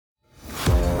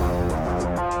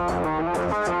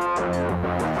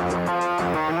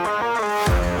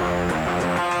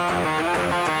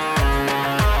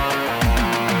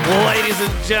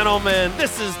and gentlemen,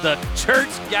 this is the Church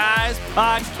Guys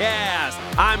Podcast.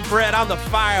 I'm Brett, I'm the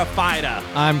firefighter.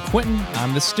 I'm Quentin,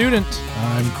 I'm the student.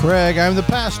 I'm Craig, I'm the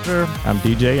pastor. I'm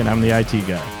DJ, and I'm the IT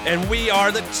guy. And we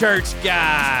are the Church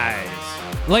Guys.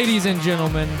 Ladies and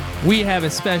gentlemen, we have a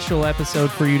special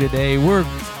episode for you today. We're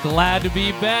glad to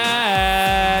be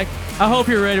back. I hope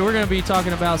you're ready. We're going to be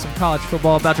talking about some college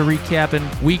football, about to recap in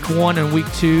week 1 and week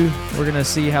 2. We're going to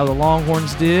see how the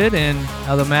Longhorns did and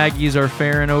how the Maggies are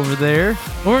faring over there.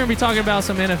 We're going to be talking about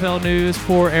some NFL news,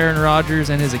 poor Aaron Rodgers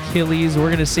and his Achilles. We're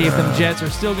going to see if the Jets are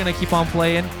still going to keep on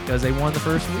playing because they won the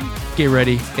first week. Get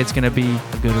ready. It's going to be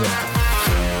a good ride.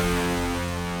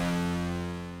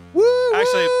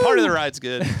 Actually, part of the ride's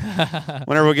good.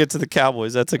 Whenever we get to the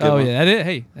Cowboys, that's a good one. Oh, yeah.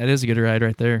 That is a good ride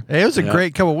right there. Hey, it was a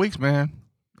great couple weeks, man.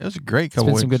 It was a great couple It's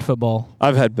been weeks. some good football.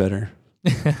 I've had better.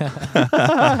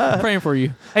 Praying for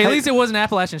you. Hey, at least it wasn't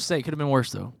Appalachian State. Could have been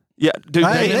worse, though. Yeah, dude,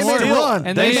 Hey, they made a still, run.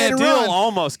 And they they made a still run.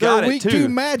 almost Their got it, week too. 2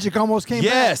 magic almost came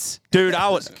Yes. Dude, I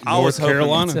was hoping.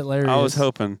 Carolina. It's hilarious. I was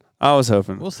hoping.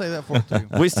 back. We'll say that for it, too.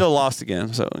 We still lost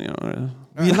again, so, you know.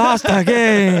 We lost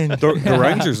again. The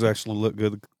Rangers actually look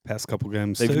good the past couple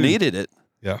games. They've too. needed it.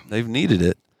 Yeah. They've needed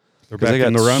it. They're 'Cause back they got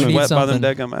in the running. We need swept by them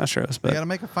something. daggum Astros. They got But to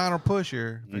make a final push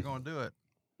here. They're going to do it.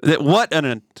 what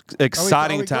an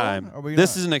exciting going? time. Are we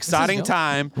This not? is an exciting going.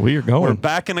 time. We are We're going.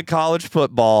 back into college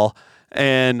football,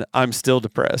 and I'm still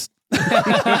depressed.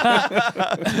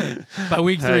 By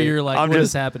week 3, Hey, you're like, I'm what is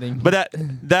just- happening? But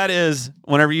that is,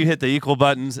 whenever you hit the equal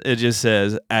buttons, it just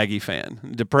says Aggie fan.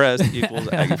 Depressed equals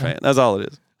Aggie fan. That's all it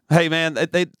is. Hey, man,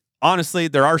 they honestly,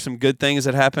 there are some good things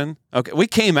that happen. Okay, we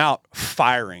came out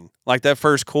firing. Like that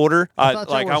first quarter, I thought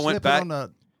y'all were I went slipping back. on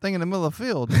the thing in the middle of the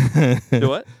field. Do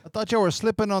what? I thought y'all were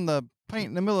slipping on the paint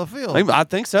in the middle of the field. I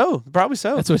think so. Probably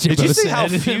so. That's what you Did you both see how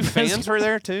said. few fans were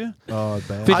there too? Oh,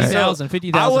 bad. 50,000,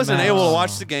 50,000. I wasn't max. able to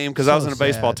watch the game because I was So in a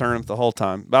baseball sad. tournament the whole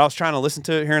time. But I was trying to listen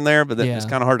to it here and there. But it's Yeah.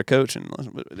 kind of hard to coach and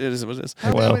listen. But it is what it is.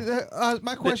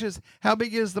 My question is, how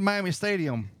big is the Miami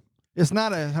Stadium? It's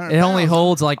not 100,000. It only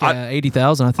holds like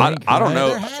 80,000, I think. I don't right? know.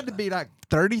 There had to be like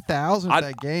 30,000 at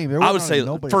that game. There I would wasn't say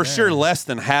nobody for there. sure less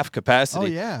than half capacity. Oh,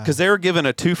 yeah. Because they were given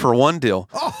a 2-for-1 deal.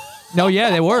 No, yeah,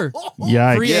 they were.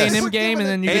 Yikes. Free Yes. A&M game, and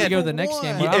then you get to go to the And next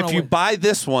game. one. But I don't If know you what- buy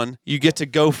this one, you get to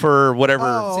go for whatever.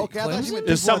 Oh, okay. I thought you meant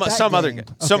There's two for that some other game.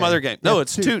 game. Some Okay. other game. No, Yeah,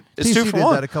 it's two. It's TCU 2 for did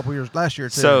 1. that a couple years last year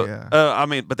too. So yeah. I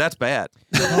mean, but that's bad.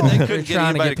 they they're couldn't get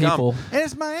trying to anybody get to come. people. And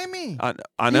it's Miami. I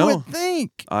You know. would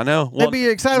think I know. Well, they'd be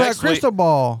excited about next week- crystal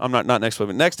ball. I'm not next week,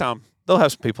 but next time they'll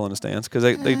have some people in the stands because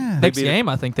they Next beat it. game,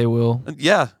 I think they will.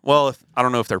 Yeah. Well, I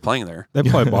don't know if they're playing there. They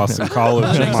play Boston College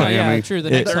I in think so, yeah, Miami. true. The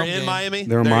next They're home in game. Miami.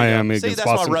 They're in There you go. Miami See, against that's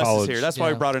Boston why Russ College. is here. That's why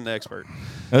we Yeah. brought in an expert.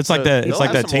 It's like So that. they'll It's like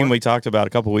have that some team more. we talked about a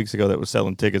couple weeks ago that was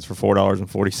selling tickets for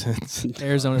 $4.40.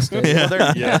 Arizona State. Well,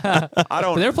 they're- Yeah. I But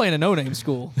don't. they're playing a no-name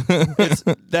school. It's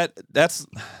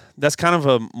that's kind of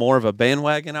a more of a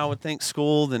bandwagon, I would think,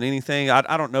 school than anything.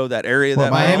 I don't know that area What,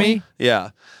 that well. Miami? Yeah.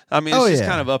 I mean, it's Oh, just yeah.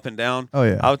 kind of up and down. Oh,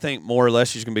 yeah. I would think more or less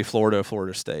she's going to be Florida or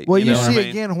Florida State. Well, you know what I see mean?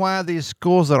 again why these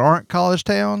schools that aren't college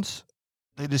towns,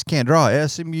 they just can't draw.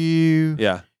 SMU,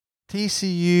 Yeah.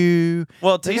 TCU.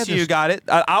 Well, They got TCU this- got it.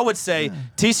 I would say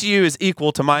TCU is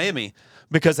equal to Miami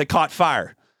because they caught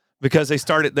fire. Because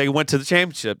they went to the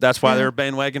championship. That's why Yeah. they're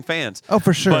bandwagon fans. Oh,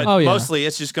 for sure. But Oh, yeah. mostly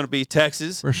it's just going to be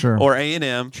Texas For sure. or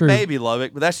A&M, True. maybe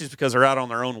Lubbock, but that's just because they're out on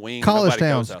their own wing. college Nobody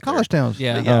goes towns. out College towns.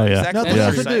 Yeah. there. Oh, yeah. Exactly Nothing what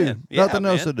else you're to do. saying. Nothing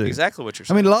else man. to do. Exactly what you're I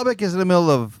saying. mean, Lubbock is in the middle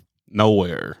of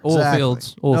Nowhere. Oil Exactly.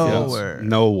 fields. Oil fields. nowhere.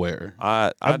 Nowhere.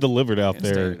 I've I've delivered out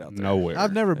stayed there. out there. Nowhere.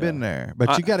 I've never been there,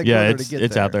 but you got to go Yeah, there to get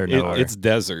it's there. out there. Nowhere. It's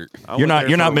desert You're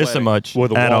not missing much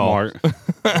with a at all.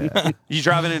 Walmart. You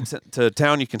driving into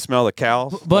town, you can smell the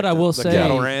cows. But I will the say-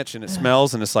 cattle ranch, and it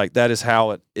smells, and it's like that is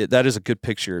how that is a good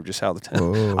picture of just how the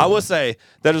town. Whoa. I will say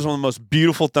that is one of the most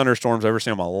beautiful thunderstorms I've ever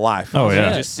seen in my life. Oh,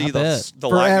 yeah. You just see I the bet. lightning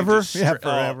Forever? just Yeah, oh,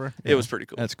 forever. it was pretty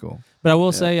cool. That's cool. But I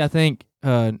will say, I think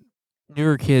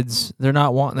newer kids, they're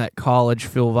not wanting that college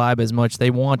feel vibe as much. They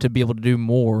want to be able to do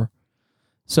more.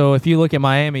 So if you look at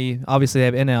Miami, obviously they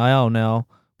have NIL now,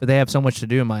 but they have so much to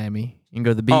do in Miami. You can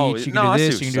go to the beach, Oh, you can no, I do see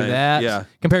this, what you can you're do saying. that. Yeah.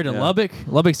 Compared to Yeah. Lubbock,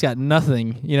 Lubbock's got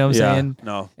nothing, you know what I'm Yeah, saying?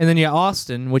 no. And then you got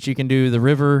Austin, which you can do the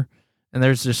river, and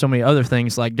there's just so many other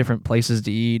things like different places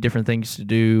to eat, different things to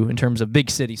do in terms of big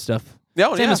city stuff. Yeah,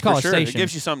 Same yeah, as for College sure. Station. It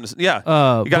gives you something to. Yeah,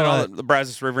 Uh, you got but- all the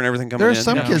Brazos River and everything coming There's in.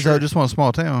 some yeah, kids sure. though just want a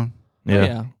small town.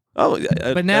 Yeah. Oh,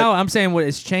 yeah. But now I'm saying what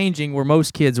is changing where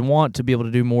most kids want to be able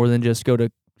to do more than just go to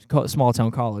small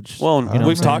town college. Well, You know what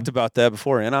we've I'm talked about that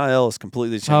before. NIL has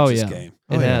completely changed Oh, this yeah. game.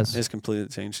 It has. It's completely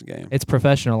changed the game. It's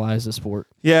professionalized the sport.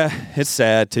 Yeah, it's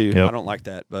sad too. Yep. I don't like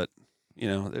that, but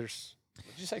there's. Did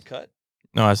you say cut?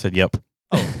 No, I said yep.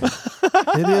 Oh,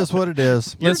 It is what it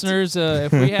is. Listeners,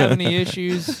 if we have any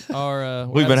issues,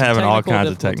 We've been having all kinds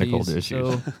of technical difficulties,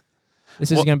 issues. So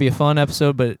this is going to be a fun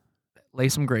episode, but lay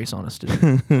some grace on us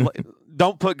today.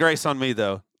 Don't put grace on me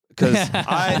though, because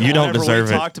You don't deserve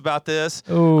we it. talked about this.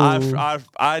 Oh.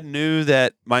 I knew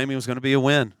that Miami was going to be a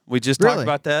win. We just talked Really?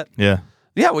 about that. Yeah.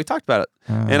 Yeah, we talked about it,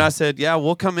 and I said, yeah,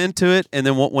 we'll come into it, and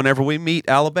then whenever we meet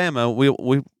Alabama,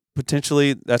 we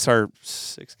potentially that's our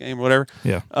 6th game or whatever.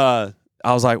 Yeah.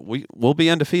 I was like, we'll be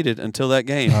undefeated until that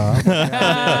game.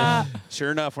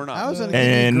 Sure enough, we're not. I was in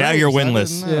And now you're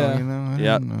winless. I didn't know,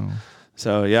 Yeah. I didn't know.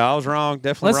 So yeah, I was wrong.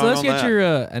 Definitely wrong Let's on get that. your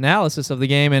analysis of the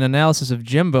game and analysis of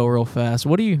Jimbo real fast.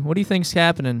 What do you think's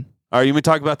happening? Are you going to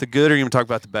talk about the good or you going to talk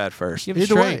about the bad first? Give it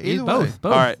Either way, straight. either both. way.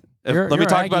 Both. All right. You're Let me an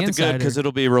talk Aggie about the good insider. because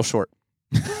it'll be real short.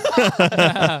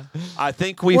 I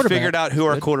think we Quarterback. figured out who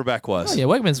our Good. quarterback was. Oh yeah,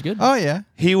 Wegman's good. Oh yeah.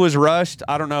 He was rushed.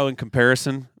 I don't know in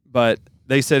comparison, but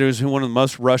they said it was one of the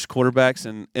most rushed quarterbacks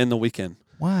in the weekend.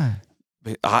 Why?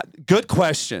 Good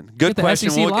question. Good Get the question.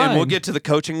 SEC And we'll line. get to the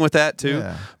coaching with that too.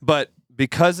 Yeah. But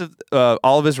because of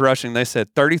all of his rushing, they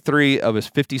said 33 of his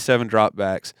 57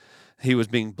 dropbacks, he was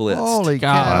being blitzed. Holy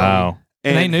God. cow! Wow.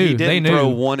 And They knew. he didn't They throw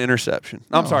knew. one interception.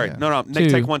 I'm Oh, sorry. yeah. No. Two.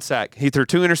 Take one sack. He threw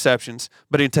 2 interceptions,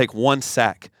 but he didn't take one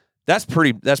sack. That's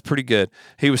pretty good.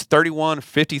 He was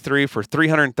 31-53 for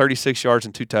 336 yards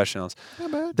and 2 touchdowns.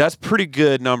 Not bad. That's pretty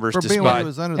good numbers For being when he despite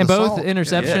was under And the both salt.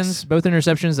 interceptions, Yes. both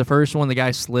interceptions. The first one, the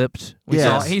guy slipped. We Yes.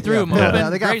 saw he threw him Yeah. open. Yeah,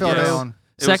 the guy Great fell throw. down.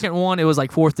 Second one, it was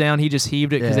like 4th down. He just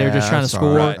heaved it because they were just Yeah, trying to that's all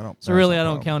score. right. So really, I That's no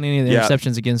don't problem. count any of the Yeah.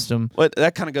 interceptions against him. But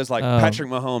that kind of goes like Um, Patrick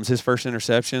Mahomes, his first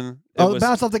interception. Oh, was,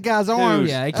 bounce off the guy's arm.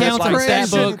 Yeah, it That's counts like on stat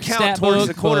crazy. book. Count Stat towards book.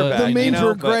 the quarterback. The but- memes you know,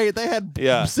 were but- great. They had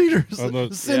Yeah. cinder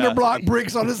Yeah. block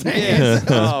bricks on his hands.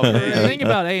 Oh, The man. thing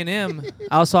about A&M,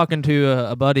 I was talking to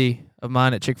a buddy of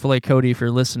mine at Chick-fil-A, Cody, if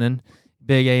you're listening.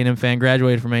 Big A&M fan,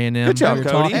 graduated from A&M. Good job, We were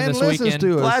Cody. talking And this listens weekend.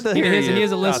 to us. Glad to hear He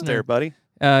is a out listener. there, buddy.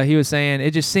 He was saying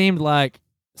it just seemed like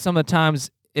some of the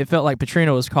times it felt like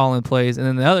Petrino was calling plays, and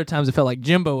then the other times it felt like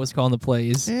Jimbo was calling the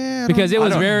plays. Yeah, I Because it don't-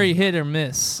 was I don't- very hit or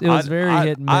miss. It was very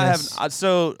hit and miss.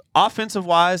 So offensive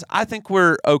wise, I think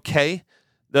we're okay.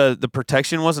 The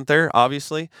protection wasn't there,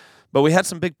 obviously, but we had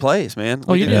some big plays, man.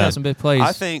 Oh, We you did did. have some big plays.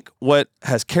 I think what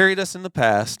has carried us in the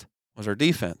past was our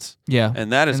defense, yeah.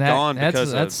 and that is gone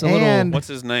because that's of a little And- what's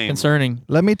his name? concerning.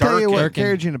 Let me tell you what Durkin.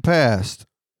 carried you in the past.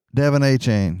 Devin A.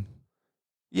 Chain.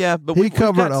 Yeah, but He we've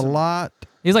covered got a some- lot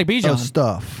He's like Bijan. of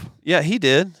stuff. Yeah, he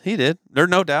did. There's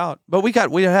no doubt. But we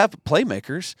have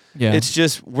playmakers. Yeah. It's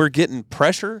just we're getting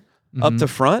pressure up Mhm. the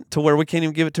front to where we can't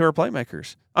even give it to our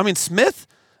playmakers. I mean, Smith.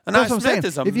 And That's what I'm Smith saying.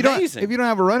 is If you don't, amazing. if you don't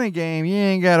have a running game, you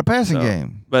ain't got a passing So,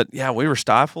 game. But yeah, we were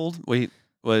stifled.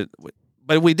 But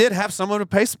we did have someone a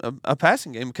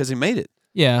passing game because he made it.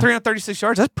 Yeah. 336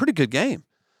 yards. That's a pretty good game.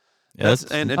 Yeah, That's,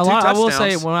 that's- and A two lot, I will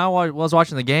touchdowns. say, when I was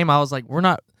watching the game, I was like,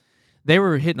 they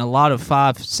were hitting a lot of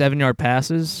 5-7 yard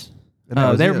passes. And that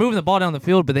was They were it. moving the ball down the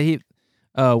field, but they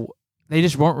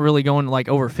just weren't really going like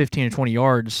over 15 or 20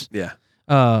 yards. Yeah.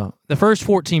 The first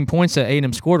 14 points that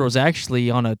A&M scored was actually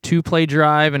on a 2-play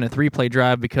drive and a 3-play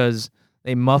drive because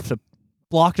they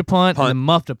blocked a punt and then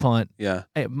muffed a punt Yeah.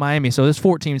 at Miami. So there's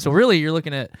 14. So really, you're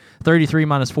looking at 33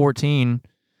 minus 14.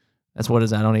 That's what is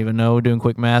that? I don't even know. Doing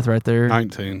quick math right there.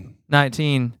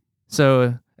 19.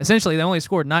 So essentially, they only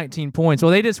scored 19 points.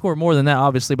 Well, they did score more than that,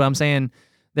 obviously, but I'm saying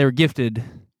they were gifted.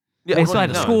 Yeah, They still had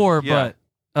to no. score, Yeah.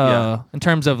 but in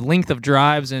terms of length of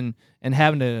drives and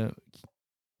having to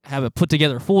have a put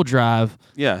together full drive,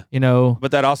 Yeah. you know.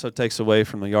 But that also takes away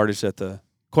from the yardage that the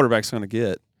quarterback's going to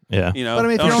get. Yeah. You know, But I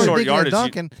mean, if on you're only short dinking yardage,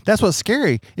 and dunking, that's what's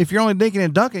scary. If you're only dinking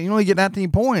and dunking, you only get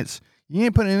 19 points. You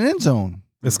ain't putting it in the end zone.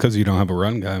 It's because you don't have a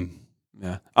run game.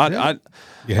 yeah.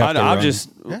 You have to I'm run. just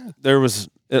Yeah. there was.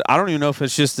 I don't even know if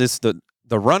it's just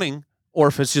the running or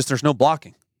if it's just there's no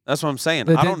blocking. That's what I'm saying.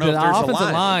 I don't know the if there's a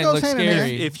offensive line It goes looks hand in hand.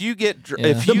 scary. If you get Yeah.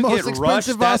 if The you most get rushed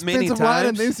expensive that many offensive line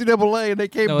in times, the NCAA, and they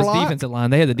can't No, it's block. defensive line.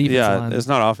 They had the defensive yeah, line. it's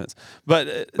not offense.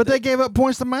 But But they gave up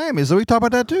points to Miami, so we talk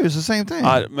about that too. It's the same thing.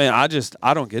 I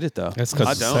don't get it though. That's I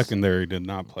because the don't. secondary did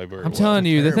not play very I'm well. telling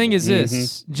you, the thing is Mhm.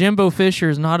 this: Jimbo Fisher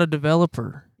is not a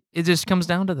developer. It just comes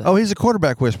down to that. Oh, he's a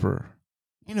quarterback whisperer.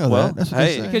 You know Well, that. That's what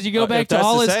hey, they say. Because you go If back to that's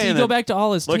all the his, saying, you go then back to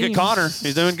all his. Look at teams. Connor.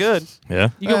 He's doing good. Yeah.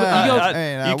 You go, you go,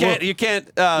 Hey, You can't.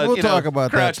 we'll you know, talk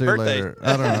about that crash too birthday. later.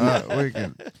 I don't know. We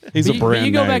can. He's but a brand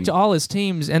you go name. back to all his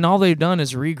teams, and all they've done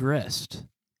is regressed.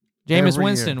 Jameis Every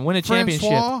Winston year. win a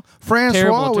championship. Francois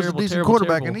Terrible, was terrible, a decent terrible, quarterback,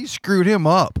 terrible. and he screwed him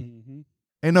up. Mhm.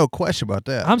 Ain't no question about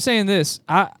that. I'm saying this: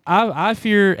 I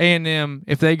fear A&M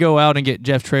if they go out and get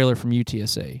Jeff Traylor from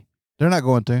UTSA. They're not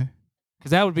going to. because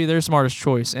that would be their smartest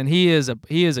choice. And he is a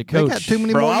They coach. got too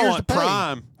many Bro, more I years to want pay.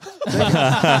 prime.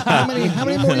 How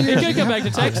many more He years? could come back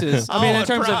to Texas. I mean, in want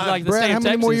terms of prime. like the Brad, state how of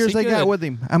many Texas, more years he they got could. with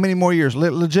him? How many more years?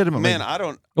 Legitimately. Man, I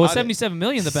don't. Well, I- $77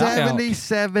 million the back out.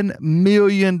 $77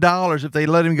 million if they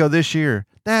let him go this year.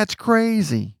 That's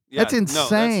crazy. Yeah, That's no,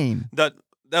 insane. That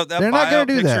They're not buyout gonna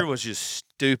do picture that. was just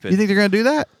stupid. You think they're going to do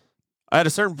that? At a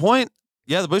certain point,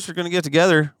 yeah, the boosters are going to get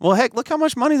together. Well, heck, look how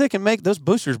much money they can make. Those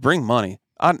boosters bring money.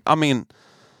 I mean,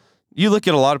 you look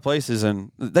at a lot of places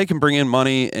and they can bring in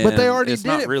money, and But they already it's did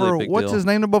not it really a for big what's deal. his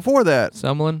name before that?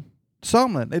 Sumlin.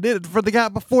 Sumlin. They did it for the guy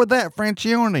before that,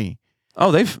 Francione.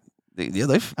 Oh, they've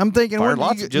I'm thinking, fired well,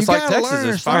 lots you, of, just you like gotta Texas learn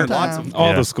has fired lots sometime. of All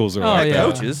Yeah. the schools are Oh, like yeah.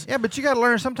 that. coaches. Yeah, but you got to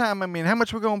learn sometime. I mean, how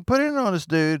much we're going to put in on this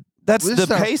dude? That's This the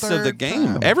is our pace of the third game.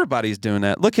 time. Everybody's doing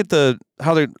that. Look at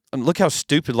look how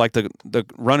stupid like the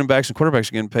running backs and quarterbacks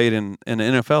are getting paid in the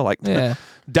NFL. Like Yeah.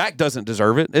 Dak doesn't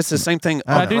deserve it. It's the same thing.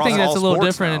 I do across think that's all a little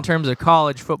sports different now. in terms of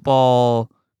college football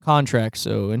contracts.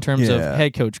 So in terms of Yeah.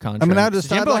 head coach contracts, I mean, I just-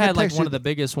 Jimbo I'd like had to like text one you- of the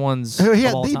biggest ones. He of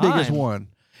had all the time. biggest one.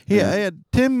 He had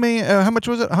 10 million. How much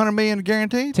was it? 100 million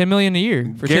guaranteed? $10 million a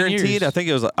year for 10 guaranteed. years. I think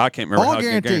it was. I can't remember All how it was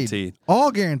guaranteed. guaranteed.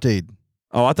 All guaranteed.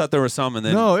 Oh, I thought there was some, and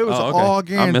then No, it was oh, okay. all I missed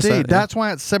guaranteed. that, yeah. That's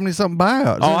why it's 70-something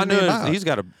buyout. Oh, I knew 70 buyout. he's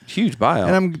got a huge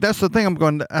buyout. And that's the thing. I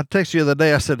texted you the other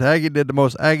day. I said Aggie did the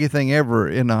most Aggie thing ever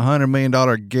in a $100 million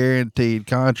guaranteed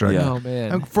contract. Yeah. Oh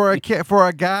man. And for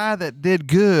a guy that did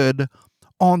good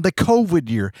on the COVID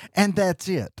year, and that's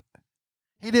it.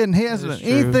 He hasn't is done true.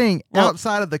 anything Well-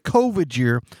 outside of the COVID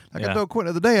year. Like I Yeah. told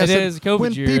Quentin the other day, I It said is COVID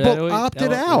when year. people That always-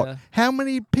 opted oh, out, yeah. how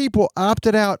many people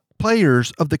opted out?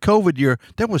 Players of the COVID year,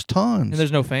 there was tons, And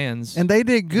there's no fans. and they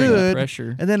did Bring that good.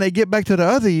 pressure. And then they get back to the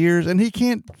other years, and he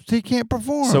can't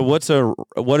perform. So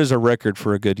what is a record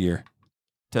for a good year?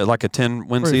 Like a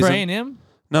 10-win For season? A&M?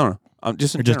 No. I'm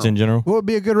just in Or just general. in general. what would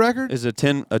be a good record? Is it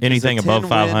 10? Anything is a above 10-win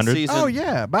 500? season? Oh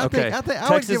yeah, but Okay. I think I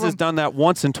would Texas give has him. done that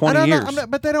once in I 20 don't know, years.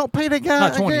 but they don't pay the guy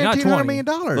Not 20, a not guaranteed $100 million.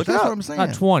 Look That's it what up. I'm saying.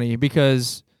 Not 20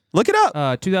 because Look it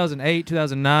up. 2008,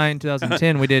 2009,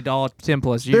 2010, we did all 10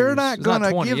 plus years. They're not It's gonna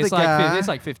 20. give it's the like, guy- It's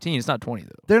like 15. It's not 20 though.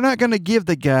 They're not going to give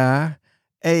the guy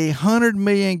a $100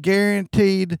 million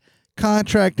guaranteed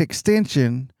contract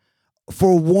extension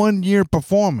for 1 year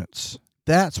performance.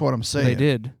 That's what I'm saying. They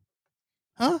did.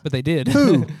 Huh? But they did.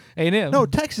 Who? A&M. No,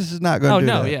 Texas is not going to Oh do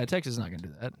no, that. yeah, Texas is not going to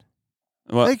do that.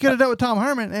 Well, They could have done it with Tom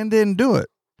Herman and didn't do it.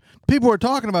 People were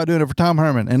talking about doing it for Tom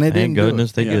Herman, and they didn't Thank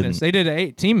goodness do it. they Goodness, didn't. they did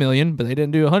 18 million, but they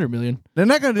didn't do 100 million. They're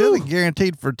not going to do it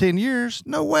guaranteed for 10 years.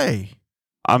 No way.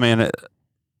 I mean,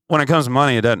 when it comes to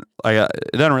money, it doesn't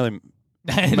really It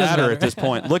doesn't matter at this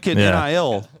point. Look at Yeah.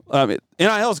 NIL.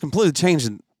 NIL is completely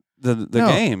changing the No,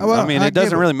 game. well, I mean, I it doesn't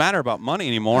give it- really matter about money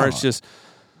anymore. No. It's just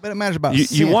But it matters about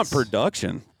you want sense.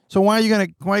 production. So why are you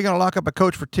gonna lock up a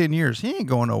coach for 10 years? He ain't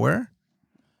going nowhere.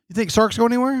 You think Sark's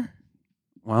going anywhere?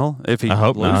 Well, if he I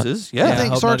hope not. loses, You Yeah, yeah. I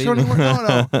think hope Sark's not going either.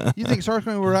 anywhere? No. You think Sark's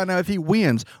going anywhere right now if he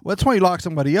wins? Well, that's why you lock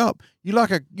somebody up. You lock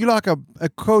a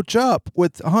coach up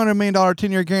with $100 million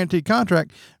 10-year guaranteed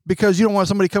contract because you don't want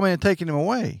somebody coming in and taking him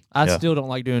away. I Yeah. still don't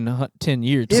like doing 10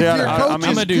 years. If See, your I coach mean- I'm is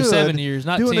going to do good, 7 years,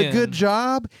 not doing 10. a good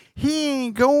job, he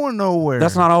ain't going nowhere.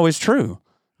 That's not always true.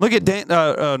 Look at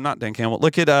not Dan Campbell.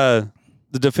 Look at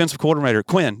the defensive coordinator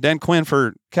Dan Quinn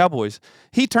for Cowboys.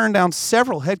 He turned down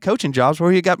several head coaching jobs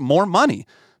where he got more money,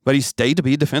 but he stayed to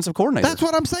be a defensive coordinator. That's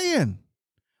what I'm saying.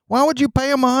 Why would you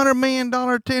pay him $100 million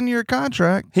 10-year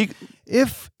contract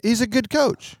if he's a good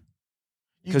coach?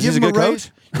 You 'Cause give he's a him good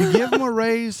raise, You give him a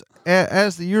raise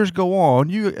as the years go on.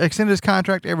 You extend his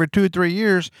contract every 2 or 3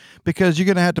 years because you're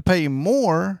going to have to pay him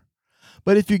more.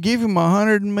 But if you give him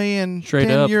 $100 million Straight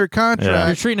up. 10-year contract Yeah.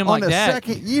 You're treating him on like the that.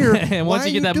 second year, And why once are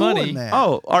you get that doing money-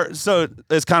 that? so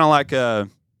it's kind of like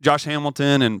Josh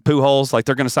Hamilton and Pujols. Like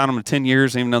they're going to sign him to 10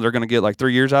 years, even though they're going to get like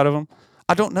 3 years out of him.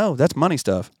 I don't know. That's money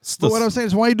stuff. But what I'm saying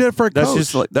is, why you did it for a That's coach?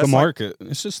 just like The that's like, market.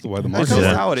 It's just the way the that's market just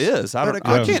works. how it is. I But don't. a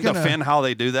I coach is can't gonna- defend how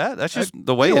they do that. That's just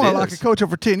the way you it want to lock a is. coach up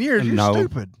for 10 years? You're No.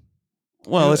 stupid.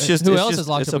 Well, it's just Who it's else just- has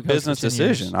locked it's up a a coach for business 10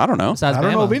 years? decision. I don't know. Besides I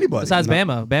don't Bama. know of anybody. Besides No.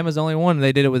 Bama. Bama's the only one.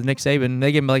 They did it with Nick Saban.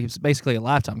 They gave him like basically a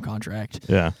lifetime contract.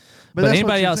 Yeah. But that's what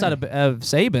anybody you're outside saying. of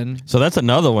Saban, So that's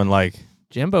another one. Like,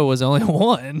 Jimbo was the only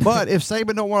one. But if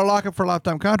Saban don't want to lock up for a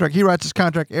lifetime contract, he writes his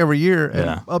contract every year and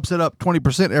Yeah. ups it up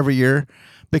 20% every year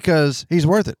because he's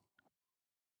worth it.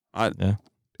 yeah.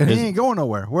 And he Is- ain't going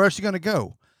nowhere. Where else you going to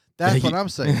go? That's what I'm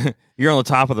saying. You're on the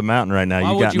top of the mountain right now. Why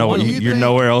You would got you nowhere. want- Do you You're think-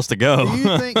 nowhere else to go. Do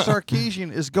you think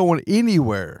Sarkisian is going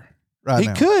anywhere right He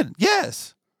now? could,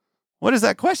 yes. What is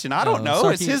that question? I don't know.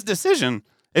 It's Sarkis- his decision.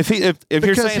 If you're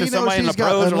Because saying he to somebody in knows the he's got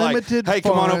pros are like, unlimited hey,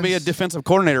 come on, be a funds. defensive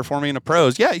coordinator for me in the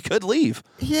pros. Yeah, he could leave.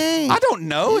 He ain't. I don't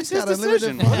know. He's It's his got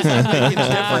unlimited decision. What does that make any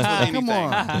difference with Come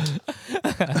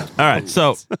anything? on. All right,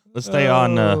 so let's stay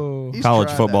on He's college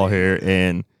tried football that. here,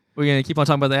 and We're going to keep on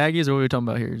talking about the Aggies, or what are we talking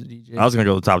about here, DJ? I was going to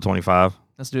go to the top 25.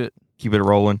 Let's do it. Keep it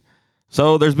rolling.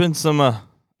 So there's been some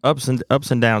ups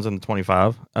and downs in the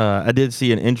 25. I did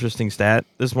see an interesting stat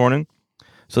this morning.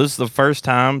 So this is the first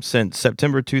time since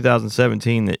September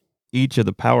 2017 that each of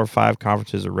the Power 5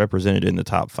 conferences are represented in the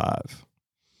top 5.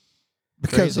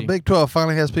 Because Crazy. the Big 12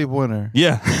 finally has people in there.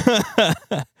 Yeah.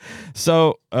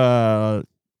 So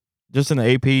just in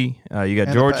the AP, you got And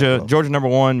the Georgia, Pac-12. Georgia number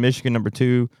 1, Michigan number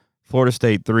 2, Florida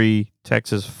State 3,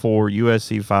 Texas 4,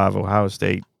 USC 5, Ohio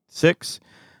State 6.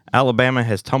 Alabama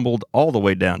has tumbled all the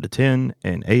way down to 10,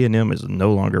 and A&M is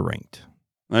no longer ranked.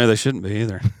 No, they shouldn't be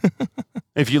either.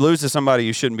 If you lose to somebody,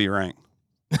 you shouldn't be ranked.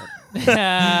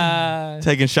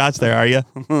 Taking shots there, are you?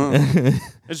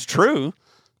 It's true.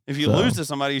 If you So. lose to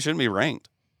somebody, you shouldn't be ranked.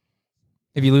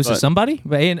 If you lose to But- somebody,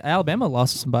 but Alabama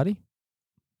lost to somebody.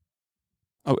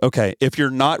 Oh, okay. If you're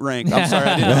not ranked, I'm sorry,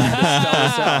 I didn't know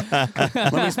how to spell this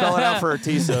out. Let me spell it out for a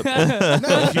T-sip.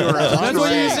 That's you were what you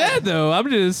unranked. said, though. I'm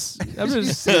just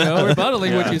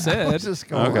rebuttaling what you said. Just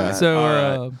go Okay. on. So,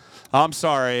 All right. I'm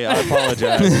sorry. I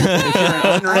apologize. If you're an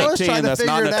I unranked was trying team to that's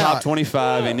not in figure the it top out.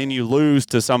 25 and then you lose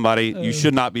to somebody, you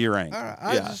should not be ranked. All right, I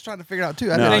was just trying to figure it out,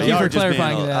 too. I No, didn't Thank you know. for y'all are just being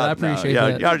clarifying that. I appreciate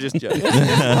no, that. Y'all are just joking.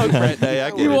 It's Brent Day. I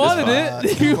get You it. It's wanted fine.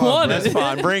 it. You Come on, wanted That's it.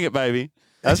 fine. Bring it, baby.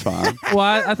 That's fine. Well,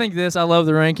 I think this. I love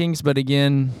the rankings, but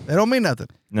again, They don't mean nothing.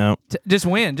 No. just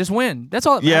win. Just win. That's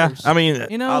all that Yeah, matters. I mean,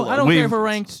 You know, I don't care we've- if we're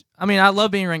ranked. I mean, I love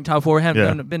being ranked top 4.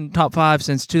 Haven't been top 5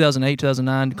 since 2008,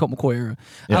 2009, Colt McCoy era.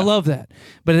 Yeah. I love that.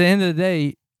 But at the end of the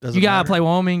day, Doesn't you gotta matter. play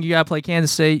Wyoming. You gotta play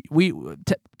Kansas State.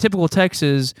 Typical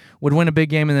Texas would win a big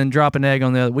game and then drop an egg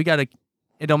on the other. We gotta.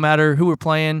 It don't matter who we're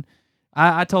playing.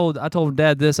 I told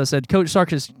Dad this. I said, Coach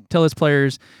Sarkis, tell his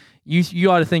players,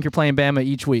 you ought to think you're playing Bama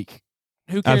each week.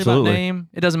 Who cares Absolutely. about name?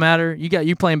 It doesn't matter.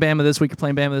 You playing Bama this week. You're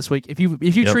playing Bama this week. If you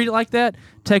treat it like that,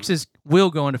 Texas will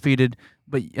go undefeated.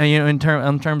 But in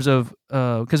terms of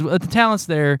because the talent's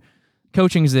there,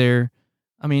 coaching's there.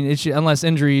 I mean, it's unless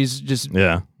injuries just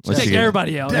Yeah. take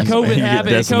everybody out. decimated. COVID You get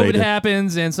happens. COVID decimated.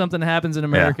 happens, and something happens in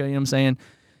America. You know what I'm saying?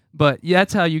 But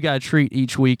that's how you got to treat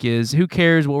each week. Is who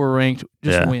cares what we're ranked?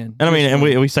 Just win. And I mean, Just and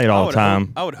win. we say it all the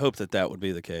time. I would hope that would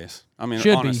be the case. I mean, Should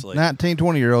be. honestly. 19,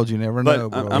 20-year-olds, you never But, know,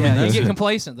 bro. I mean, yeah, you that's get it.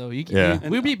 complacent though. Yeah.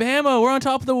 We beat Bama. We're on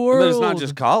top of the world. But it's not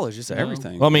just college; it's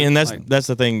everything. Well, I mean, and Like, that's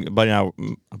the thing, buddy and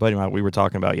I we were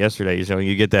talking about yesterday. Is,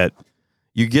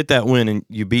 you get that win and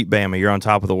you beat Bama, you're on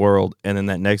top of the world, and then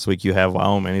that next week you have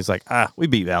Wyoming. He's like, we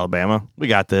beat Alabama, we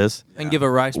got this. and give a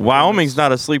Rice. Wyoming's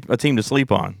not a team to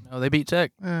sleep on. No, they beat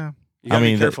Tech. Yeah. you gotta I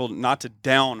mean, be careful not to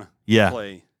down Yeah.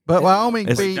 play. But Wyoming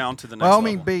It's beat down to the next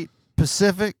Wyoming level. beat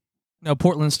Pacific, No,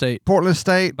 Portland State Portland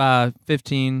State, by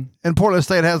 15. and Portland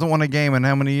State hasn't won a game in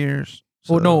how many years?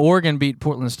 Well, So no, Oregon beat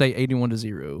Portland State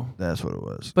 81-0. that's what it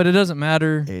was. But it doesn't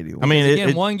matter. 81. I mean,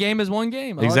 Again, one game is one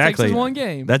game. All it takes exactly. is one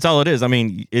game. That's all it is. I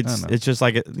mean, I know. it's just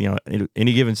like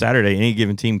any given Saturday, any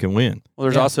given team can win. Well,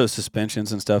 there's Yeah. also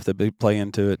suspensions and stuff that play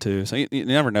into it too. So you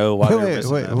never know why they're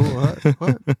missing that.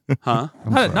 what? Huh?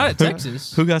 not at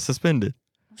Texas. Who got suspended?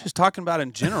 Just talking about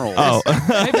in general. Oh,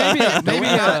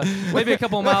 maybe a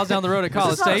couple of miles down the road at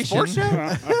College Station. Show?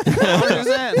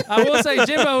 I will say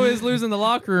Jimbo is losing the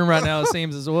locker room right now. It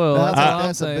seems as well. That's all I'm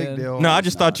That's a saying. big deal. no, I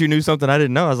just thought you knew something I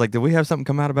didn't know. I was like, did we have something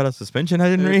come out about a suspension I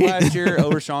didn't read? Last year,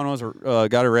 Overshawn was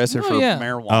got arrested Oh, for yeah.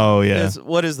 marijuana. Oh, yeah.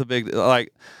 What is the big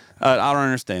like? I don't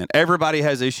understand. Everybody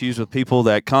has issues with people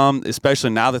that come,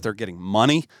 especially now that they're getting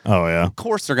money. Oh, yeah. Of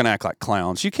course, they're going to act like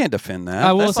clowns. You can't defend that.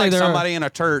 I will That's say like there are- somebody in a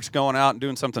church going out and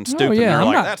doing something stupid. Oh, yeah, and they're I'm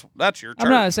like, not- that's your church.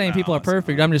 I'm not saying No, people are it's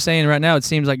perfect. not. I'm just saying right now it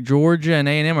seems like Georgia and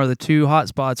A&M are the two hot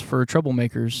spots for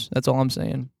troublemakers. That's all I'm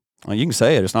saying. Well, you can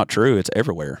say it. It's not true. It's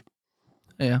everywhere.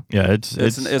 Yeah. Yeah, it's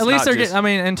It's At least not they're just- getting. I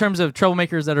mean, in terms of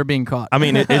troublemakers that are being caught. I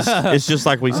mean, it's just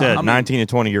like we said, I mean- 19 and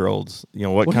 20-year-olds.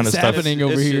 What kind of What's stuff? happening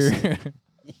It's over just- here?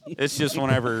 It's just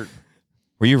whenever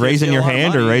Were you Kids raising get a your lot of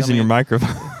hand or money. I raising your mean-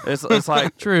 microphone? it's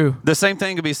like True. the same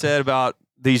thing could be said about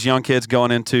these young kids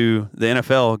going into the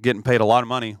NFL, getting paid a lot of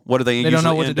money. What do they They usually don't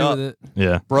know what to end do up? with it. Yeah,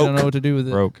 They don't Broke. know what to do with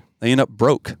it. broke. They end up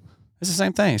broke. It's the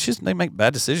same thing. It's just they make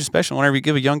bad decisions, especially whenever you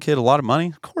give a young kid a lot of money.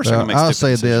 Of course, they're Well, gonna make I'll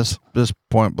stupid say decisions. this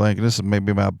point blank. This is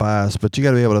maybe my bias, but you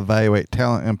got to be able to evaluate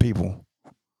talent and people,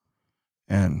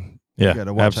 and Yeah, you got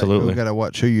to watch absolutely. You got to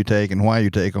watch who you take and why you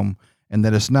take them, and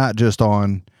that it's not just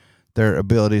on their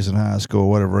abilities in high school or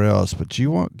whatever else. But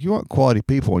you want quality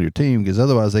people on your team because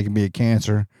otherwise they can be a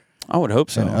cancer, I would hope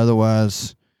so. and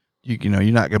otherwise you know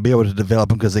you're not going to be able to develop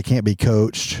them because they can't be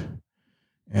coached,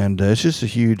 and it's just a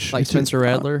huge Like Spencer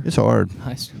Rattler. It's hard.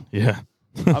 Nice. Yeah.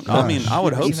 I mean, I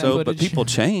would hope Seen that so, but footage? people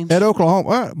change. At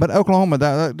Oklahoma, but Oklahoma,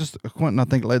 that just Quentin, I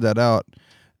think, laid that out.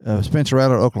 Spencer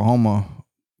Rattler at Oklahoma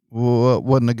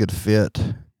wasn't a good fit,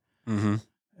 Mm-hmm.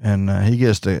 and he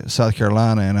gets to South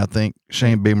Carolina, and I think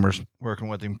Shane Beamer's working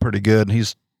with him pretty good, and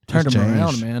he's Turned him changed.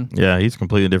 around, man. Yeah, he's a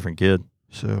completely different kid.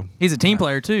 So He's a team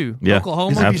player too. Yeah, Oklahoma,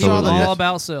 he's he was absolutely. all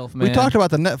about self, man. we talked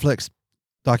about the Netflix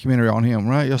documentary on him,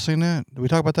 right? Y'all seen that? Did we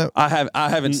talk about that? I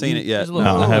haven't seen it yet. There's a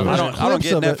little- No, I haven't. I don't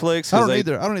get Clips of it. Netflix. I 'cause don't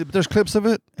either. But there's clips of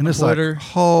it, and it's Twitter. like,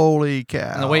 holy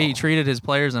cow! And the way he treated his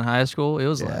players in high school, it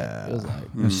was Yeah.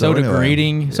 like so anyway,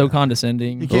 degrading, so yeah.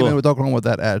 condescending. He came in with Oklahoma with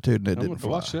that attitude, and it I didn't want to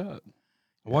fly. watch that.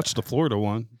 I watched the Florida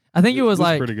one. I think it was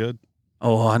like pretty good.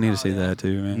 Oh, I need to see that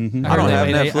too, man. Mhm. I don't have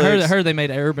I Netflix. heard they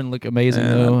made Urban look amazing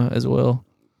Yeah. though as well.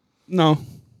 No,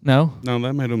 No,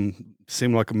 that made him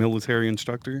seem like a military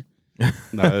instructor.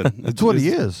 No, That's what he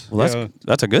is. Well, Yeah.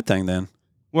 that's a good thing then.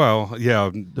 Well, yeah.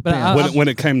 Depends. When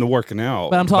it came to working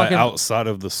out, But I'm talking- outside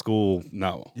of the school.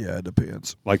 No, Yeah, it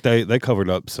depends. like they covered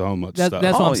up so much stuff.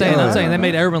 that's what Oh, I'm saying. yeah. I'm saying they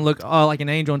made Urban look like an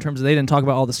angel in terms of they didn't talk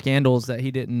about all the scandals that he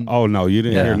didn't. Oh no, you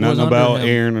didn't Yeah. hear Was nothing under about him.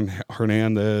 Aaron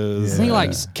Hernandez, I think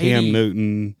like Cam 80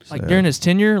 Newton. Like So- during his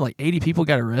tenure, like 80 people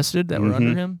got arrested that were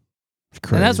under Mhm. him, It's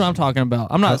and that's what crazy. I'm talking about.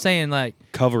 I'm not saying like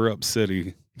Cover up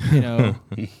city. you know.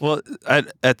 Well,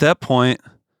 at that point,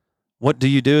 what do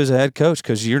you do as a head coach?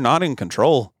 Because you're not in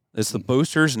control. It's the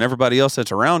boosters and everybody else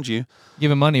that's around you.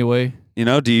 Giving money away. You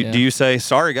know, do Yeah. you say,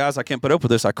 sorry guys, I can't put up with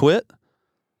this, I quit?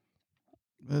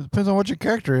 It depends on what your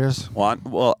character is.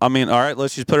 Well, I mean, all right,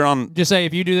 let's just put it on. Just say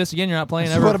if you do this again, you're not playing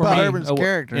So ever what for about me. Urban's Oh,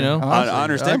 character? You know, Honestly, I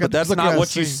understand, but got to that's look not around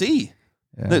what you and see.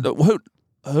 Yeah.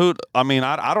 Who? I mean,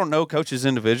 I don't know coaches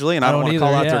individually, and I don't want to either,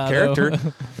 call out yeah, their I know.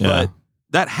 character, Yeah. but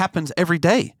that happens every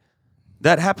day.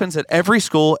 That happens at every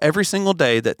school, every single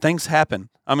day. That things happen.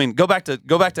 I mean, go back to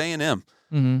A&M.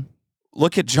 Mm-hmm.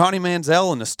 Look at Johnny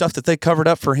Manziel and the stuff that they covered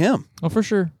up for him. Oh, for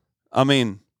sure. I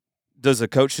mean, does a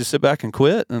coach just sit back and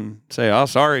quit and say, "Oh,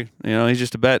 sorry, you know, he's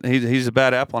just a bad he's a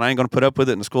bad apple, and I ain't going to put up with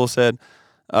it"? And the school said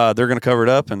they're going to cover it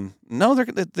up, and no,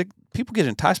 they people get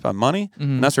enticed by money, Mhm.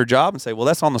 and that's their job, and say, "Well,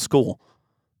 that's on the school."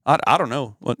 I don't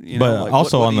know what you But know. Like,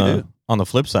 also what on do you the do? on the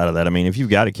flip side of that, I mean, if you've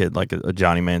got a kid like a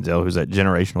Johnny Manziel who's that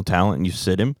generational talent, and you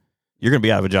sit him, you're going to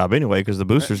be out of a job anyway because the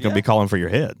booster's going to be calling for your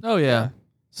head. Oh yeah.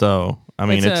 So I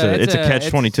mean, it's a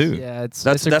catch-22. Yeah, it's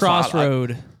That's a why I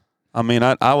crossroad. I mean,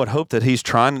 I would hope that he's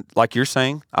trying, like you're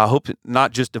saying. I hope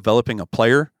not just developing a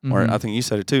player, or Mhm. I think you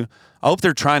said it too. I hope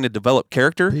they're trying to develop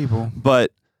character. people.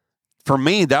 But for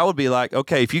me, that would be like,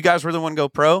 okay, if you guys really want to go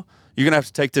pro, you're gonna have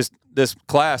to take this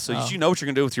class so you know what you're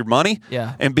gonna do with your money,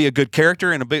 Yeah. and be a good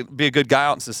character and be a good guy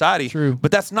out in society. True.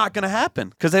 But that's not gonna happen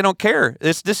because they don't care.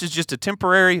 This is just a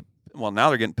temporary. Well, now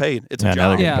they're getting paid. It's Yeah, a now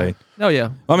they're job. getting Yeah. paid. Oh yeah.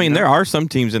 I mean, there are some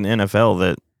teams in the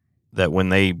NFL that when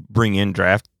they bring in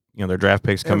draft, their draft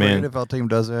picks come Every in. NFL team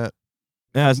does that.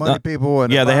 Yeah, it's Money not, people.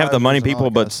 And yeah, they have the money advisors and all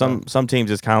people, that but kind of some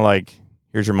teams it's kind of like,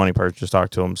 here's your money purse, just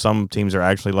talk to them. Some teams are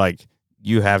actually like,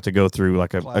 you have to go through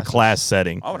like a Classes. class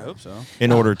setting I would hope so.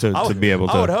 in order to I would, be able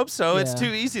to. I would hope so. It's Yeah.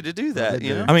 too easy to do that. They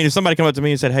You do. know. I mean, if somebody come up to me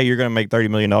and said, "Hey, you're going to make $30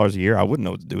 million a year," I wouldn't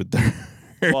know what to do with $30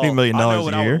 Well, million I know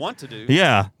what a I year. would want to do.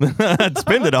 Yeah, I'd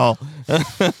spend it all.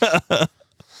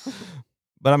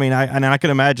 But I mean, I can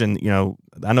imagine.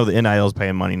 I know the NIL is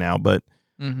paying money now, but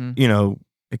Mm-hmm.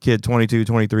 A kid 22,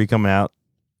 23 coming out,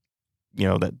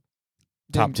 that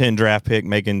top 10 draft pick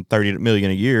making $30 million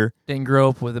a year. Didn't grow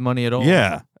up with the money at all.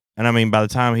 Yeah, and I mean, by the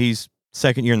time he's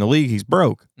second year in the league, he's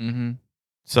broke. Mm-hmm.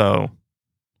 So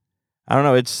I don't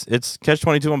know. It's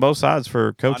catch-22 on both sides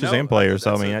for coaches know. and players.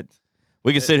 So I That's mean,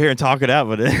 we could sit here and talk it out,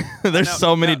 but there's know.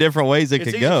 so many No, different ways it It's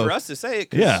could easy go. for us to say it.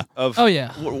 'Cause Yeah. Oh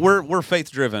yeah. We're faith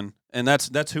driven, and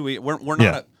that's who we're not.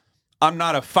 Yeah. I'm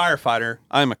not a firefighter.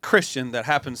 I'm a Christian that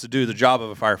happens to do the job of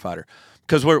a firefighter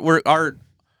because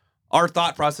our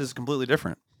thought process is completely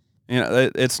different.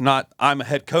 It's not. I'm a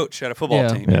head coach at a football Yeah.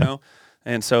 team. Yeah.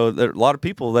 And so there are a lot of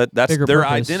people that's Bigger their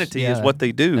purpose. identity is Yeah. what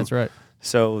they do. That's right.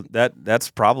 So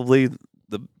that's probably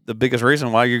the biggest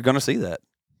reason why you're going to see that.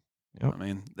 Yep. I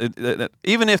mean,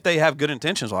 even if they have good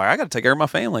intentions, like I got to take care of my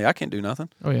family, I can't do nothing.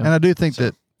 Oh yeah. And I do think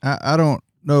that I don't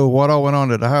know what all went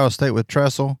on at Ohio State with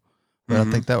Tressel, but Mhm.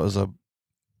 I think that was a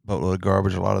boatload of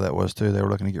garbage. A lot of that was too. They were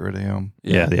looking to get rid of him.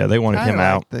 Yeah, they wanted him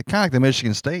out. Kind of like the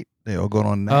Michigan State deal going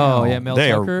on now. Oh yeah. Mel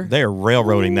They Tucker. are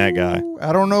railroading that guy. Ooh,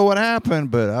 I don't know what happened,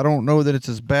 but I don't know that it's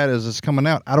as bad as it's coming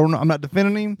out. I don't know. I'm not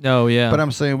defending him, No. Yeah. but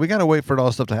I'm saying we got to wait for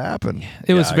all stuff to happen.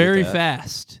 it was I get very that.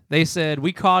 fast. They said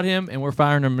we caught him and we're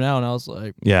firing him now, and I was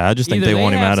like, Yeah, I just think either they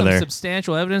want him have out of some there.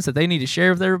 substantial evidence that they need to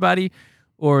share with everybody,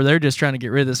 or they're just trying to get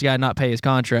rid of this guy and not pay his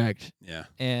contract. Yeah.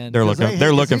 And They're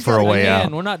looking for a way out.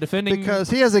 Again, we're not defending because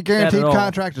he has a guaranteed at all.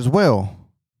 contract as well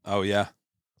Oh yeah.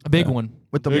 a big one.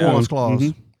 with the Big bonus one.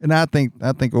 clause. And I think,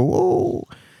 whoa,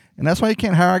 and that's why you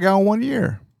can't hire a guy on 1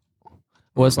 year.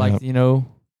 Was like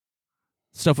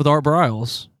stuff with Art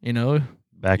Briles.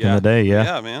 Back in the day, yeah.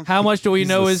 Yeah, man. How much do we He's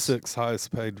know the is sixth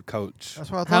highest paid coach.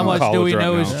 That's what I thought. how much do we college right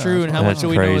know now. is Yeah, true and how much that's do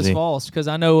we know is crazy. false? Because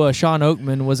I know Sean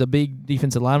Oakman was a big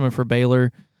defensive lineman for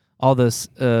Baylor. All this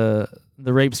the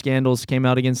rape scandals came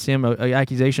out against him.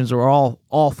 Accusations were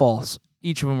all false.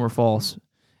 Each of them were false,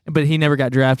 but he never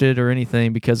got drafted or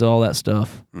anything because of all that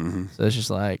stuff. Mm-hmm. So it's just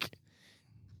like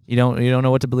you don't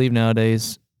know what to believe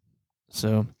nowadays.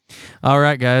 So, all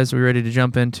right, guys, we ready to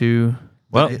jump into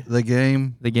Well, the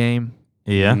game. the game?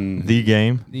 yeah, Mm. the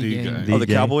game. The The game. game. The Oh, the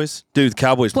game. Cowboys, dude. The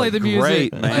Cowboys Play played the music.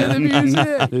 great, Play man. the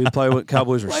music. Dude,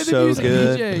 Cowboys were Play the so music,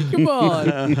 good. DJ. Come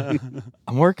on.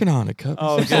 I'm working on it, Cup.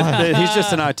 Oh, good. He's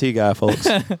just an IT guy, folks.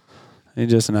 He's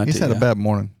just an IT He's had guy. a bad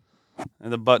morning.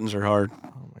 And the buttons are hard.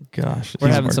 Oh my gosh, We're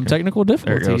He's having some working. technical There it goes.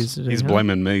 difficulties. today, He's huh?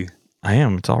 blaming me. I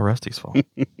am. It's all Rusty's fault.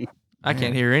 I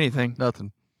can't hear anything.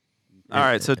 Nothing. All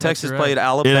right, so Texas right. played It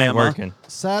Alabama. ain't working.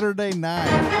 Saturday night.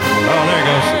 Oh, there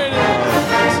it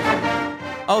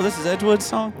goes. Oh, this is Edgewood's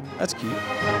song? That's cute.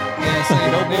 Yes, they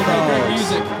know great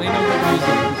music. They know great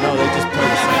music. No, they just play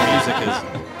the same music as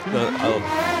the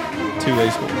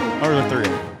 2A school. Or the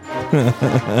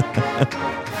 3A.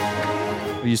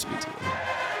 We used to be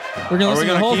 2A. We're gonna listen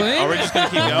to the whole keep, thing. are we just going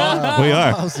to keep going? We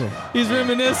are. Awesome. He's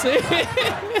reminiscing.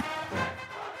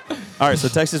 All right, so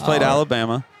Texas played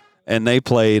Alabama, and they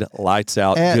played lights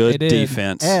out. Good They did.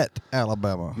 defense. At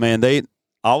Alabama. Man,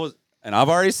 I've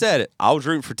already said it. I was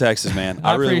rooting for Texas, man.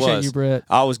 I I really appreciate was. you, Brett.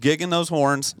 I was gigging those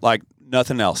horns like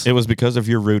nothing else. It was because of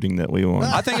your rooting that we won.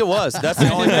 I think it was. That's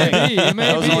the only thing. It may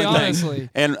That was be, the only thing. honestly.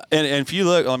 And if you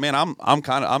look, man,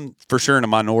 I'm for sure in a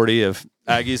minority of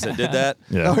Aggies that did that.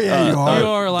 Yeah. Oh, yeah, you are. You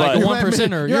are like But- a one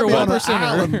percenter. You're a one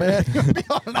Island, percenter. man. You're be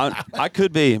on an I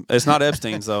could be. It's not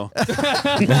Epstein's though.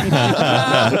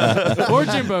 Or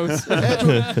Jimbo's.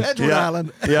 Edgewood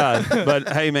Island. Yeah, but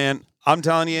hey, man, I'm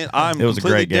telling you, I'm It was a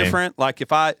completely great game. different. Like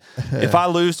if I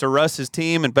lose to Russ's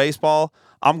team in baseball,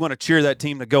 I'm going to cheer that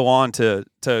team to go on to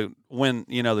win,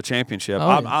 the championship. Oh,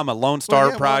 I'm, yeah. I'm a Lone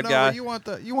Star pride guy. You want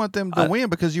them to win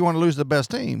because you want to lose the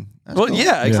best team. That's Well, cool.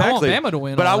 yeah, exactly. I want Bama to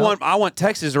win but all I want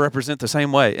Texas to represent the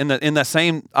same way. In the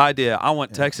same idea, I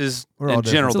want Texas We're all in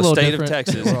general, different. the It's a state of little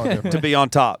Texas, We're all different. to be on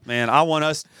top. Man, I want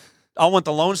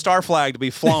the Lone Star flag to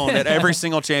be flown at every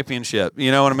single championship.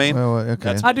 You know what I mean? Well, okay.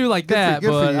 That's- I do like that, good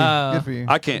for but you. Good for you.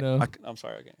 I can't. You know. I'm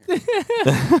sorry, I can't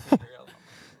hear.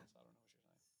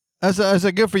 I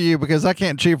said good for you because I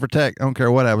can't cheer for Tech. I don't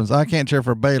care what happens. I can't cheer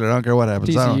for Baylor. I don't care what happens.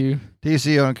 TCU.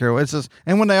 TCU. I don't care. It's just,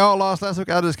 and when they all lost last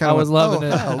week, I just kind I of was loving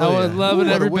it. I was loving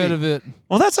every bit of it. What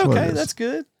Well, that's it okay. is. That's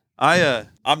good.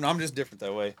 I'm just different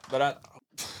that way. But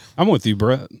I'm with you,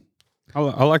 Brett. I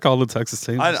like all the Texas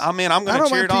teams. I mean, I'm I going to don't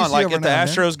cheer it mind on. TCU Like every if the now and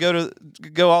then.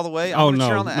 Astros go all the way, I'm oh gonna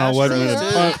cheer no, on the no! Wait a minute.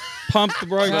 Astros. Pump the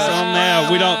brakes on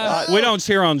that. We don't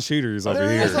cheer on shooters over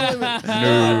here.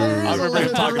 I remember him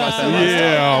talking about that.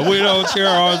 Yeah, we don't cheer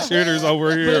on shooters over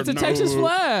But here. it's a Texas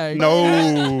flag.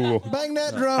 No. Bang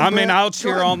that drum. I mean, Brett. I'll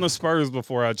cheer on the Spurs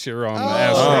before I cheer on the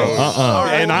Oh.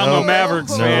 Astros. And I'm No. a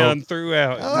Mavericks No. fan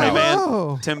throughout. Hey, man.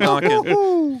 Oh. Tim Duncan.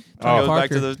 Ooh. Goes back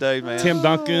Parker. to those days, man. Tim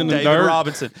Duncan and David Dirk.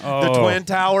 Robinson, the Oh. Twin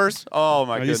Towers. Oh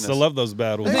my I goodness, used to love those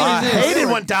battles. I Hey, hated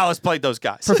when Dallas played those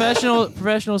guys.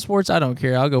 Professional sports, I don't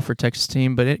care. I'll go for Texas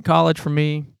team, but in college for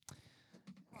me,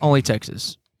 only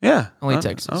Texas. Yeah, Only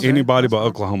Texas. okay. Anybody but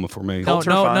Oklahoma for me. No, Colts are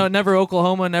no, fine. never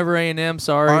Oklahoma, never A&M.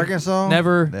 Sorry, Arkansas.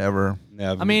 never. Never.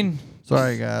 Never. I mean,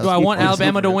 Sorry, guys. do I want Arkansas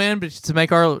Alabama to fans. win, but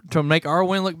to make our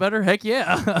win look better? Heck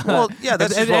yeah. Well, yeah,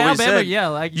 that's If- just if what we Alabama, said. yeah,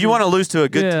 like You want to lose to a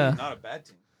good Yeah. team, not a bad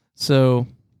team. So,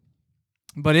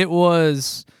 but it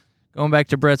was going back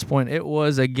to Brett's point. It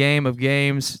was a game of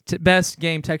games. Best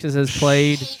game Texas has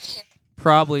played.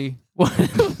 Probably.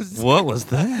 What was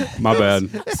that? my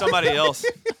bad. Somebody else.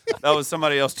 That was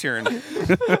somebody else cheering.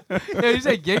 Yeah, you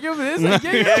say gig him? It is a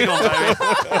gig him. Giggle,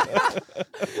 baby.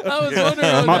 I was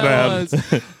wondering what My that bad. was.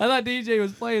 I thought DJ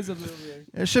was playing something over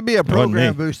there. It should be a wasn't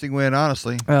program me. boosting win,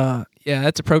 honestly. Yeah,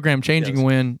 that's a program changing Yes.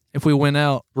 win if we win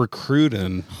out.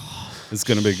 Recruiting is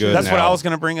going to be good. That's what now I was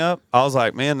going to bring up. I was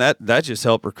like, man, that just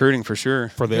helped recruiting for sure.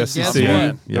 for the Guess SEC. what?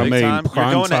 I Big mean, time. You're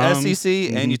prime going time. to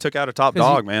SEC and you took out a top 'Cause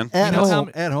you- dog, man. At know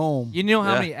home. how- At home. You know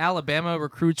how Yeah. many Alabama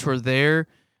recruits were there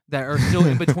that are still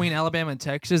in between Alabama and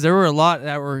Texas? There were a lot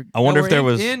that were. I wonder that if there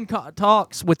were was- in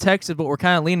talks with Texas, but were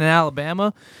kind of leaning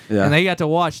Alabama, Yeah. and they got to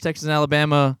watch Texas and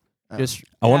Alabama just.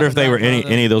 I wonder if they were happen any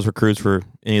down the- of those recruits for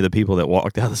any of the people that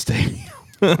walked out of the stadium.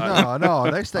 No,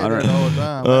 they stay I there don't the whole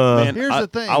time. Man, Here's the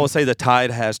thing. I will say the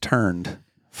tide has turned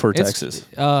for Texas.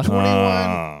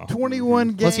 21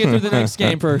 game. Let's get through the next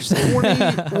game first.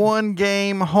 21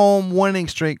 game home winning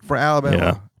streak for Alabama.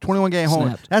 Yeah. 21 game home.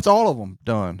 Snapped. That's all of them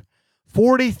done.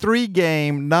 43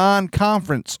 game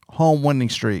non-conference home winning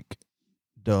streak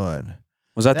done.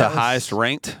 Was that That the was highest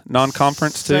ranked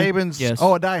non-conference too? Saban's. Yes.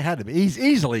 Oh, it had to be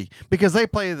easily because they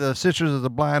play the Sisters of the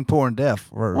Blind, Poor, and Deaf.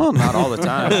 Well, not all the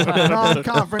time.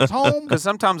 Non-conference home. Because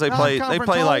sometimes they play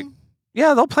Non-conference like home?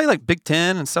 they'll play like Big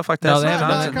Ten and stuff like that. No, they haven't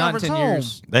sometimes. done it. Not in 10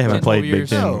 years. They haven't 10, played 12 Big years.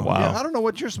 Ten. No, Wow. yeah, I don't know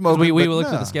what you're smoking. We but looked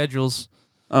at no. the schedules.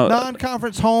 Oh,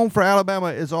 Non-conference home for Alabama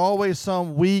is always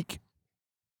some weak,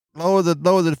 lower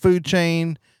the food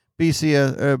chain.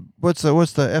 BCS. What's the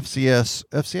FCS?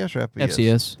 FCS or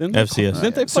FBS? FCS. FCS.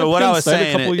 Didn't they play so what Penn I was State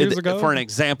saying, a couple years ago? for an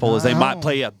example, is they might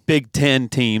play a Big Ten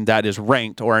team that is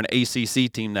ranked or an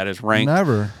ACC team that is ranked.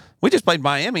 Never. We just played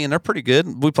Miami, and they're pretty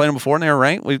good. We played them before, and they were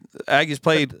ranked. Aggies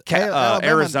played Alabama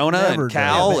Arizona never and does.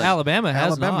 Cal. But and- Alabama has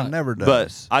Alabama not. never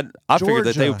does. but I figured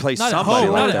that they would play Not at somebody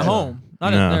home. like Not at that. home.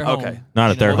 Not No. at their home. Okay.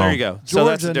 Not at their Well, there home. you go. So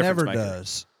that's the Georgia difference never maker.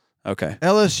 does. Okay.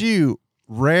 LSU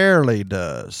rarely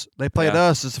does. They played Yeah.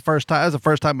 us. It's the first time. It's the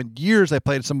first time in years they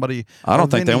played somebody. I don't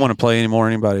think they want to play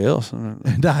anybody else.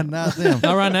 Not them.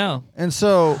 Not right now. And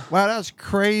so, wow, that's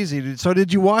crazy. Dude. So,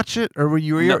 did you watch it, or were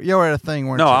you you were at a thing?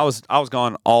 Weren't No, you? I was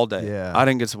gone all day. Yeah. I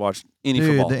didn't get to watch any Dude,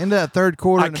 football. the end of that third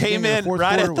quarter. I and the came beginning of in the fourth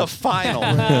right quarter at the was- final.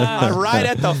 Right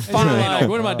at the final. Like,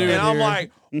 what am I doing and I'm here?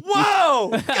 like,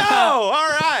 whoa, go, all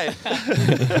right.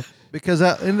 because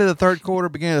that end of the third quarter,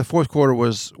 beginning of the fourth quarter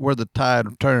was where the tide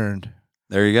turned.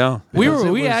 There you go. Because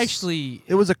We it was- actually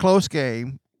It was a close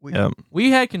game. Yep.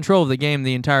 we had control of the game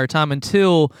the entire time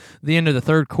until the end of the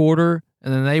third quarter,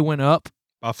 and then they went up.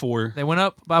 By 4. They went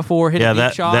up by 4, hit Yeah, a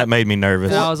deep shot. that made me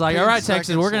nervous. And I was like, all right, 14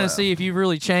 Texas, we're going to seconds see left. if you've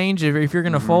really changed, if you're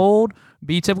going to fold,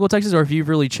 be typical Texas, or if you've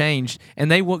really changed.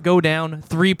 And they will go down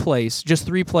 3 plays, just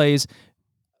 3 plays,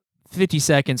 50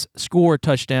 seconds, score a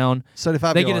touchdown.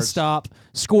 75 They yards. get a stop,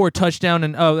 score a touchdown,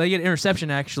 and they get an interception,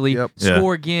 actually. Yep. Yeah.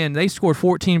 Score again. They scored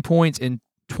 14 points in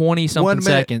 20-something 1 minute.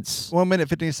 seconds 1 minute,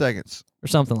 15 seconds. or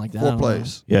something like that. I 4 don't know.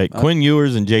 plays. Yeah, Quinn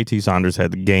Ewers and JT Saunders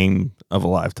had the game of a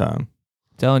lifetime.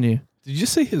 Telling you. Did you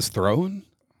see his throwing?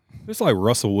 It's like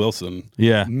Russell Wilson.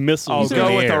 Yeah. Missiles Oh, in go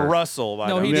the with air. a Russell.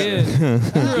 No, he did.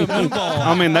 Threw a moon ball.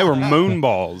 I mean, they were moon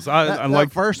balls. I That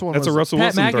like first one That's a was- Russell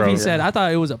Pat Wilson McAfee throw. said, I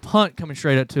thought it was a punt coming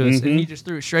straight up to us, and he just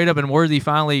threw it straight up, and Worthy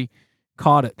finally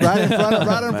caught it. Right in front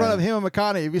of him and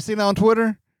McConaughey. Have you seen it on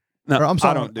Twitter? No, Or, I'm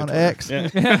sorry, I don't do on Twitter. X.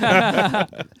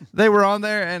 They were on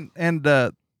there, and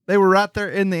they were right there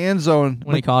in the end zone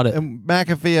When he caught it. And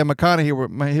McAfee and McConaughey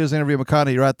he was interviewing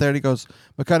McConaughey right there, and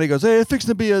McConaughey goes, "Hey, it's fixing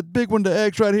to be a big one to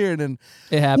X right here," and then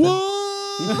It happened.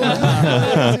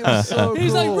 it was so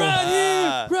He's like, cool.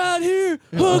 right here,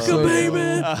 hooker,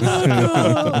 baby,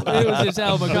 hooker. It was just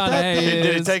how McConaughey is.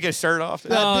 Did he take his shirt off?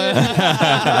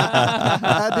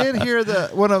 I did hear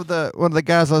one of the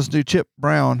guys I listened to, Chip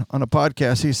Brown, on a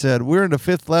podcast. He said we're in the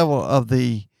 5th level of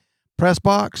the press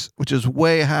box, which is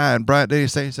way high. And Bryant Denny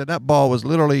said, he said that ball was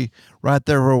literally right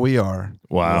there where we are.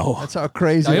 Wow. That's how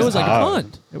crazy It was like a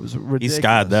punt. It was He ridiculous.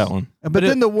 skied that one. But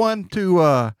then the one to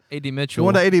A.D. the Mitchell.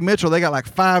 one to A.D. Mitchell, they got like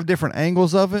 5 different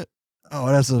angles of it. Oh,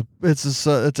 it's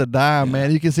a dime,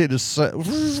 man. You can see it just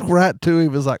right to him.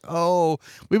 It was like, oh,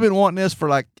 we've been wanting this for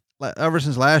like ever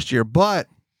since last year. But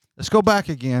let's go back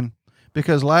again,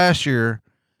 because last year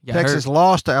Got Texas hurt.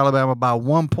 lost to Alabama by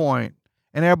 1 point,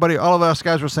 and all of us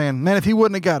guys were saying, man, if he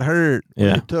wouldn't have got hurt,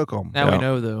 Yeah. it took him. Now we Yeah.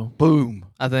 know, though. Boom.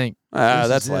 I think.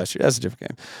 That's is it. last year. That's a different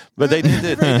game. But they did.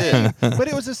 They did. But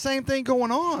it was the same thing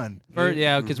going on.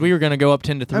 Because we were going to go up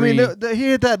 10-3. I mean, he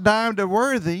hit that dime to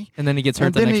Worthy. and then he gets hurt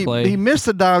And the then next he play. missed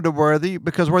the dive to Worthy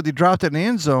because Worthy dropped it in the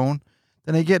end zone.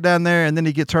 Then he get down there, and then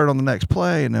he gets hurt on the next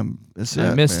play, and then it's He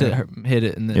it, missed man. it, hit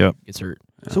it, and then Yep. gets hurt.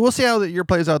 So we'll see how the year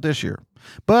plays out this year.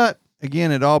 But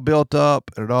again, it all built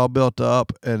up,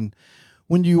 and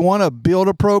when you want to build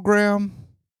a program,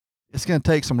 it's going to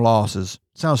take some losses.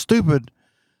 Sounds stupid,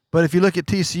 but if you look at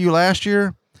TCU last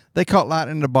year, they caught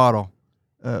lightning in the bottle.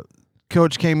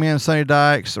 Coach came in, Sonny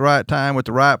Dykes, the right time with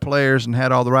the right players, and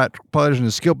had all the right players in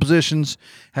the skill positions,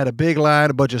 had a big line,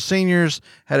 a bunch of seniors,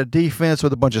 had a defense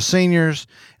with a bunch of seniors,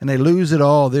 and they lose it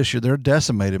all this year. They're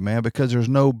decimated, man, because there's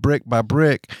no brick by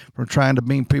brick from trying to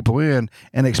beam people in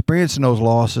and experiencing those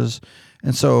losses.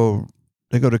 And so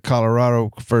they go to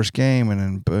Colorado first game, and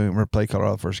then boom, we play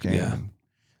Colorado first game. Yeah.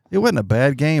 It wasn't a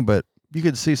bad game, but you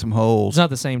could see some holes. It's not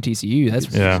the same TCU. That's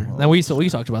for Yeah. sure. Now we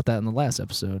talked about that in the last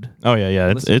episode. Oh yeah.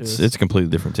 Listen to It's us. it's a completely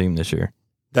different team this year.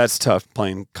 That's tough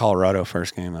playing Colorado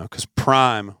first game though, because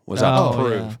Prime was Oh, out to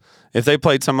prove. yeah. If they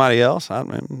played somebody else, I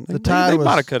mean, The they Tide might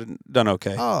have was- could have done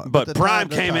okay. Oh, but the Prime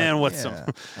Tide- came in with some.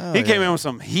 Oh, He came yeah. in with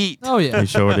some heat. Oh yeah. He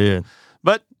sure did.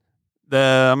 But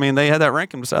I mean, they had that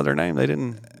ranking beside their name. They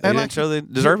didn't like, show they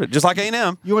deserved it. Just like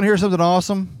A&M. You want to hear something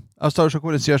awesome? I was talking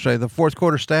with this yesterday. The fourth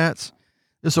quarter stats.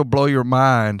 This will blow your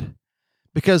mind.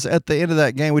 Because at the end of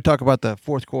that game, we talk about the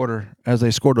fourth quarter as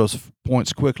they scored those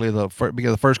points quickly. Beginning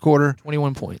of the first quarter,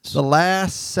 21 points. the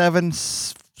last 7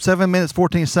 minutes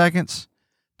 14 seconds,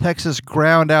 Texas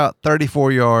ground out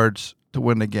 34 yards to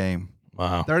win the game.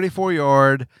 Wow.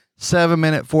 34-yard,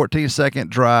 7-minute 14-second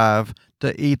drive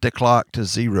to eat the clock to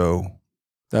 0.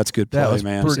 That's good That play, was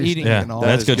man. pretty Eating. Yeah, stinking That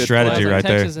that's is good good strategy play. right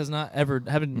there. Texas haven't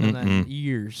done that in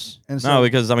years. And No,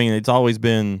 because I mean it's always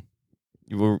been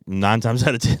we're 9 times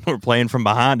out of 10 we're playing from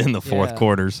behind in the fourth Yeah.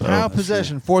 quarter. So time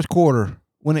possession, fourth quarter,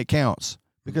 when it counts.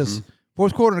 Because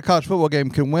fourth quarter in a college football game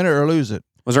can win it or lose it.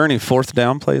 Was there any fourth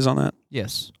down plays on that?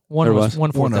 Yes. There One was.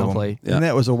 one fourth One of down them. play. Yeah. And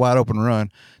that was a wide open run.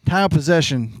 Time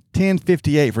possession,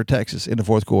 10:58 for Texas in the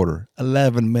fourth quarter.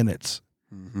 11 minutes.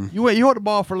 Mm-hmm. You hold the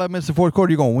ball for 11 minutes in the fourth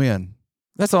quarter, you're going to win.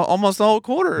 That's almost the whole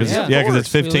quarter. yeah, Yeah. because it's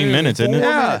 15 minutes, isn't it?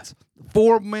 Yeah. minutes.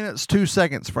 4 minutes, 2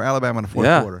 seconds for Alabama in the fourth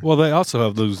Yeah. quarter. Well, they also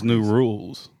have those new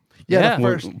rules. Yeah. the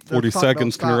first, 40 the clock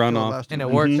seconds don't can stop run till the off. last 2 And it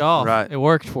minutes. worked off. Right. It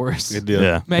worked for us. It did.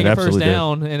 Yeah, Make it it first absolutely did.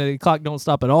 down, and the clock don't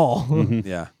stop at all. Mhm.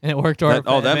 Yeah. And it worked to our That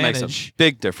advantage. makes a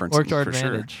big difference. Worked to our for sure.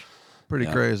 advantage. Pretty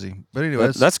Yeah. crazy. But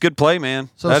anyways, That's good play, man.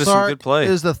 so That is some Sark good play.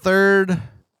 is the third.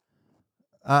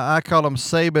 I call them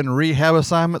Saban rehab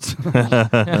assignments. He's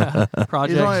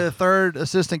Project. only the third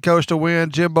assistant coach to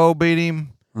win. Jimbo beat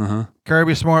him. Uh-huh.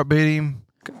 Kirby Smart beat him.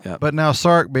 Yeah. But now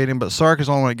Sark beat him. But Sark is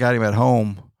the only one that got him at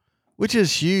home, which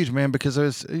is huge, man, because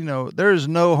there's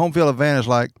no home field advantage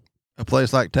like a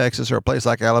place like Texas or a place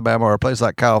like Alabama or a place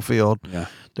like Kyle Field. Yeah.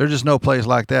 There's just no place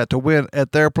like that. To win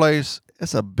at their place,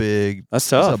 That's That's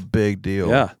tough. a big deal.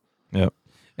 Yeah.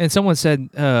 And someone said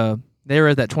they were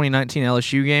at that 2019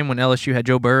 LSU game when LSU had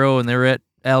Joe Burrow and they were at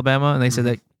Alabama, and they said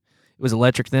that it was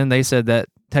electric then. They said that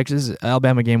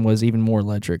Texas-Alabama game was even more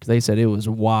electric. They said it was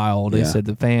wild. They Yeah. said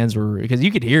the fans were, because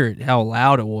you could hear it, how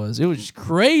loud it was. It was just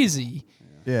crazy.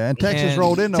 Yeah, and Texas And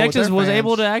rolled in. Texas was fans.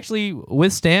 able to actually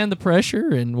withstand the pressure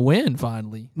and win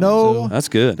finally. No, That's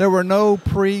good. there were no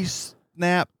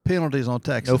pre-snap penalties on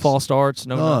Texas. No false starts,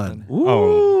 no None. nothing.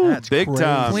 Ooh, That's big crazy.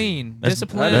 time. Clean, That's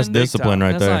discipline. That's discipline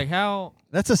right That's there. like how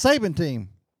That's a Saban team.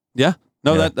 Yeah.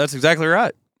 No, Yeah. that's exactly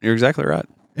right. You're exactly right.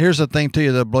 Here's the thing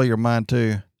too that'll blow your mind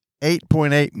too.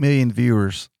 8.8 million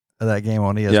viewers of that game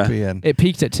on ESPN. it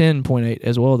peaked at 10.8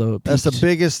 as well, though. It That's the peaked.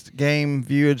 biggest game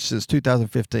viewed since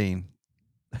 2015.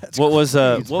 That's What was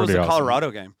crazy. the pretty awesome. Colorado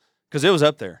game? Because it was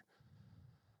up there.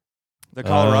 The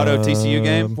Colorado TCU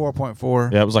game.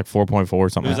 4.4? Yeah, it was like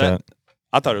 4.4 something Was like that- that.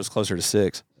 I thought it was closer to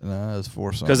 6 No, it was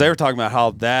 4 something. because they were talking about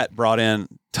how that brought in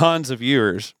tons of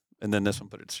viewers, and then this one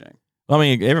put it to shame. I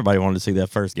mean, everybody wanted to see that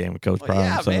first game with Coach Well, Prime.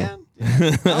 yeah, so. man.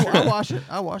 I watch it.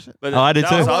 I watch it. But Oh, I did that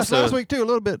too. was I watched also last week too, a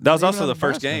little bit. that was even also on the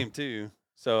first Nebraska. game too.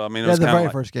 So I mean, it Yeah, was the kind very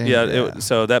of first game. Yeah, Yeah.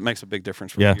 so that makes a big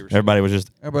difference for Yeah, viewers. everybody was just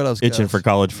Everybody else itching goes. for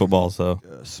college football. So,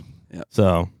 Yes.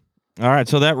 all right.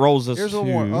 So that rolls us. Here's to,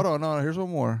 one more. Hold on, no, here's one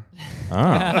more. We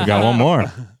got one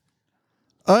more.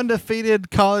 Undefeated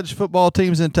college football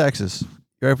teams in Texas.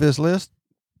 You ready for this list?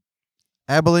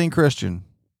 Abilene Christian,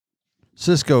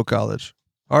 Cisco College,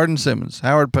 Hardin Simmons,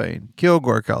 Howard Payne,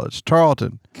 Kilgore College,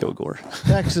 Tarleton, Kilgore.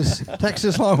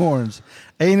 Texas Longhorns,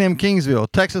 A&M Kingsville,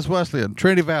 Texas Wesleyan,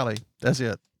 Trinity Valley. That's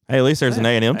it. Hey, at least there's an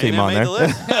A&M team A&M on made there. the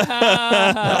list.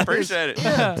 I appreciate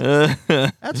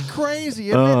it. That's crazy,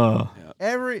 isn't it? Oh,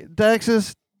 Every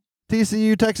Texas,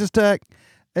 TCU, Texas Tech,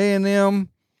 A&M,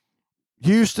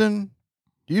 Houston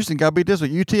got beat this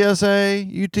week. UTSA,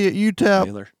 UTEP,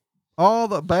 Baylor. all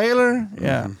the Baylor.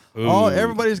 Yeah. Ooh,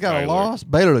 Everybody's got a Baylor. loss.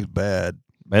 Baylor looks bad.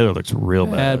 Baylor looks real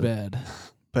bad. bad.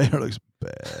 Baylor looks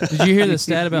bad. Did you hear the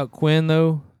stat about Quinn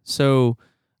though? So,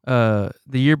 the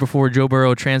year before Joe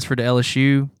Burrow transferred to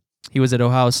LSU, he was at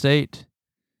Ohio State,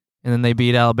 and then they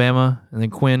beat Alabama, and then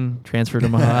Quinn transferred to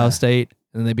Ohio State,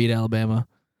 and then they beat Alabama.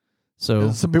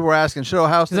 So, Some people were asking, should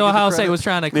Ohio State because get the Ohio State credit? was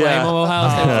trying to claim Yeah. him, Ohio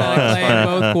State was trying to Oh.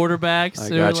 claim both quarterbacks. I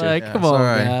They were gotcha. like, Yeah, come on,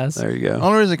 sorry. guys. There you go. The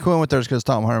only reason Quinn went there is because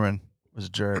Tom Herman was a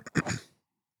jerk.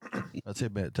 That's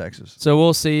him at Texas. So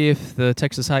we'll see if the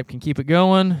Texas hype can keep it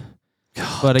going.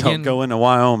 But again, Don't go into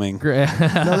Wyoming. No,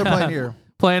 they're playing here.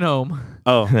 playing home.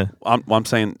 Oh, I'm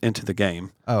saying into the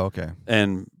game Oh, okay.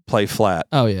 and play flat.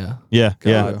 Oh yeah. Yeah,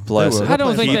 yeah. God bless They it. will. I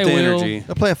don't think Keep they the will. energy.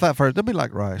 They'll play a flat first. They'll be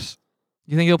like Rice.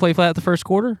 You think they'll play flat the first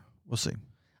quarter? We'll see.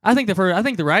 I think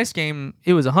the Rice game,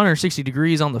 it was 160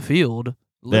 degrees on the field.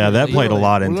 Yeah, that literally. played a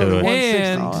lot into Literally it.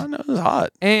 And Oh, I know.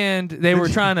 hot. And they were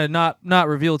trying to not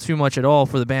reveal too much at all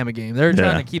for the Bama game. They're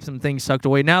trying Yeah. to keep some things tucked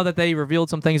away. Now that they revealed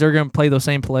some things, they're going to play those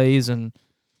same plays. And,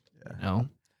 you know.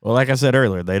 Well, like I said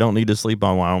earlier, they don't need to sleep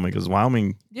on Wyoming because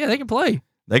Wyoming, Yeah, they can play.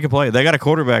 they can play. They got a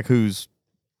quarterback who's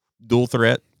dual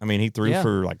threat. I mean, he threw Yeah.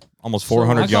 for like almost I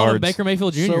 400 call him yards. Baker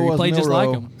Mayfield Jr. So he was played just like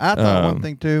Milroe. him. I thought one Um,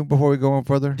 thing too before we go on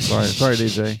further. Sorry,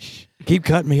 DJ. Keep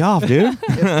cutting me off, dude.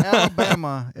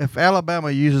 If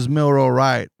Alabama uses Milroe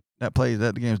right, that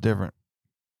game's different.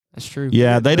 That's true.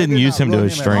 Yeah, they They didn't did use not him to run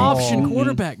his him at strength. all. Option Mhm.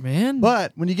 quarterback, man.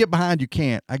 But when you get behind, you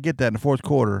can't. I get that in the fourth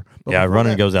quarter. But Yeah, before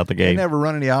running that, goes out the They gate. never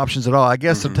run any options at all. I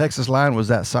guess the Texas line was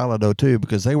that solid though too,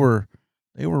 because they were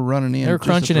running in. They were just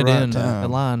at crunching the it right in time. the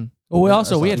line. Well, we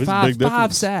also we had It's a five big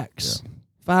difference. sacks.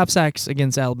 5 sacks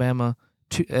against Alabama.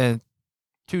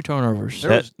 2 turnovers.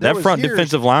 There was That front years-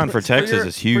 defensive line for for Texas your-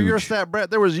 is For your huge. stat, Brett,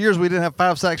 there was years we didn't have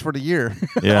 5 sacks for the year.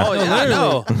 Yeah. Oh yeah, I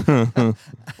know.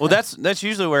 Well, that's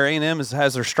usually where A&M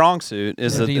has their strong suit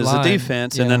is The the D-line.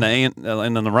 defense, and then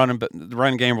the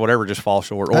running game or whatever just falls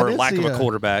short, I or did lack of see a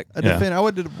quarterback. I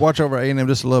would watch over A&M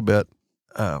just a little bit.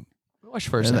 Watch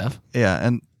first And- half. Yeah,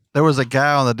 and there was a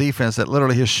guy on the defense that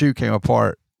literally his shoe came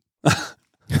apart.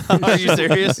 Are you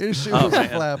serious? His shoe Oh, was man.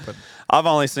 flapping. I've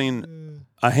only seen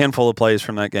a handful of plays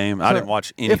from that game. I So, didn't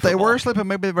watch any. If they football. were slipping,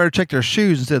 maybe they better check their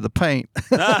shoes instead of the paint.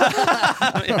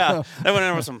 Yeah, they went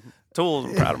in with some tools.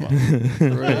 I'm proud of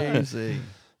them. Crazy.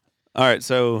 All right,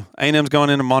 so A&M's going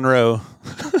into Monroe.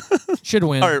 Should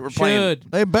win. All right, we're playing.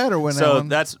 Should. They better win that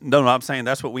So one. no, I'm saying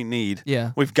that's what we need.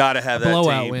 Yeah. We've got to have A that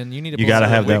blowout team. win. You need a You gotta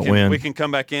blowout have win. that win. We can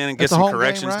come back in and get That's a some home game,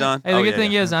 corrections right? done. Hey, the good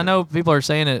thing is, I know people are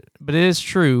saying it, but it is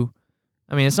true.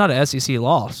 I mean, it's not an SEC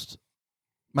loss.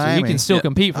 So you Miami. can still Yeah.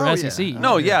 compete for Oh, SEC. yeah.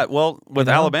 No, yeah. Well, with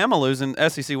You know? Alabama losing,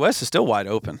 SEC West is still wide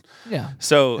open. Yeah.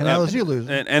 So And LSU losing.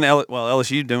 and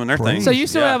LSU doing their thing. So you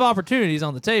still Yeah. have opportunities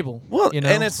on the table. Well, you know?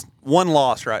 and it's one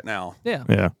loss right now. yeah.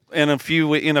 Yeah. In a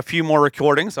few more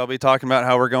recordings, I'll be talking about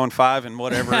how we're going 5 and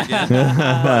whatever again.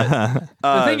 The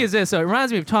Uh, thing is this, so it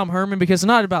reminds me of Tom Herman because it's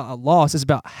not about a loss, it's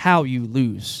about how you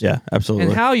lose. Yeah, absolutely.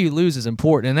 And how you lose is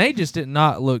important. And they just did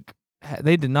not look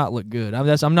good.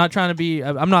 I'm not trying to be,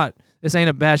 I'm not, this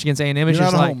ain't a bash against A&M. It's You're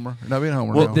just not a like, homer. You're not being a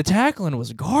homer. well, no. the tackling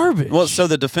was garbage. well, so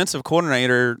the defensive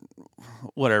coordinator,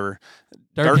 whatever,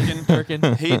 Durkin.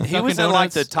 he Dunkin' was in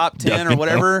like the Donuts. top 10 or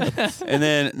whatever, and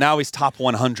then now he's top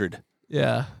 100.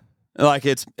 Yeah. Like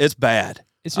it's bad.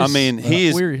 It's I just mean, he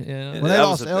is weird. Yeah. when they that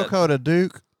lost was Elko to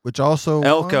Duke, which also won,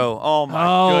 Elko. Oh my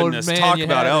Oh, goodness! man, Talk you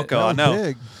about had it. Elko. I that know. was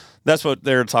big. That's what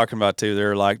they're talking about too.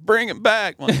 They're like, bring it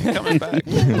back. Well, he's coming back.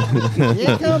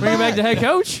 Yeah, come Bring it back to head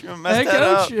coach. You messed Head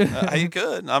that coach. up. He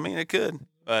could. I mean, it could.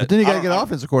 But then you got to I get don't-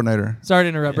 offensive coordinator. Sorry to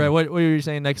interrupt, Brad. What were you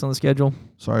saying next on the schedule?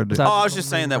 Sorry, dude. Besides- Oh, I was just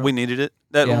saying that we needed it.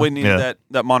 That Yeah. we needed Yeah.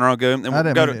 that Monroe game. Then I we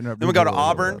didn't go mean to to interrupt then we you, go to but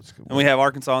Auburn, that's cool. and we have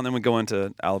Arkansas, and then we go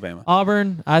into Alabama.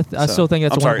 Auburn, I So, still think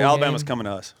that's I'm a sorry, winnable Alabama's game. coming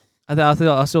to us.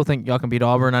 I still think y'all can beat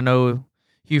Auburn. I know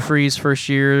Hugh Freeze first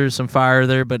year, some fire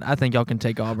there, but I think y'all can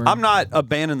take Auburn. I'm not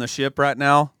abandoning the ship right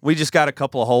now. We just got a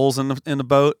couple of holes in the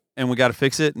boat, and we got to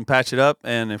fix it and patch it up.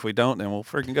 And if we don't, then we'll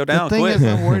freaking go down. The thing Quit. is,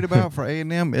 I'm worried about for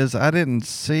A&M is I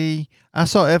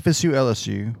saw FSU,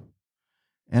 LSU,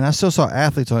 and I still saw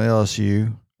athletes on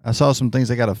LSU. I saw some things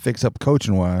they got to fix up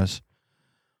coaching wise,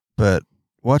 but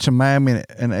watching Miami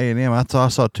and A&M, I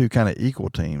saw two kind of equal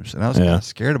teams, and I was kind of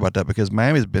scared about that because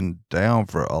Miami's been down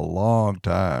for a long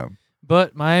time.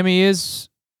 But Miami is,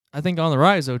 I think, on the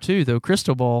rise though.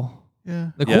 Crystal ball.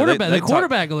 Yeah, The Yeah, quarterback, they the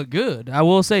quarterback looked good. I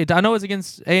will say. I know it's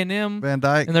against A&M, Van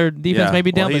Dyke. and their defense Yeah, may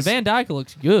be well, down, but he's- Van Dyke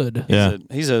looks good. Yeah.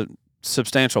 He's a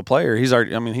substantial player. He's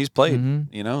already. I mean, he's played. Mhm.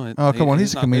 You know. Oh, come on,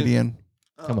 he's a not comedian.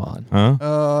 Come on. Huh?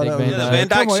 Oh, Big that Van was- Dyke. Van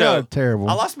Dyke come on, show. y'all are terrible.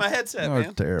 I lost my headset, Y'all are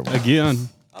man. terrible. Again.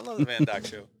 I love the Van Dyke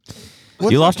show.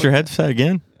 What's You up lost with- your headset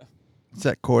again? It's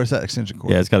that core. It's that extension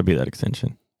cord. Yeah, it's got to be that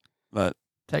extension. But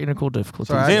Technical difficulties.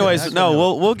 Sorry, I anyways, didn't- no,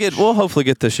 we'll hopefully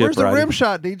get this ship Where's the right. rim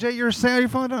shot, DJ? You're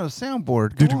falling down a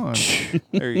soundboard. Come on.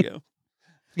 There you go.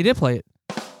 He did play it.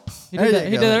 He There did you that.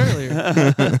 He go. did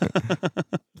that earlier.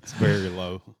 It's very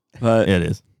low. But It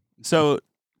is. so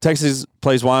Texas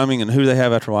plays Wyoming, and who do they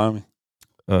have after Wyoming?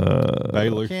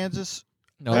 Baylor. Kansas.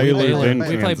 No, Baylor, Baylor. then We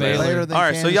play Kansas. Baylor. Baylor, then All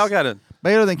right, so Kansas. y'all got to.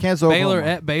 Baylor, then Kansas. Baylor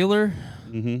Oklahoma. at Baylor.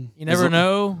 Mm-hmm. You never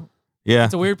know. Yeah,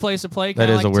 It's a weird place to play. that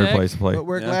kinda is a like weird Tech. place to play. But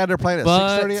we're Yeah. glad they're playing at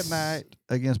But- 6:30 at night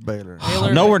against Baylor.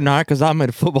 Baylor- No, we're not, because I'm at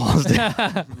a football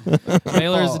stadium.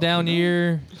 Baylor's a down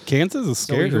year. Kansas is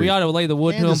So we, scary. we ought to lay the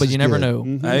wood to them, Kansas but is you never good. know.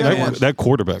 Mhm. Hey, that, man. that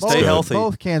quarterback's Stay good. healthy.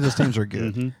 Both Kansas teams are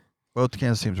good. Mhm. Both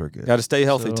Kansas teams are good. Got to stay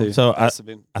healthy So- too. So Has to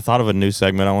be. I thought of a new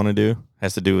segment I want to do.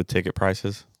 Has to do with ticket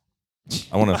prices.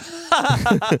 I want to.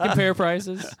 Compare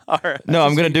prices. All right. No,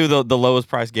 I'm going to do the lowest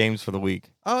price games for the week.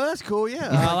 Oh, that's cool. Yeah.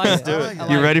 I like it. I like I it. like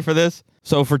You it. ready for this?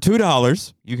 So for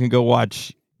 $2, you can go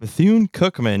watch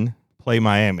Bethune-Cookman play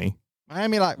Miami.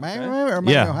 Miami or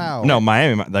Miami, Yeah. Ohio? No,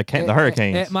 Miami, the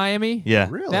Hurricanes. At Miami? Yeah.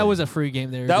 Really? That was a free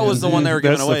game there. That was the one they were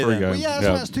giving That's the away free then. game. Well, yeah, that's,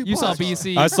 Yeah. that's $2. You saw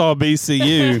BC. I saw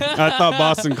BCU. I thought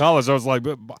Boston College. I was like,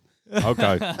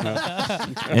 okay.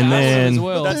 And then as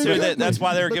well. That's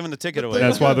why they were giving the ticket away.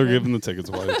 That's why they're giving the tickets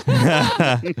away.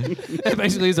 It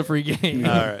basically is a free game.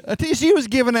 All right. TCU was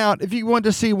giving out. If you wanted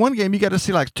to see one game, you got to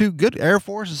see like 2 good Air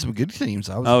Force and some good teams.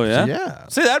 Oh, yeah? Yeah.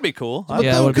 See, that'd be cool. But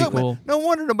Yeah, that would be Bethune-Cookman, cool. No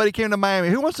wonder nobody came to Miami.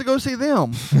 Who wants to go see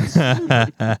them?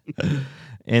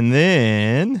 and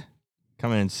then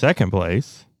coming in second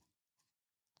place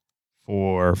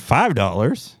for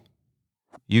 $5,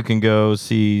 you can go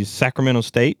see Sacramento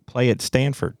State play at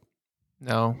Stanford.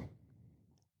 No.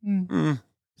 Mm.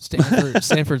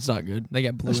 Stanford's not good. They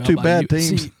got blew That's out 2 by bad UC.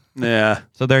 teams. Yeah.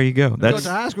 So there you go. Go That's to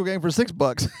a high school game for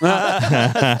 $6.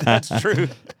 That's true.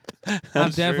 I'm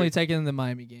That's definitely true. taking the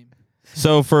Miami game.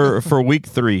 so for week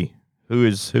 3.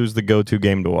 Who's the go-to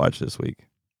game to watch this week?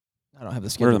 I don't have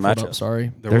the Where are schedule the pulled up. matchups?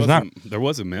 Sorry. There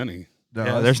wasn't many. No,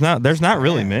 Yeah, that's there's not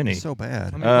really bad. many. So bad.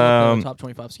 Let me pull up Um, the top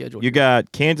 25 schedule. You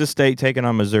got Kansas State taking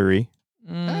on Missouri,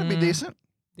 That'd be Mm, decent.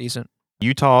 Decent.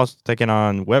 Utah's taking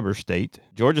on Weber State,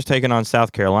 Georgia's taking on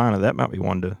South Carolina. That might be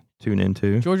one to tune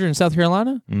into. Georgia and South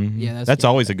Carolina? Mhm. Yeah, that's game.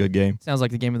 always a good game. Sounds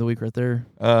like the game of the week right there.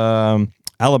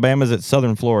 Alabama's at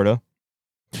Southern Florida.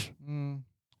 Mm.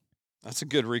 That's a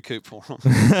good recoup for them.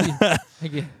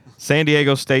 Again. San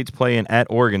Diego State's playing at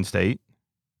Oregon State.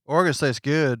 Oregon State's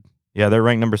good. Yeah, they're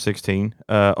ranked number 16.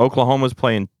 Oklahoma's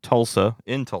playing Tulsa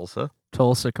in Tulsa.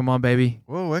 Tulsa, come on, baby.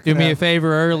 Whoa, that Do could me a happen.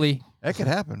 favor early. That could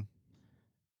happen.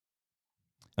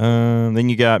 Then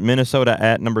you got Minnesota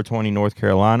at number 20, North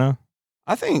Carolina.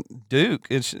 I think Duke.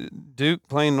 It's Duke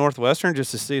playing Northwestern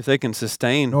just to see if they can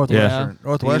sustain. Northwestern.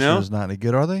 Northwestern You know? is not any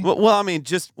good, are they? Well, I mean,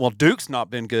 Duke's not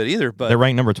been good either, They're but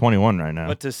ranked number 21 right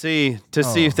now. to see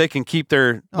Oh. if they can keep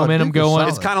their. Momentum Duke is going. solid.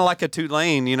 It's kind of like a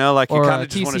Tulane, you know, like you Or kind of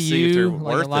just want to see if they're TCU,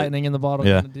 like worth a it. lightning in the bottle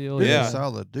Yeah. kind of deal. Duke Yeah. is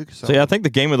solid. Duke is So solid. yeah, I think the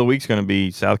game of the week's going to be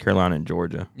South Carolina and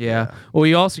Georgia. Yeah. Well,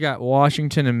 you also got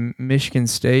Washington and Michigan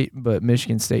State, but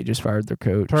Michigan State just fired their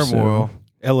coach. Turmoil.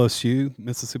 LSU,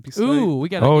 Mississippi State. Ooh, we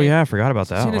got a Oh game. yeah, I forgot about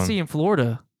that Tennessee one. and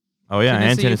Florida Oh yeah,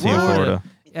 and Tennessee Tennessee and and Florida.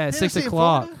 at 6 Tennessee and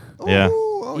o'clock. Florida? Yeah.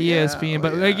 Ooh, oh, yeah. ESPN.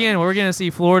 But Oh, yeah. again, we're going to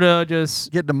see Florida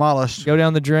just Get demolished. go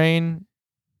down the drain,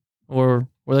 or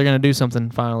they're going to do something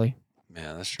finally.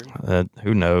 Man, that's true.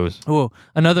 Who knows? Oh,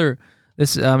 another.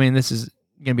 This is going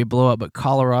to be a blowout, but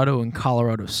Colorado and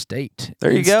Colorado State.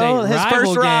 There you go. In-state His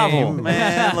first rival. game.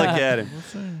 Man, look at him.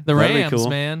 The That'd be Rams, cool.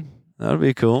 man. That'd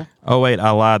be cool. Oh wait, I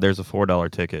lied. There's a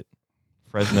 $4 ticket.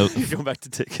 Fresno Go back to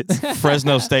tickets.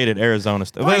 Fresno State at Arizona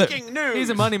State. Breaking news. He's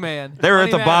a money man. They were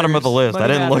at Money the bottom of the matters. list. I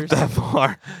Money didn't look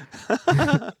matters.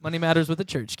 that far. Money matters with the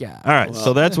church guy. All right, so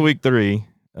Well, that's week 3.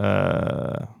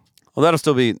 Well, that'll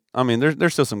still be. I mean,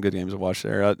 there's still some good games to watch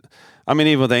there. I mean,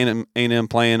 even with A&M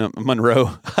playing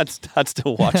Monroe, I'd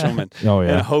still watch them and, Oh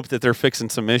and hope that they're fixing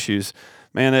some issues.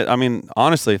 Man, I mean,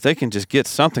 honestly, if they can just get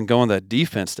something going, that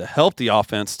defense to help the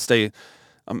offense stay,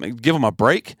 give them a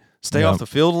break, stay off the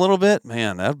field a little bit.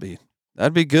 Man, that'd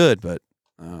be good. But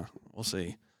we'll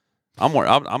see. I'm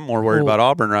more worried about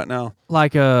Auburn right now.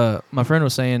 Like my friend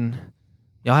was saying,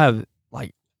 y'all have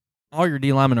like all your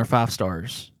D linemen are 5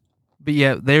 stars, but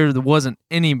yet there wasn't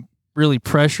any really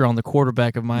pressure on the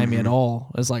quarterback of Miami at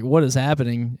all. It's like, what is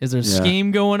happening? Is there a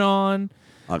scheme going on?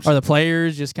 Are the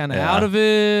players just kind of out of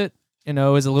it? You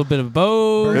know, is it a little bit of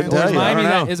both? Good Or tell is you. I Miami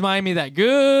don't know. is Miami that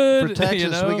good? For Texas, you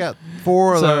know? we got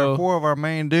four So- of our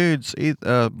main dudes: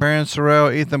 Baron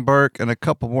Sorrell, Ethan Burke, and a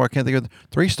couple more. I can't think of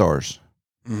 3 stars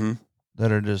Mm-hmm.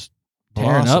 that are just tearing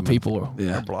up blossoming. people. They're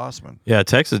Yeah. blossoming. Yeah,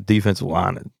 Texas defensive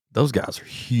line. Those guys are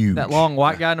huge. That long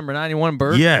white guy, number 91,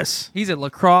 Burke. Yes. He's a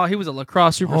lacrosse. He was a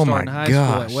lacrosse superstar my in high school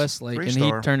at gosh. Westlake, and he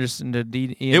 3-star. turned us into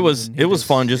D. It was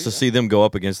fun just to see them go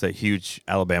up against that huge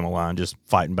Alabama line, just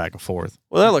fighting back and forth.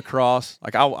 Well, that lacrosse,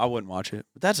 like I wouldn't watch it,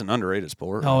 but that's an underrated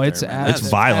sport. Oh, right it's there, man. It's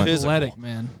That's violent. athletic,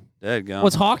 man. Dead gum.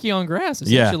 What's hockey on grass?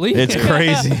 Yeah, Essentially, it's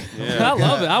crazy. Yeah. I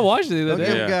love it. I watched it the They'll other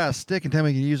give day. a guy a stick and tell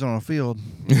me he can use it on a field.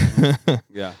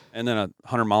 Yeah, and then a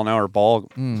 100-mile-an-hour ball.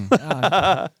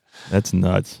 God. That's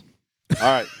nuts. All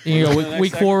right, You What's go the next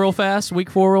week segment? 4 real fast. Week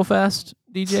 4 real fast,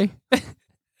 DJ.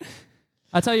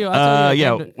 I tell you, a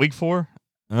Yeah, game, week 4.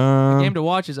 game to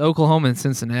watch is Oklahoma and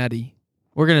Cincinnati.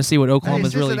 We're gonna see what Hey,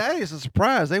 Oklahoma's really. Cincinnati is a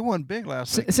surprise. They won big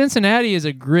last week. Cincinnati is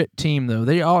a grit team, though.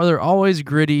 They're always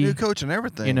gritty. New coach and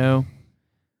everything. You know,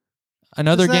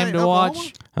 Another Cincinnati game to and Oklahoma?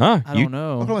 watch. Huh? I don't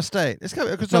know. Oklahoma State. It's got,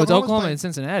 No, it's Oklahoma and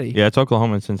Cincinnati. Yeah, it's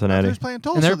Oklahoma and Cincinnati. Who's playing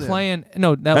Tulsa And they're then? playing.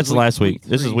 No, That's was last week.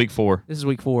 This is 3. week 4. This is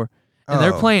week 4, and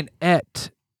they're Oh. playing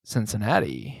at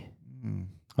Cincinnati. Hmm.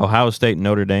 Ohio State and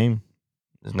Notre Dame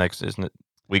is next, isn't it?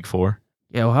 Week 4.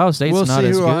 Yeah, Ohio State's We'll not see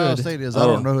as who good. Ohio State is. I Oh.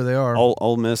 don't know who they are.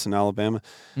 Ole Miss and Alabama.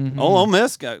 Mhm. Ole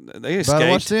Miss they but escaped.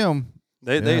 watch them.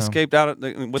 They Yeah. escaped out with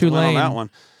the win on Tulane. that one.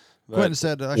 But Quentin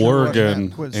said I should've watched that. Oregon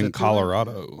Quentin said and Tulane.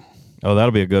 Colorado. Oh,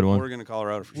 that'll be a good one. Oregon and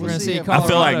Colorado for We're sure. gonna see. I Colorado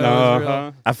feel like- is real.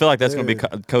 Uh-huh. I feel like that's going to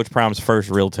be Coach Prime's first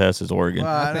real test is Oregon.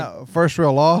 Well, I know. First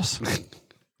real loss.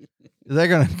 They're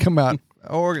going to come out.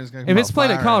 Oregon's going to come If out it's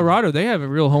played at firing. Colorado, they have a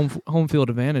real home field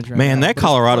advantage. Right Man, now. that But it's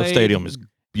Colorado played- Stadium is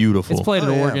beautiful. It's played at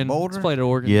Oh, yeah, Oregon. Boulder? It's played at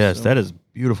Oregon. Yes, so. that is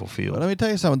beautiful But field. let me tell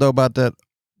you something, though, about that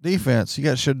defense. You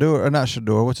got Shador, or not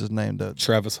Shador, what's his name?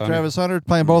 Travis Hunter. Travis Hunter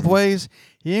playing both ways.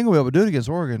 He ain't going to be able to do it against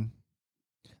Oregon.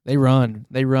 They run.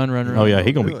 Oh yeah,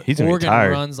 he's gonna be Oregon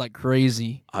tired. runs like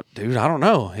crazy. Dude, I don't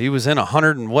know. He was in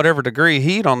 100 and whatever degree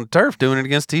heat on the turf doing it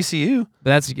against TCU.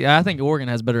 But I think Oregon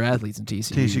has better athletes than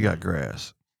TCU. TCU got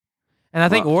grass. And I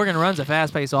think Well, Oregon runs a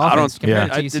fast-paced I offense don't. compared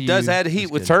yeah. to TCU. It does add heat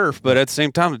with turf, but at the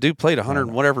same time, the dude played 100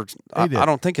 and whatever. I did.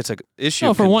 don't think it's an issue.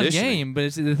 No, of for one conditioning. game,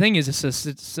 but the thing is, it's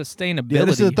sustainability. Yeah,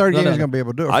 this is the third game Not he's a- going to be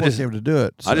able to do it. I Force just- him to do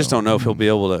it. I just so. don't know if he'll be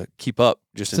able to keep up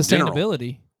just in general.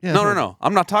 Sustainability. Yeah, No, so- no, no.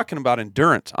 I'm not talking about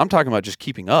endurance. I'm talking about just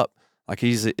keeping up. Like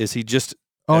is he just?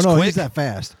 Oh, as no, quick? he's that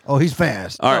fast. Oh, he's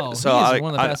fast. All right, Oh, so he is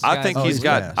one of the fastest I guys think in the he's league.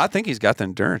 got. Fast. I think he's got the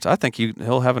endurance. I think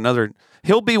he'll have another.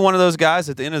 He'll be one of those guys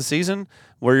at the end of the season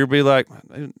where you'll be like,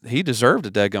 he deserved a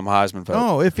dadgum Heisman vote.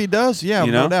 Oh, if he does, yeah,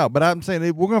 You no know? doubt. But I'm saying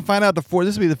we're going to find out this will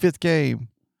be the 5th game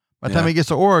by the time Yeah. he gets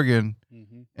to Oregon.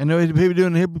 And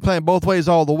he'll be playing both ways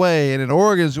all the way. And then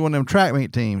Oregon's one of them track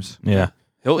meet teams. Yeah.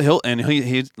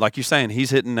 He like you're saying, he's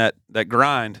hitting that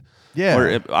grind. Yeah.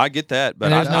 Where I get that, but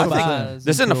And there's I no think buys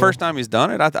this isn't the until- first time he's done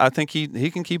it. I think he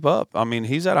can keep up. I mean,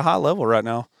 he's at a high level right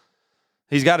now.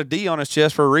 He's got a D on his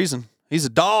chest for a reason. He's a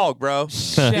dog, bro.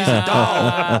 Shut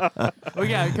up. We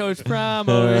got Coach Prime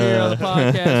over here on the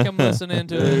podcast. Come listen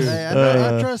into us.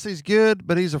 Hey, I trust he's good,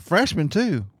 but he's a freshman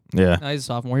too. Yeah. No, he's a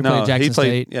sophomore. He played Jackson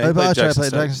played. State. Yeah, he I played tried to Jackson play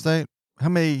State. Jackson State. How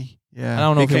many? Yeah. I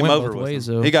don't know He if it came went over both with ways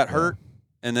him. though. He got hurt,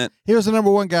 and then He was the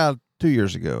number 1 guy 2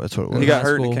 years ago. That's what it was. he got That's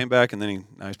hurt, and cool. he came back, and then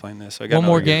now he's playing this. So he got One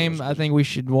more another year. game I think we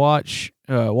should watch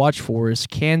for is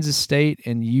Kansas State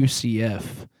and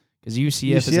UCF. Because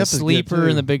UCF is UCF a is good, sleeper in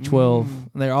too. the Big 12.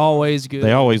 They're always good.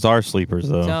 They always are sleepers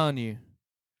I'm though. telling you.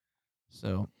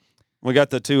 So We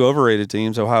got the 2 overrated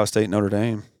teams, Ohio State, and Notre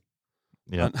Dame.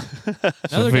 Yeah.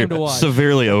 another game to watch.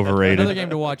 Severely overrated. Another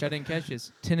game to watch. I didn't catch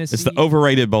this. Tennessee. It's the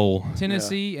overrated bowl.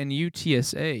 Tennessee and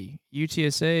UTSA.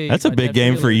 UTSA. That's a big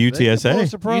game for Full UTSA.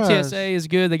 surprise. UTSA is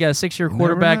good. They got a 6-year Never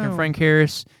quarterback in know. Frank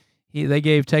Harris. They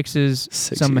gave Texas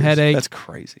 6 some years. headache That's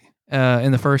crazy.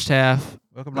 in the first half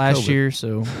Welcome to last COVID. year.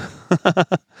 So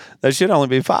That should only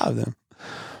be 5 then.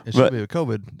 It But- should be a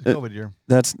COVID year.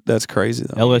 That's crazy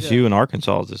though. LSU and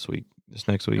Arkansas is this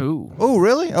next week. ooh, Oh,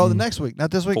 really? Oh, the next week,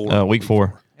 not this week. 4. Week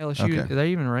 4. LSU. Okay. Is that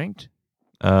even ranked?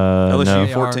 LSU No.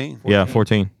 They are. 14. Yeah,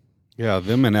 14. Yeah,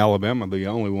 them and Alabama, the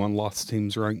only one lost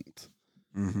teams ranked.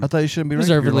 Mhm. I thought you shouldn't be ranked if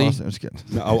you're Deservedly. lost. I'm just kidding.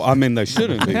 No, I mean they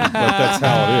shouldn't be, but that's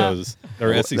how it is. They're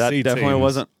Well, SEC that definitely teams.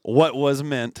 wasn't what was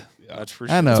meant. Yeah. That's for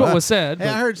sure. I know. That's what was said. Hey,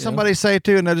 but, I heard you know. somebody say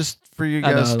too, and I just for you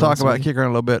I know, guys to talk that's about me. kick around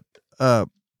a little bit.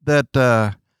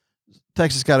 That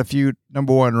Texas got a few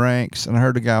number 1 ranks, and I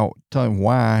heard the guy tell him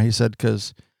why. He said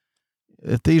because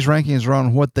if these rankings are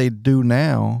on what they do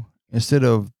now instead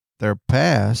of their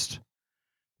past,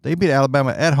 they beat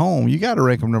Alabama at home. You got to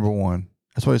rank them number 1.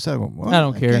 That's what he said. Well, I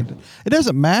don't care. can't- It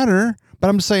doesn't matter. But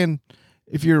I'm just saying,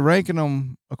 if you're ranking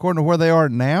them according to where they are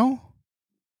now,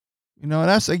 and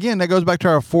that's again that goes back to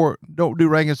our don't do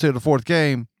rankings to the 4th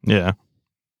game Yeah.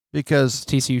 because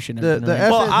TCU should The- never been the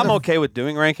ranked. Well, the- I'm okay with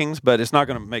doing rankings, but it's not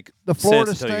going to make the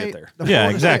Florida sense until you State, get there. the Yeah,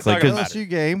 Florida exactly, State 'cause- LSU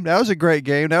game, that was a great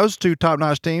game. That was 2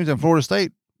 top-notch teams, and Florida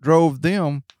State drove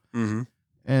them. Mm-hmm.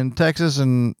 And Texas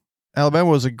and Alabama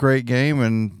was a great game,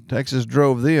 and Texas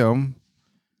drove them.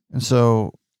 And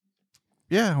so,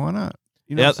 yeah, why not?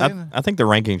 You know Yeah, what I'm saying? I think the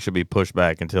ranking should be pushed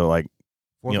back until like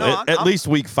Fourth No, game. at least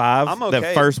week 5, I'm okay.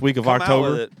 that first week of Come out October,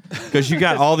 with it. because you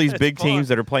got all these It's big fun. teams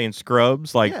that are playing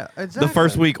scrubs. Like Yeah, the exactly.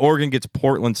 first week, Oregon gets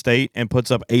Portland State and puts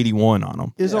up 81 on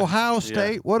them. is Yeah. Ohio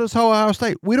State. What is Ohio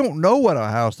State? We don't know what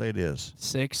Ohio State is.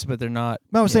 6, but they're not.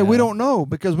 No, I'm saying we Yeah. don't know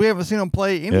because we haven't seen them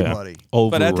play anybody.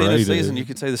 But at the end of the Overrated. season, you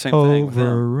could say the same thing with them.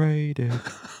 Overrated.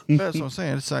 That's what I'm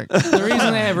saying. It's like The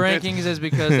reason they have rankings is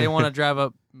because they want to drive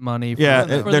up money. For Yeah,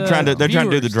 the, for they're the trying to do the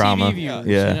viewers, drama. TV viewers,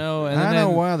 Yeah. you know, and I then know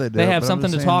why they do. they it, have but I'm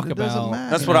something just to saying talk it doesn't about. matter.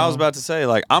 That's you what I was know. about to say.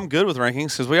 Like, I'm good with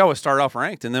rankings because we always start off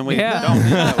ranked, and then we Yeah. don't.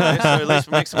 That way, so at least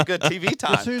we make some good TV So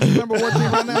time. who's the number 1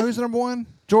 team right now? Who's the number 1?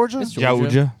 Georgia. It's Georgia.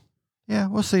 Georgia. Yeah,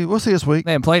 we'll see. We'll see this week.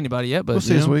 They haven't played anybody yet, but We'll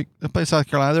see you this know. week. They play South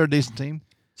Carolina. They're a decent team.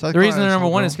 South The reason they're Carolina's number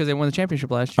 1 homegrown. is because they won the championship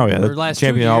last year. Oh, yeah. or The last 2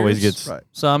 champion always years. gets. Right.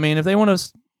 So I mean, if they want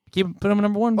to keep put them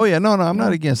number 1, Oh yeah, no, I'm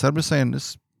not against. It. I'm just saying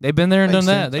this. they've been there and done makes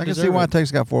that. sense. They I can see deserve why it.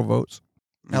 Texas got 4 votes.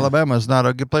 Alabama's not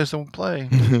a good place to play.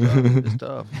 It's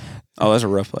tough. Oh, that's a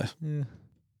rough place. Yeah.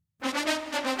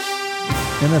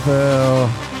 NFL.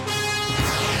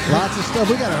 Lots of stuff.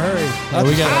 We gotta hurry. Yeah,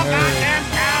 we gotta hurry.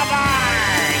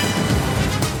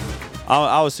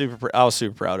 I was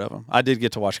super proud of them. I did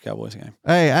get to watch a Cowboys game.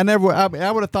 Hey, I would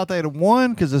have thought they'd have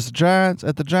won because it's the Giants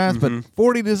at the Giants, but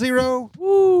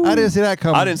 40-0. I didn't see that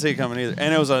coming. I didn't see it coming either,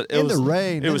 and it was the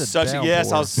rain. It in was the such a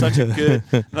downpour. I was such a good.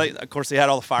 Like, of course, they had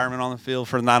all the firemen on the field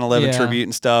for the 9/11 Yeah. tribute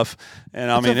and stuff,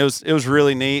 and I mean, it was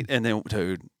really neat. And then,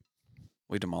 dude,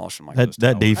 we demolished them like That those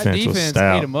that Cowboys. That defense was defense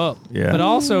stout. ate him up. Yeah. But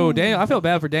also, I felt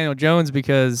bad for Daniel Jones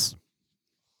because,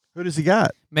 Who does he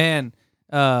got? man,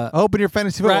 Open your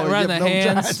fantasy football. right in you the have no hands,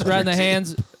 Giants on right in your the team.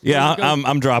 hands. Yeah, Go-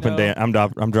 I'm dropping no. Dan.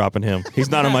 I'm dropping him.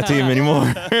 He's not on my team anymore.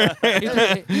 You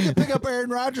can pick up Aaron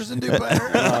Rodgers and do better.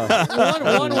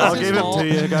 One was his fault.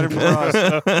 you. Got it for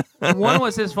us. One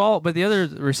was his fault, but the other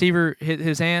receiver hit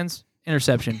his hands.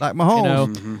 Interception. Like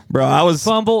Mahomes. You know, Bro, I was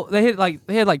fumble. They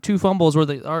had 2 fumbles where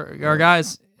our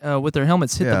guys with their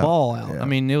helmets hit Yeah. the ball out. Yeah. I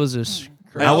mean, it was just.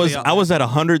 I was at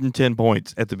 110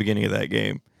 points at the beginning of that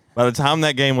game. By the time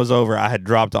that game was over, I had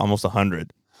dropped to almost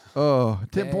 100 Oh,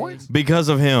 10 Dang. points? because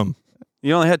of him.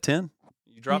 You only had 10.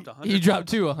 You dropped 100. You dropped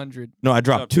to 100. No, I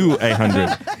dropped to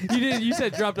 100. You did. You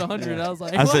said dropped 100. I was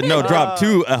like, I said no, what? dropped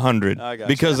to 100 I got you.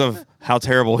 because of how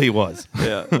terrible he was.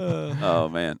 Yeah. Oh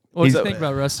man. What do you So- think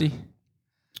about Rusty?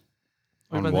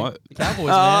 On about what? The Cowboys,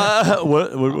 man.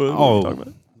 What are we talking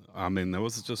about? I mean, that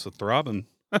was just a throbbing.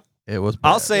 It was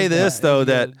I'll bad. say this though,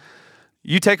 that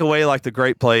you take away like the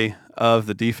great play of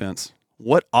the defense.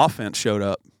 What offense showed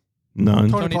up? None.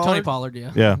 Tony Pollard,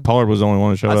 yeah. Yeah, Pollard was the only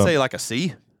one that showed I'd up. say like a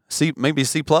C, maybe a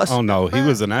C plus. Oh no, he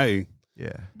was an A.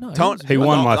 Yeah. No, He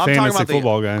won my I'm talking fantasy about the-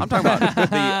 football game. I'm talking about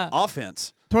the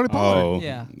offense. Tony Pollard. Oh,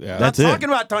 Yeah. yeah. That's I'm it. talking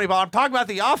about Tony Pollard. I'm talking about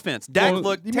the offense. Dak Well,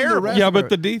 looked you mean the terrible. rest- Yeah, but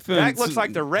the defense. Dak looks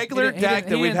like the regular He Dak didn't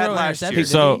that we've throw had an last year. interception.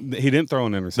 So Did he didn't throw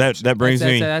an interception. That brings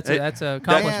me. That's a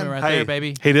accomplishment right Hey, there,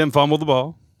 baby. He didn't fumble the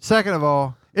ball. Second of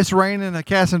all, it's raining and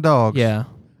cats and dogs. Yeah.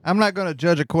 I'm not going to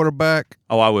judge a quarterback.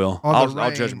 Oh, I will. On the I'll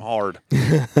judge rain. him hard.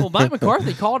 Well, Mike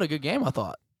McCarthy called a good game, I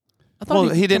thought. Well,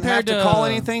 he didn't have compared to call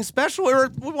anything special. We were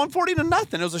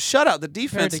 140-0. It was a shutout. The Compared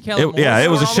defense. to Kellen Moore. It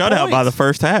was a All the shutout by points. the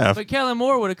first half. But Kellen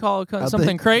Moore would have called I something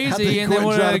think crazy, and then Quinn's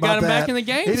would right have got about him back that. in the He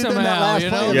game didn't do that somehow. last You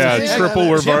play. know? Yeah, triple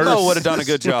reverse. Jimbo would have done a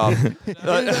good job.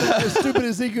 That stupid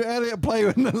Ezekiel Elliott play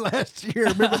in the last year.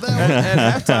 Remember that one?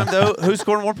 At halftime, though, who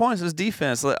scored more points? It was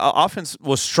defense. Offense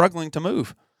was struggling to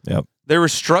move. Yep. They were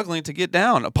struggling to get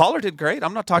down. Pollard did great.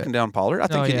 I'm not talking down Pollard. I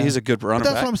think yeah. he's a good runner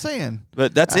That's what back. I'm saying.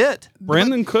 But that's it.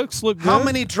 Brandon Cooks looked good. How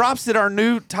many drops did our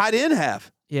new tight end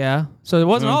have? Yeah. So it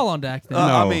wasn't all on Dak then.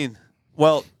 I No. mean,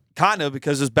 well, kind of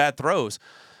because it's bad throws.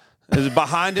 It was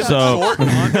behind him, So- short, and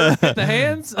under. Hit the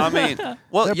hands. I mean,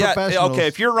 well, They're yeah, professionals. okay.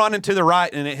 If you're running to the right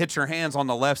and it hits your hands on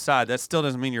the left side, that still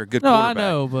doesn't mean you're a good No, I quarterback.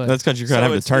 know, but That's because you're So gonna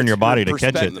have to it's- turn it's your body your to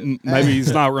catch it. perspective. Maybe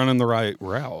he's not running the right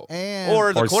route. And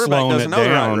Or the Or quarterback slowing doesn't it know the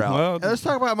right down. route. Well, let's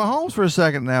talk about Mahomes for a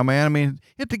second now, man. I mean,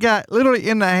 hit the guy literally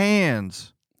in the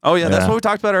hands. Oh, yeah, that's Yeah. what we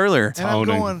talked about earlier. And I'm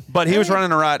Tony. going, But he was running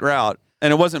the right route,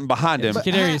 and it wasn't behind him.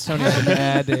 Kadarius Tony had a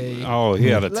bad day. oh, he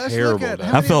had a Let's terrible look at day. how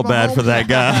I many felt of bad for Mahomes- that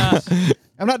guy.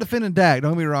 I'm not defending Dak.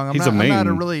 Don't get me wrong. I'm He's not a mean.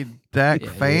 really Dak Yeah,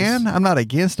 he fan. is. I'm not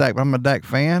against Dak, but I'm a Dak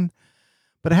fan.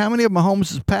 But how many of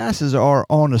Mahomes' passes are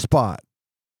on the spot?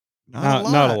 Not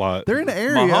a lot. They're in the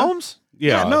area. Mahomes?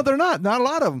 Yeah. No, they're not. Not a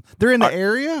lot of them. They're in the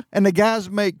area, and the guys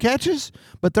make catches,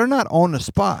 but they're not on the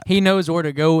spot. He knows where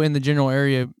to go in the general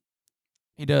area.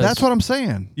 He does. That's what I'm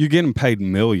saying. You're getting paid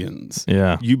millions.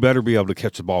 Yeah. You better be able to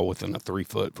catch the ball within a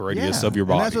 3-foot radius Yeah, of your and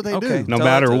body. that's what they Okay. do. no Tell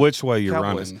matter that to which way you're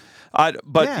Cowboys. running.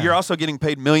 But Yeah. you're also getting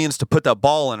paid millions to put that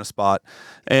ball in a spot.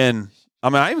 And I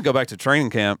mean, I even go back to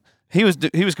training camp. He was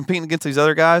competing against these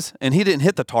other guys, and he didn't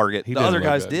hit the target. He The didn't other look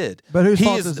guys good. did. But whose He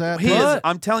fault is- is that? He is. But-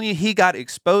 I'm telling you, he got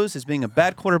exposed as being a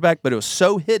bad quarterback, but it was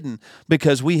so hidden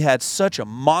because we had such a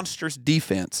monstrous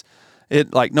defense.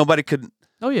 It like nobody could.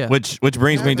 Oh yeah. Which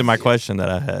brings me to my question that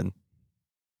I had.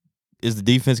 Is the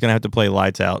defense going to have to play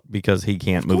lights out because he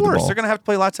can't Of move the course, ball? they're going to have to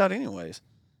play lights out anyways.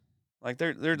 Like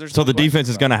there's So no the question defense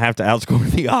is about going to have to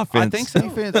outscore the offense. I think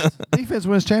so. Defense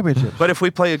wins championships. But if we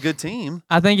play a good team,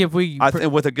 I think if we,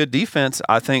 with a good defense,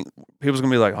 I think people's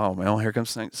gonna be like, "Oh man, here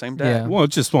comes same dad." Yeah. Well, it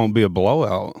just won't be a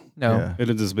blowout. no. Yeah.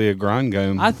 It'll just be a grind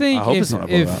game. I think I hope if it's not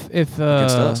a blowout if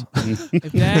against us.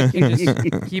 if Dak can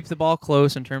just keep the ball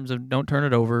close in terms of don't turn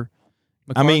it over.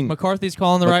 I mean- McCarthy's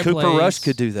calling the But right Cooper plays. Rush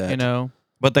could do that. You know,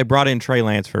 But they brought in Trey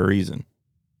Lance for a reason.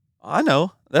 I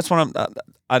know. That's what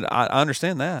I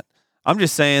understand that. I'm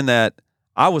just saying that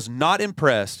I was not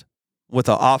impressed with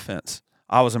the offense.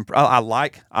 I was.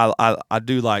 I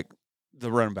do like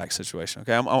the running back situation.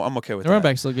 Okay, I'm okay with the that. running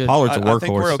backs look good. Pollard's a I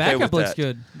think we're workhorse. okay Backup with looks that.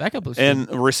 good. Backup looks And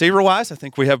good. receiver wise, I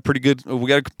think we have pretty good. We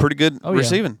got a pretty good Oh, yeah.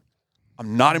 receiving.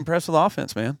 I'm not impressed with the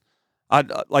offense, man.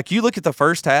 Like you look at the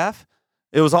first half,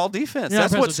 it was all defense. You're not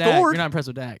That's what impressed with Dak. scored. You're not impressed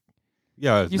with Dak.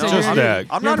 Yeah, You it's said just you're, Dak.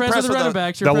 I'm you're not impressed with the running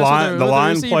backs. You're The impressed with line, the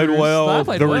line receivers. played well. line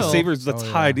played The well. receivers, the Oh,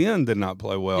 yeah. tight end did not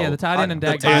play well. Yeah, the tight end and The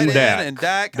Dak. tight end Dak. and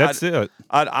Dak. That's it.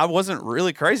 I wasn't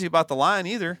really crazy about the line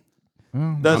either.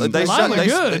 Mm. They line shut- looked they-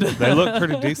 good. They look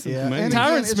pretty decent Yeah, to me. and Tyron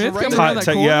again, it's Smith a coming rain- around that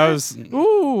corner. Yeah, I was,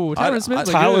 Ooh, Tyron Smith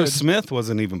looked Tyler good. Smith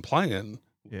wasn't even playing.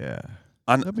 Yeah.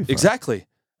 I- That'd be fun. exactly.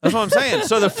 That's what I'm saying.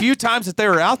 So the few times that they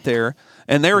were out there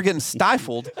and they were getting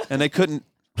stifled and they couldn't.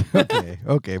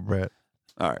 Okay, Brett.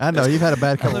 All right. I know you've had a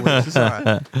bad couple weeks. It's all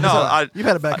right. No, You've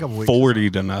had a bad couple weeks.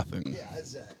 40-0.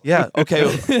 yeah. Okay.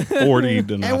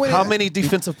 40-0. when- How many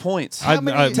defensive points?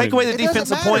 I- Take away the It doesn't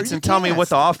defensive matter. points You and tell me can't. what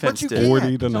the offense But you did.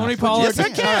 can't. 40-0. Tony Pollard. Yes, I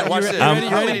can. Watch You this. ready? You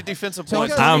How ready? many defensive So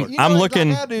points? because I'm like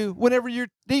looking- I do, whenever your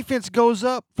defense goes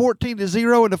up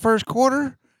 14-0 in the first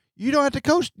quarter, you don't have to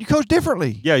coach. You coach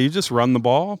differently. Yeah, you just run the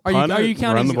ball. Are you- punt are it, you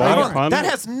counting- run the are ball? you- punt That it.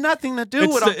 has nothing to do with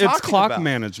what I'm It's talking clock about.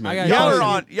 management. I got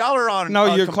Y'all are on. No,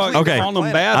 a you're completely Okay. calling them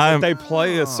different bad, planet. but they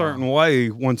play a certain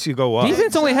way once you go up.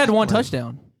 Defense only had one Exactly.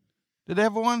 touchdown, Did they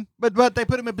have one? But they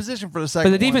put him in position for the but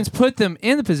second. the defense put them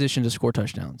in the position to score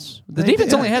touchdowns. The They defense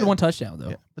did. only had one touchdown though.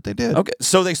 Yeah, but they did. Okay,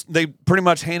 so they pretty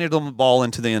much handed them the ball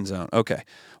into the end zone. Okay,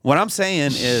 what I'm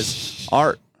saying is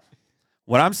our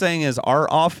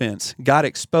offense got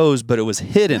exposed, but it was I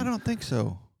hidden. don't think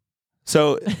so.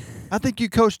 So I think you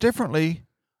coach differently.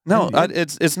 no,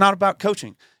 it's not about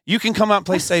coaching. You can come out and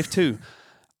play safe too.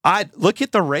 I look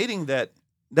at the rating that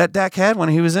Dak had when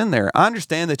he was in there. I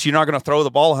understand that you're not going to throw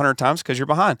the ball 100 times because you're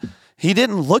behind. He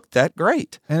didn't look that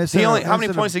great. And it's He in a- only how it's many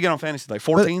in a- points did he get on fantasy? Like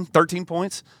 14, 13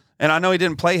 points. And I know he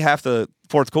didn't play half the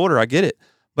fourth quarter. I get it,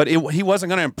 but he wasn't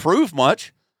going to improve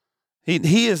much.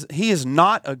 He is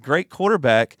not a great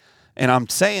quarterback, and I'm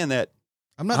saying that.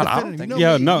 I'm not I don't defending him. think- You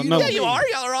know Yeah, me. no, You no. know Yeah, you me. are.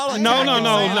 Y'all are all No, attacking no, him,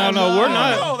 no, saying, no, no. We're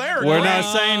not. Oh, there it We're is.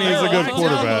 not saying he's a good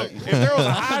quarterback. If there was a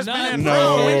Heisman in No.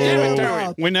 front, we'd give it to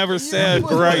him. We never You said put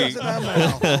great. words in my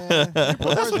mouth, man. You put That's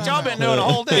words what in y'all my been mouth. doing the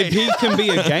whole day. If he can be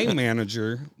a game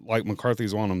manager, like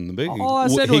McCarthy's want him to be, All I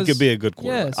said he was- could be a good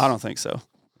quarterback. Yes. I don't think so.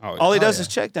 Oh, All he does yeah. is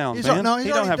check down, He's man. no, he's He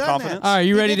don't already have done confidence. that. All right,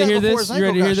 you He ready did to that hear before this? his You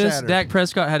ready to ankle hear got this? shattered. Dak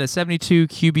Prescott had a 72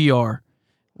 QBR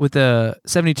with a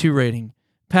 72 rating.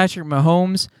 Patrick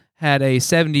Mahomes had a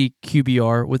 70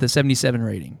 QBR with a 77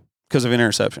 rating. Because of an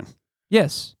interception.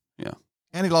 Yes,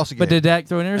 And he lost a game. but did Dak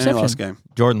throw an And he interception? lost game.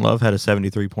 Jordan Love had a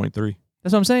 73.3.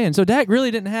 That's what I'm saying. So Dak really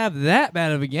didn't have that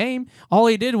bad of a game. All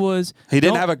he did was He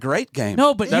didn't don't- have a great game.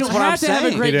 No, but That's you what don't I'm have to have a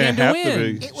saying. great He game didn't to have to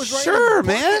win. be. It was Sure, rated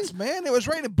man. buckets, man. It was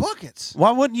rated buckets.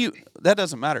 Why wouldn't you? That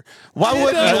doesn't matter. Why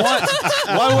wouldn't you want?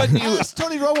 Why wouldn't you? Ask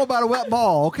Tony Romo about a wet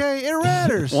ball, okay? It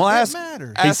matters. Well, it ask-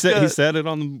 matters. He Ask, said it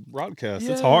on the broadcast.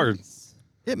 It's hard.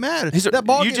 It matters. He's a- that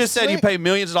ball you gets just said you slick. pay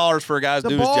millions of dollars for a guy to The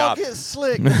do his ball job. gets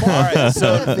slick. The ball All right, gets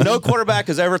so slick. no quarterback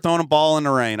has ever thrown a ball in the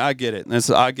rain. I get it.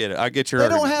 I get it. I get your They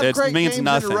don't argument. have It great means games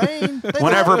nothing. in the rain. They don't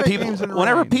Whenever have great people, games in the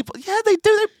whenever rain. people, yeah, they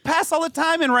do. They pass all the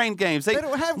time in rain games. They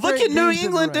don't have look great at New games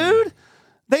in the England, rain. dude.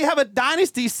 They have a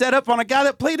dynasty set up on a guy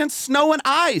that played in snow and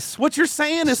ice. What you're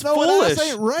saying is Snow and foolish.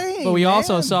 ice ain't rain. But we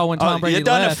also man. saw when Tom Brady it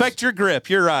doesn't left. affect your grip.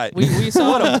 You're right. We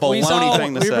saw What a baloney we saw,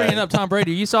 thing to we were say. bringing up Tom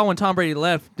Brady. You saw when Tom Brady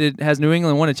left. Has New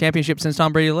England won a championship since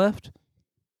Tom Brady left?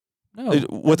 No. They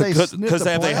Because sniffed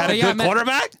the they had a playoffs. They got good ma-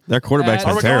 quarterback. Their quarterback's Are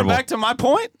been Are we terrible. going back to my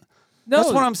point? No.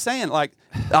 That's what I'm saying. Like,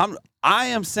 I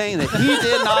am saying that he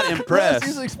did not He's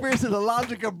impress. experiencing the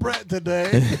logic of Brett today.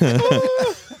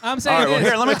 I'm saying All right, well, this.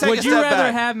 here, let me take Would a you step rather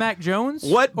back. have Mac Jones?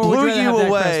 What or would blew rather you have Dak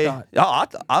away?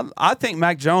 Prescott? I think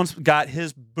Mac Jones got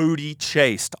his booty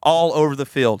chased all over the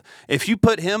field. If you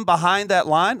put him behind that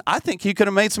line, I think he could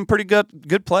have made some pretty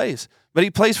good plays. But he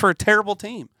plays for a terrible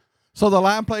team. So the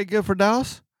line played good for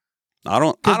Dallas? I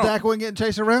don't Because Dak wasn't getting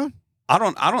chased around? I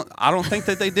don't think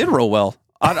that they did real well.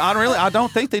 I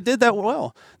don't think they did that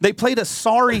well. They played a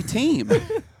sorry team.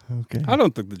 Okay. I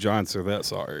don't think the Giants are that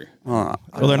sorry. Well,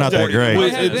 they're not that great.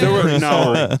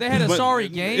 They had a sorry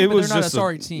game, but they're not a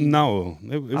sorry team. No,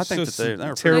 it was I think just that they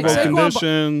were terrible Like, Saquon-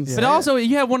 conditions. But also,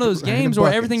 you have one of those games where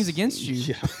buckets. everything's against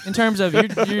you in terms of you're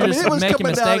it just was making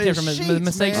coming down mistakes in after sheets,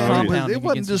 mistakes man. compounding It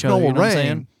wasn't against just each other. You normal know what I'm rain.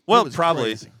 saying? Well, It was probably,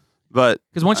 crazy. but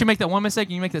Because once you make that one mistake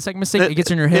and you make that second mistake, it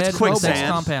gets in your It's head. quicksand. That's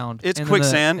compound. It's and then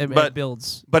quicksand, it but-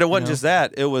 builds. it wasn't you know? just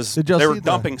that. It was Did y'all they were see the-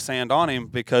 dumping sand on him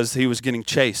because he was getting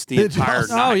chased the Did y'all entire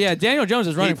see- night. Oh yeah, Daniel Jones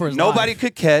is running for his Nobody life.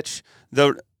 could catch.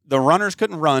 The runners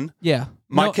couldn't run. Yeah.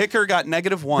 My No, kicker got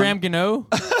 -1. Graham Gano.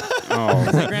 Oh,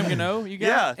 Is that Graham Gano? You got?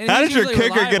 Yeah. And How he's did your usually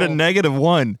kicker get a reliable.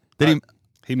 -1? Did he?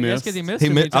 he I guess missed. because he missed. He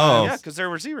too mi- many times. Yeah, because there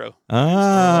were 0.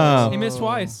 Oh. He missed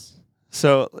twice.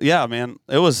 So yeah, man,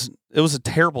 it was a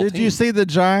terrible. Did team. you see the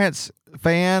Giants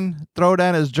fan throw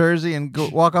down his jersey and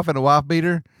walk off in a wife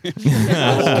beater?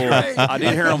 I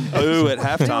did hear him boo at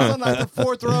He was on halftime. like the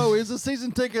 4th row. He was a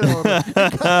season ticket holder. He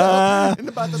got up in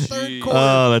about the 3rd Jeez. quarter.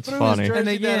 Oh, that's threw funny. His jersey And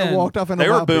down again, and walked off in They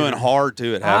a were wife booing beater. hard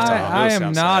too at halftime. I It am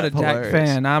sounds not sad. a Dak Hilarious.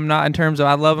 fan. I'm not in terms of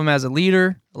I love him as a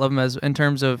leader. I love him as in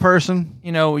terms of Person.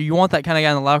 you know you want that kind of guy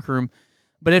in the locker room.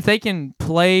 But if they can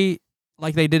play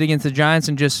like they did against the Giants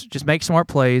and just make smart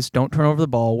plays, don't turn over the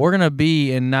ball, we're gonna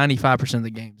be in 95% of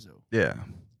the games though. Yeah.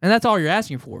 And that's all you're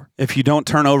asking for. If you don't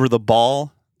turn over the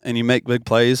ball and you make big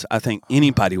plays, I think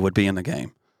anybody would be in the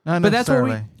game. Not But that's what we-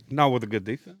 necessarily. Not with a good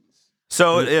defense.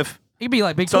 So if It could be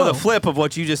like Big so, 12. the flip of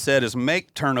what you just said is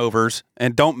make turnovers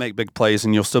and don't make big plays,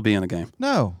 and you'll still be in the game.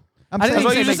 No. I'm I didn't That's even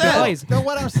what say you make just big said. plays.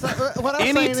 No, what I'm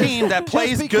Any saying is team that just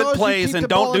plays because good you plays keep and the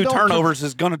don't ball do and turnovers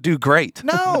is going to do great.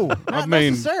 No, not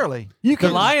mean, necessarily. You The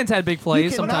can Lions had big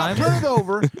plays you cannot sometimes. turn it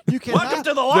over. You cannot. Welcome to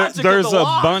the There- Logic of there's the a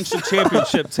Lost. bunch of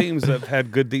championship teams that have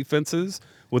had good defenses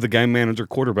with a game manager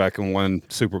quarterback and won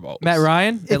Super Bowls. Matt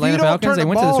Ryan, If Atlanta you don't Falcons, turn they the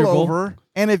went to the ball Super Bowl. over,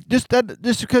 and if just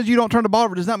because you don't turn the ball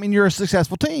over does not mean you're a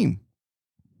successful team.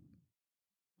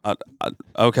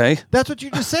 Okay. That's what you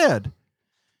just said.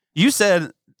 You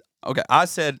said, okay, I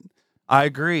said, I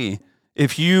agree.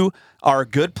 If you are a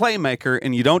good playmaker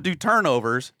and you don't do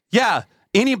turnovers, yeah,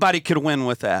 anybody could win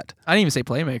with that. I didn't even say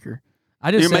playmaker.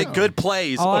 I just You said, make good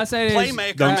plays. All I said is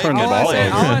playmaker. Don't make turn the good ball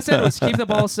plays. over. All I said was keep the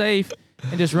ball safe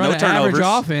and just run No an average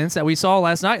turnovers. offense that we saw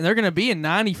last night. And they're going to be in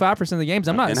 95% of the games.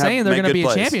 I'm not And saying they're make going to good be a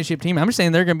plays. championship team. I'm just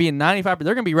saying they're going to be in 95%.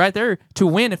 They're going to be right there to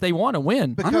win if they want to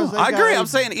win. Because I they agree. got- I'm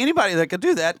saying anybody that could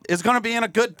do that is going to be in a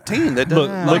good team. That Look-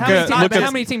 doesn't- look how many at- teams- look but at-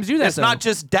 how many teams do that? It's though? not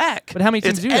just Dak. But how many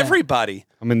teams it's do that? everybody.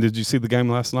 I mean, did you see the game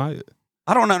last night?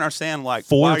 I don't understand like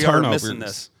 4 why y'all are turnovers. missing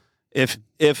this.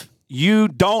 If you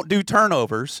don't do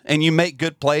turnovers and you make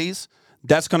good plays,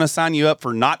 that's going to sign you up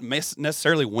for not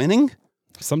necessarily winning.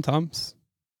 Sometimes.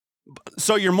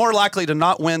 So you're more likely to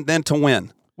not win than to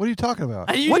win. What are you talking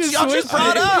about? You What y'all just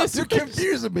brought up? You're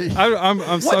confusing me.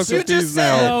 I'm so What you just confused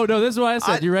said? now. No, this is what I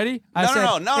said. You ready? I said,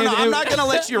 No. I'm not going to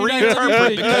let you You're not gonna reinterpret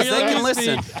speak. You're because not they gonna can let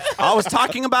me listen. I was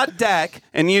talking about Dak,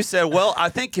 and you said, well, I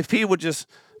think if he would just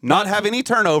not have any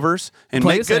turnovers and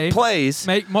Play make it good safe. plays,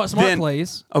 Make smart then-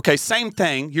 plays. Okay, same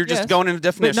thing. You're just Yes. going into But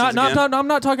definitions again. I'm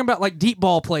not talking about like deep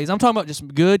ball plays. I'm talking about just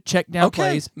good check down Okay,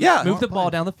 plays. yeah. Move the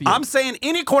ball down the field. I'm saying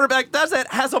any quarterback does that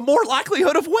has a more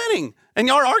likelihood of winning. And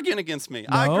y'all are arguing against me.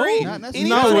 I No. agree. Not necessarily.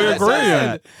 No, Anybody we that agree.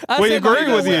 says that- We said agree you're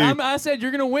gonna with win- you. I said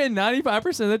you're going to win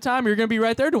 95% of the time. You're going to be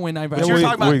right there to win 95%. But you're we-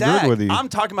 talking about we agreed Dak. with you. I'm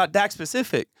talking about Dak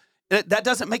specific. That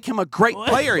doesn't make him a great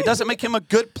player. It doesn't make him a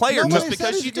good player Nobody just said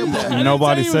because he's you do good. that. didn't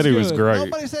Nobody say he said he was was good. great.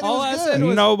 Nobody said All he I was said good.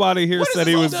 was- Nobody here What is said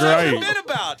he this was all great. been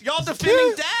about? Y'all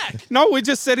defending Dak. No, we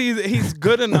just said he's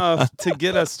good enough to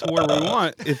get us to where we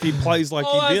want if he plays like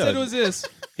All I he said did. was this.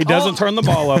 He doesn't turn the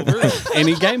ball over and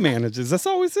he game manages. That's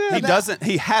all we said. He doesn't.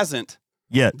 He hasn't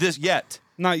Yet. this yet.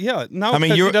 Not yet. No, I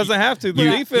mean, he doesn't have to. The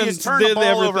defense He's turned the did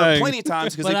ball over everything. plenty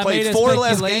times because But he I played made a 4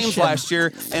 less games speculation. last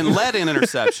year and led in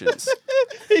interceptions.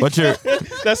 But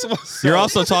That's what, you're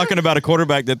also talking about a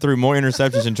quarterback that threw more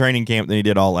interceptions in training camp than he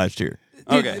did all last year.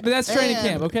 Dude, Okay. but that's training And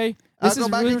camp, okay? I'll This go is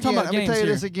back we're again. talking about Let me games tell you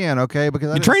here. this again, okay? Because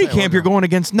I In didn't training say it camp, you're wasn't. going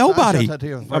against I nobody. said to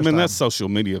you the I first mean, time. that's social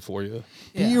media for you.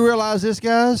 Do you realize this,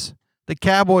 guys? The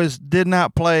Cowboys did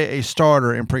not play a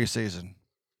starter in preseason.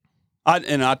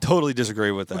 I totally disagree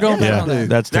with that. We're going back Yeah, on that.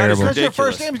 that's That is terrible. Because your ridiculous.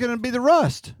 first game is going to be the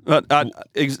rust. But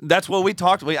that's what we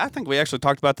talked. I think we actually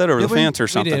talked about that over Did the we? fence or We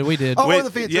something. did. We did. Oh, We- over the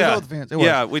fence. yeah. It was over the fence. It was.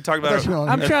 Yeah, we talked about That's it. what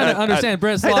I'm trying to understand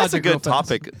Brett's Hey, that's a logic real good fast.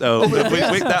 topic, though.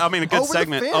 I mean, a good Over the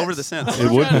segment fence. over the fence.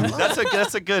 It would be.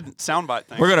 That's a good soundbite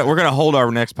thing. We're gonna hold our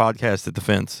next podcast at the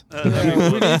fence. We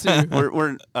need to.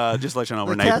 We're just let you know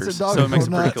we're The cats neighbors, and dogs so it makes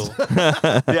it go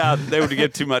pretty cool. Yeah, they would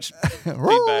give too much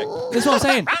feedback. That's what I'm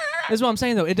saying. That's what I'm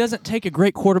saying, though. It doesn't take a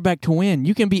great quarterback to win.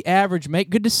 You can be average, make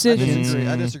good decisions.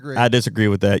 I disagree. I disagree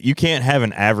with that. You can't have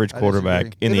an average I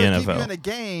quarterback disagree. in the It'll keep you NFL. in a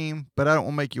game, but I don't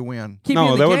want to make you win. Keep you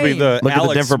in the that would be game. the Look at the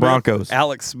Alex Denver Smith- Broncos.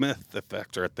 Alex Smith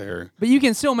effect right there. But you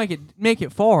can still make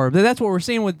it far. But that's what we're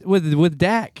seeing with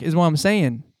Dak, is what I'm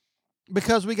saying.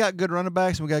 Because we got good running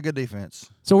backs and we got good defense.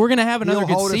 So we're gonna have another He'll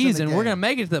good hold us in the season. We're game. gonna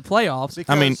make it to the playoffs.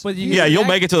 Because I mean, But you'll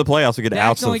make it to the playoffs and get Dak's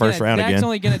outs in the only first round Dak's again.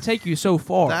 only gonna take you so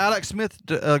far. the Alex Smith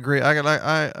agree.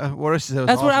 What else?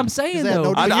 That's what I'm saying,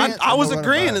 though. I was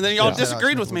agreeing, and then y'all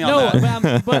disagreed with me on No,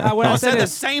 that. but what I I said said the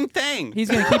is same thing. he's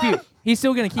gonna keep you. He's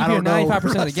still gonna keep I you in don't know.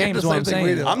 95% of I the said games. the Is what I'm same thing we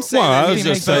saying. did. I'm saying Well, I that was he just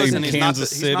makes those saying and he's not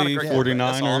Kansas he's not a City, great quarterback.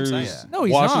 That's all I'm saying. 49ers, No,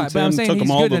 he's Washington not. But I'm saying took he's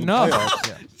them all good to the enough. playoffs.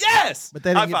 Yeah. Yes. But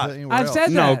they High didn't get five. to anywhere I've else.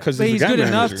 said No, that. 'cause But he's he's the good game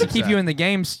enough manager. to keep you in the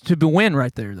games to win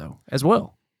right there, though, as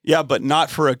well. Yeah, but not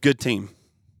for a good team.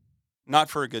 Not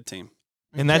for a good team.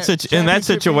 In that Championship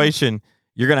situation,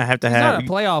 you're gonna have to He's have. not a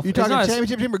playoff. You he's talking not a-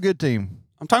 championship team or good team?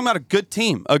 I'm talking about a good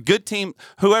team. A good team.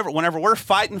 Whenever we're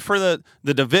fighting for the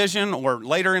division or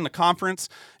later in the conference,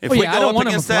 if Well, we yeah, go I don't up want him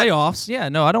in against that, playoffs. Yeah,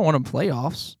 no, I don't want him in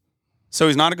playoffs. so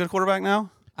he's not a good quarterback now.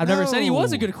 I've never said he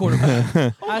was a No. good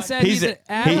quarterback. I said he's an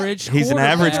average. he's an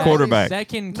average quarterback. that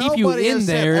can keep you Nobody in has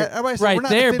said- there, everybody said, right we're not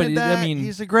there. But defending Dak. I mean,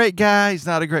 he's a great guy. He's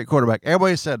not a great quarterback.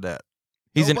 Everybody said that.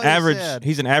 He's an Nobody average. said-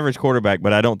 He's an average quarterback,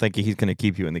 but I don't think he's going to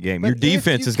keep you in the game. But Your if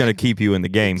defense you is going to can- keep you in the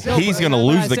game. Exactly. He's going to But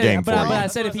lose I the said- game but for I you.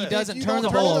 said if he doesn't you turn the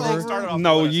don't ball turn it over, over-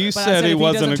 No, you But I said said he if he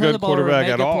wasn't doesn't a turn good the ball over, quarterback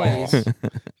make at good all. plays.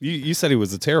 You said he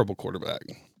was a terrible quarterback.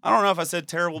 I don't know if I said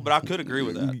terrible, but I could agree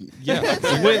with that.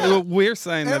 Yeah, we're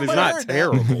saying that he's Everybody not heard that.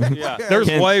 terrible. Yeah. There's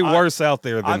Ken, way worse out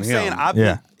there than I'm him.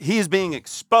 saying he is being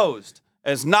exposed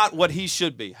as not what he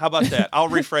should be. How about that? I'll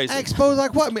rephrase it. Exposed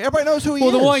like what? I mean, everybody knows who he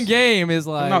well, is. the one game is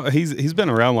like no, he's been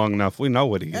around long enough. We know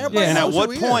what he is. Everybody And knows at what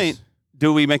who he point is.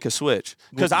 do we make a switch?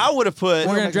 Because I would have put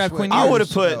we're gonna make a draft switch. Quinn. I would have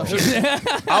Ewers.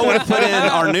 put I would have put in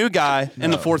our new guy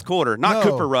in the fourth quarter, not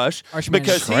No. Cooper Rush, Archman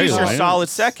because Trey he's your Lance. solid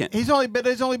second. He's only been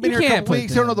You here a can't couple put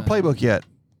weeks. He don't know the that. playbook yet.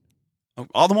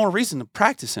 All the more reason to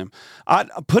practice him. I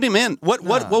put him in. What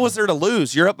was there to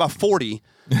lose? You're up by 40.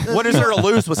 What is there to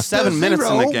lose with 7 minutes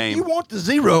in the You game? want the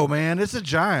zero, man. It's the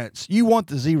Giants. You want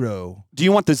the zero. Do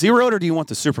you want the zero or do you want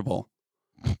the Super Bowl?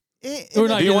 We're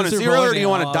not Do you getting want a Super zero Bowl or do you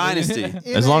want a now, dynasty?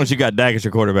 As long as you got Dak as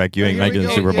your quarterback, you ain't Here we making the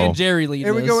go. Super Bowl. And Jerry Lee.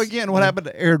 Here we does. go again. What happened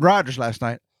to Aaron Rodgers last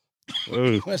night?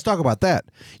 Ooh. Let's talk about that.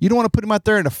 You don't want to put him out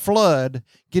there in a flood,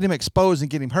 get him exposed and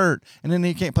get him hurt, and then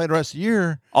he can't play the rest of the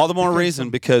year. All the more reason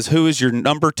because who is your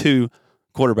number 2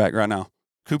 quarterback right now?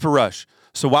 Cooper Rush.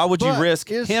 So why would you But risk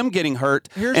him getting hurt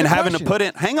Here's and the having question. to put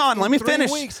in? Hang on, let me 3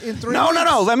 finish. weeks, in 3 No, weeks,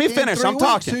 let me in finish. 3 I'm weeks,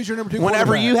 talking. who's your number 2 Whenever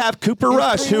quarterback? you have Cooper In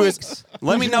Rush, 3 who is, weeks,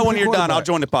 let who's me your know number when 2 you're done. I'll quarterback?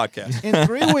 join the podcast. In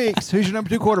 3 weeks, who's your number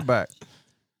 2 quarterback?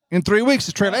 In 3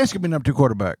 weeks, Trey Lance could be number 2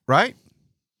 quarterback, right?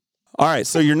 All right,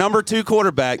 so your number 2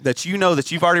 quarterback that you know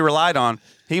that you've already relied on,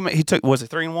 he took, was it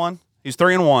 3-1? He's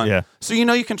 3-1. Yeah. So you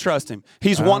know you can trust him.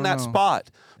 He's won don't that know. spot.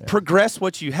 Progress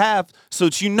what you have so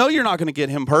that you know you're not going to get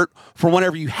him hurt for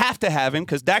whenever you have to have him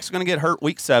because Dak's going to get hurt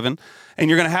week 7 and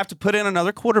you're going to have to put in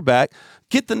another quarterback.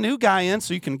 Get the new guy in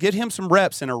so you can get him some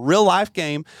reps in a real life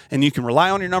game and you can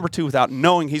rely on your number 2 without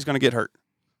knowing he's going to get hurt.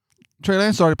 Trey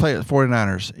Lance already played at the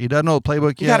 49ers. He doesn't know the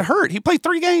playbook He yet. got hurt. He played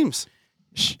 3 games.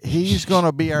 He's going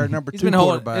to be our number 2 He's been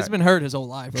quarterback. It's been hurt his whole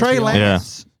life. let's Trey be honest.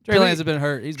 Lance. Trey Lance has been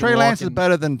hurt. He's Trey been Lance is walking.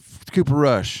 better than Cooper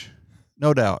Rush,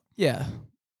 no doubt. Yeah.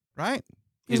 Right?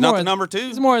 He's not more the number 2.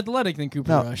 He's more athletic than Cooper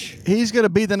No, Rush. he's going to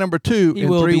be the number 2 He in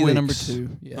will 3 be weeks. the number 2.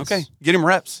 Yes. Okay, get him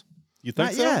reps. You think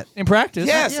Not so? yet. In practice.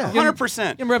 Yes, Yeah. 100%.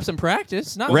 Give him reps in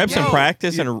practice. Not Reps in No.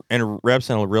 practice and reps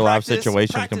in a real life Practice-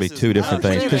 situation is going to be practice 2 is different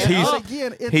things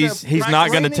because he's not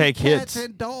going to take hits.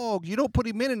 And dog. You don't put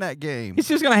him in that game. He's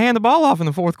just going to hand the ball off in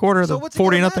the fourth quarter of So the what's it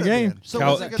gonna 40-0 matter game. then? So Cal-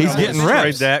 what's it gonna He's matter? getting Trade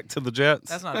reps. Dak to the Jets.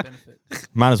 That's not a benefit.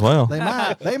 Might as well. They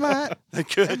might. They might. They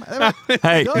could.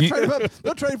 Hey,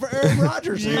 They'll trade for Aaron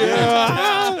Rodgers.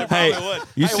 hey,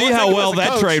 you see how well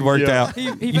that trade worked out.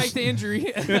 He faked the injury.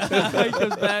 He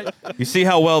goes back. You see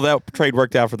how well that trade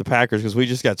worked out for the Packers because we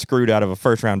just got screwed out of a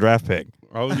first-round draft pick.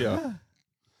 Oh, yeah.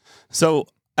 So,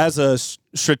 as a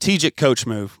strategic coach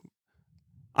move,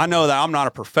 I know that I'm not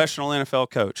a professional NFL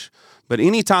coach, but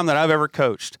any time that I've ever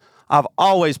coached, I've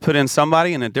always put in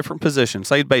somebody in a different position.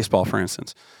 Say baseball, for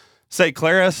instance. Say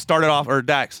Clara started off, or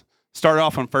Dax started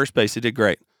off on first base. He did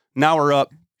great. Now we're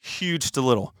up huge to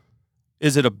little.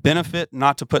 Is it a benefit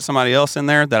not to put somebody else in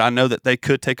there that I know that they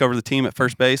could take over the team at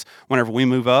first base whenever we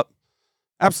move up?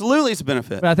 Absolutely, it's a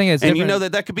benefit. But I think it's and different. you know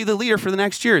that could be the leader for the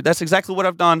next year. That's exactly what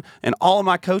I've done in all of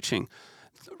my coaching.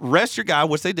 Rest your guy,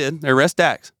 which they did. They rest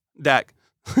Dak. Dak.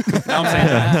 You know what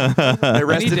I'm saying? They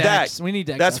rested Dak. We need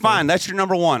Dax. That's out there. fine. That's your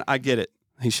number 1. I get it.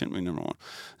 He shouldn't be number one.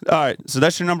 All right, so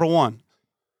that's your number one.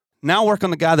 Now work on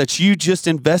the guy that you just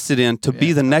invested in to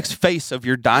be the next face of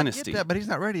your dynasty. I get that, but he's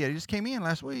not ready yet. He just came in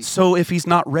last week. So if he's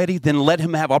not ready, then let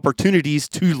him have opportunities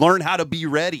to learn how to be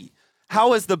ready.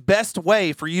 How is the best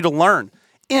way for you to learn?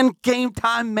 In game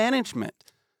time management.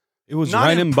 It was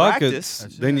Not in raining buckets.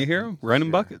 practice. Then you hear him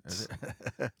raining buckets.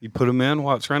 You put him in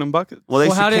while it's raining buckets. Well, they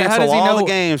Well, how should how cancel does he all know- the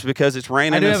games because it's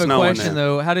raining I do and have a snowing question there.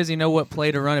 though. How does he know what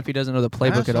play to run if he doesn't know the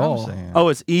playbook That's at what I'm all? saying. Oh,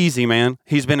 it's easy, man.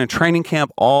 He's been in training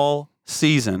camp all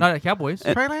season. Not at Cowboys.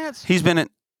 Trey Lance? He's been in.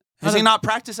 Has Not he a- not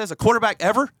practiced as a quarterback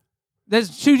ever?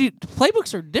 There's two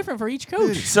playbooks are different for each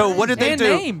coach. Dude, So what did they and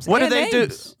do? names. What did and they do?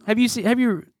 names. Have you seen? Have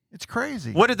you? It's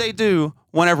crazy. What did they do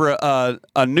whenever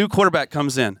a new quarterback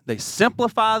comes in? They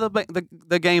simplify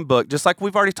the game book, just like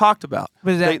we've already talked about.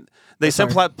 But is that- They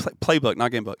sorry. simplify playbook,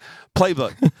 not game book,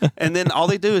 playbook, and then all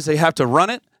they do is they have to run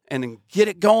it and then get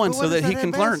it going But so what that does he can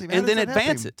advance learn him? How and does then that help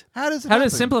advance him? it. How does it How help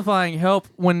does him? simplifying help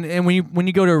when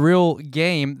you go to a real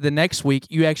game the next week?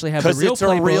 You actually have the Because real it's a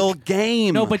playbook. real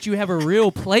game. No, but you have a real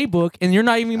playbook, and you're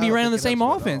not even gonna I be don't running the think it same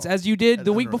helps him at offense all. as you did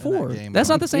the In week that before. game, That's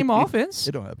no. not the same offense.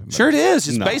 It don't help him. sure it is.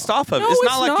 It's No. based off of No, it. It's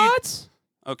not like not.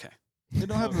 you. Okay, It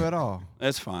don't help him at all.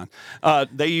 that's fine.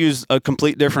 They use a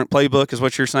complete different playbook, is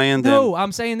what you're saying. Then No,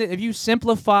 I'm saying that if you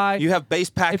simplify, you have base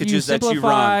if you packages that you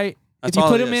simplify, run. That's if you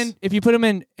all put it them is. in, if you put them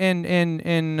in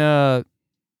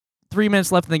 3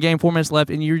 minutes left in the game, 4 minutes left,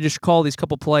 and you just call these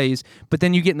couple plays, but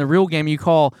then you get in the real game, you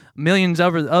call millions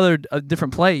of other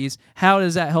different plays. How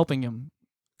is that helping him?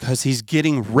 Because he's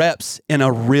getting reps in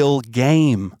a real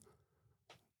game.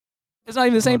 It's not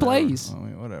even the same Whatever. plays. I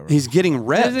mean, whatever. He's getting He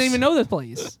reps. doesn't even know the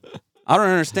plays. I don't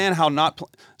understand how not.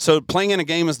 So playing in a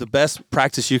game is the best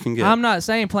practice you can get. I'm not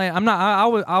saying playing. I'm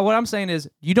not. What I'm saying is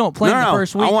you don't play in the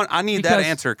first week. I need that because-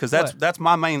 answer because what? that's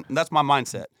my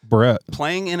mindset. Brett,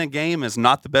 Playing in a game is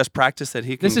not the best practice that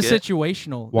he can This is get.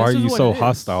 situational. why This are is you what so it is.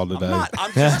 hostile today? I'm not.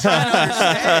 I'm just trying to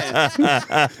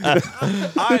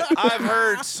understand. I've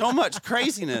heard so much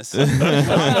craziness. I'm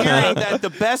hearing that the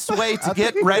best way to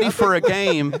get ready for a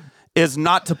game is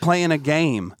not to play in a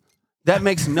game. That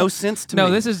makes no sense to me. No,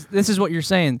 this is what you're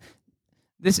saying.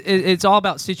 It's all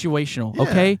about situational, Yeah.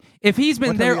 okay? If he's been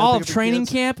One time there you gotta all pick of up the training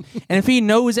kids. camp, and if he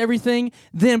knows everything,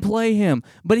 then play him.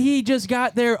 But he just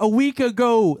got there a week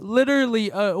ago,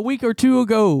 literally a week or two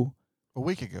ago. A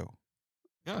week ago.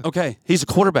 Okay, he's a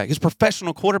quarterback. He's a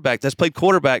professional quarterback that's played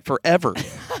quarterback forever.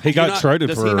 He got traded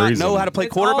does for he a not reason. know how to play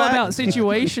It's quarterback? all about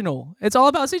situational. It's all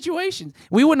about situations.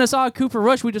 We wouldn't have saw Cooper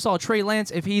Rush. We just saw Trey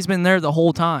Lance if he's been there the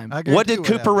whole time. I What guarantee did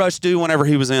you Cooper Rush do whenever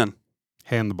he was in?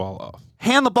 Hand the ball off.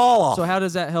 Hand the ball off. So how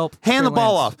does that help? Hand Trey the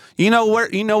ball Lance? off. You know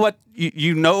where? You know what?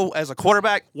 You know as a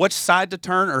quarterback which side to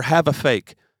turn or have a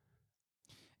fake.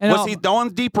 And Was I'll- he throwing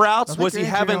deep I routes? think Was you're he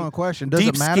answering having your own question. Does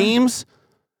deep it matter? schemes?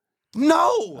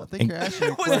 No. I think you're asking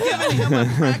It a was question. giving him a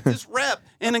practice rep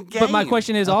in a game. But my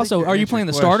question is I think also: you're are you answering playing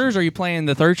the the question. starters or are you playing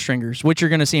the third stringers, which you're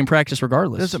going to see in practice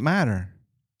regardless? Doesn't matter.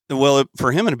 Well,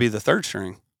 for him, it'd be the third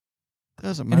string.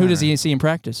 Doesn't And matter. who does he see in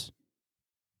practice?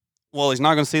 Well, he's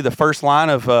not going to see the first line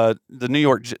of the New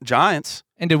York Giants.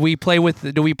 And did we play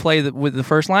with? Do we play with the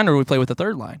first line or do we play with the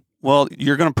third line? Well,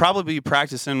 you're going to probably be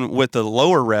practicing with the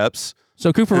lower reps.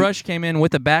 So Cooper Rush came in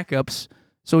with the backups,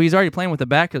 so he's already playing with the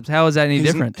backups. How is that any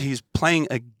different? He's playing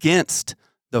against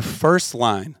the first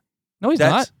line. No, he's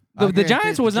that's- not. The I guarantee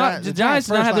Giants the was not. Gi- The the Giants Giants'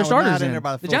 did not have their first line was not starters in in. there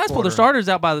by the The fourth Giants pulled their quarter. starters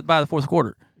out by the fourth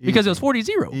quarter because it was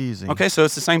 40-0. Easy. Okay, so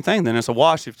it's the same thing. Then it's a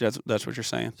wash if that's what you're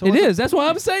saying. So It what's is. That's what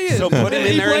I'm saying. So put him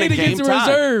in He there in played a game against the time.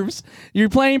 reserves. You're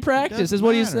playing practice. doesn't Is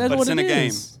what he's. matter. That's But what it's in it a game.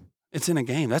 is. It's in a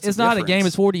game. That's It's the not a game.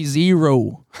 It's difference.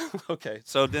 40-0. Okay,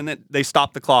 so then they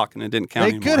stopped the clock and it didn't count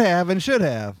They anymore. could have and should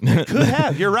have. Could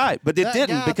have. You're right, but it That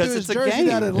didn't guy because threw it's his a jersey game.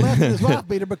 down and left his wife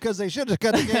beater because they should have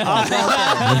cut the game off.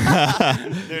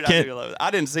 Dude, I do love it.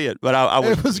 I didn't see it, but I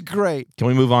would. It was great. Can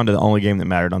we move on to the only game that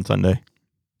mattered on Sunday?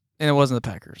 And it wasn't the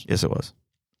Packers. Yes, it was.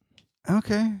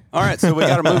 Okay. All right, so we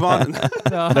got to move on.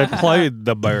 They played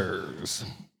the Bears.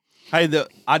 Hey,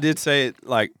 I did say it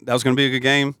like that was going to be a good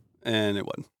game, and it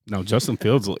wasn't. No, Justin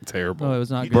Fields looked terrible. No, it was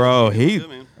not good. Bro, Good,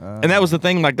 man. and that was the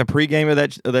thing, like the pregame of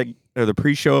that or the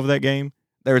pre-show of that game,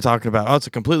 they were talking about, oh, it's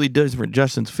a completely different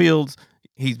Justin Fields.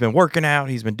 He's been working out.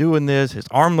 He's been doing this. His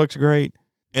arm looks great.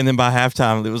 And then by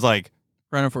halftime, it was like,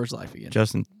 Running for his life again.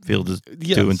 Justin Fields is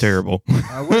Yes. doing terrible.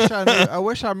 I wish I knew, I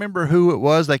wish I remember who it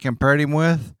was they compared him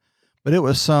with, but it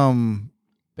was some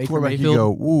Baker quarterback you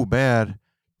Mayfield. go, ooh, bad.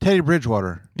 Teddy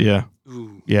Bridgewater. Yeah.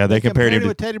 Ooh. Yeah, they compared him to.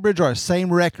 with Teddy Bridgewater.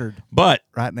 Same record But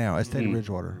right now as Teddy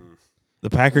Bridgewater. the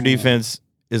Packer defense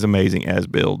is amazing as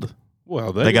build.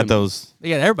 Well, They got those. They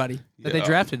got everybody that they Yeah.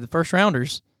 drafted, the first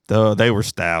rounders. They were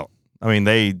stout. I mean,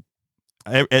 they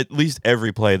At least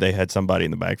every play they had somebody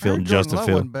in the backfield and Justin Love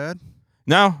Field. wasn't bad.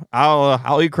 No,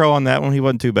 I'll eat crow on that one. He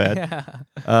wasn't too bad.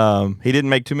 Yeah. He didn't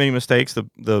make too many mistakes.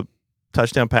 The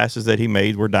touchdown passes that he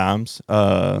made were dimes.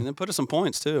 And then put us some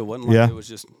points too. It wasn't like Yeah. it was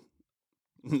just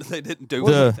they didn't do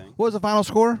The- anything. What was the final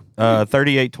score?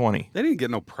 38-20. They didn't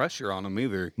get no pressure on him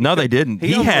either. No, they didn't.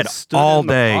 He almost had stood all in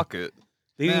the day. pocket.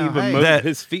 He didn't Now, even hey, move. that-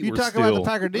 His feet You were talk still. about the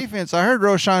Packer defense. I heard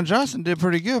Roshan Johnson did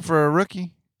pretty good for a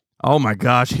rookie. Oh my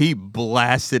gosh, he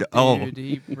blasted. Dude,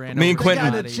 he ran Me and over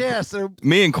Quentin- Got the somebody. chest.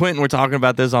 Me and Quentin were talking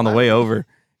about this on the way over.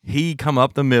 He come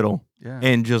up the middle Yeah.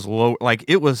 and just low, like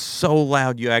it was so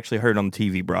loud you actually heard on the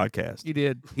TV broadcast. You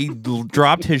did. He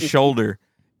dropped his shoulder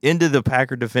into the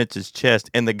Packer defense's chest,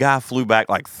 and the guy flew back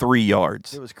like 3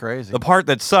 yards. It was crazy. The part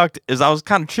that sucked is I was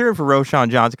kind of cheering for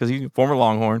Roshan Johnson because he's a former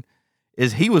Longhorn.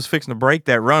 Is he was fixing to break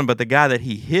that run, but the guy that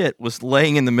he hit was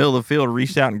laying in the middle of the field,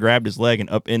 reached out and grabbed his leg and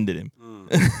upended him.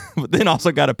 But then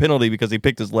also got a penalty because he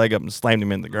picked his leg up and slammed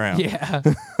him in the ground. Yeah.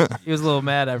 He was a little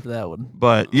mad after that one.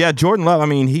 But yeah, Jordan Love, I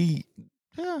mean,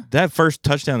 Yeah. that first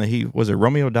touchdown that was it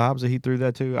Romeo Dobbs that he threw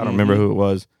that to? I don't remember who it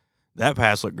was. That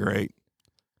pass looked great.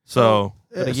 So,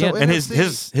 But again- and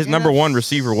his number one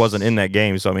receiver wasn't in that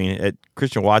game. So I mean,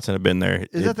 Christian Watson had been there.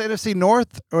 Is that the NFC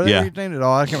North or Yeah. they renamed it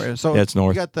all? I can't remember. So Yeah, it's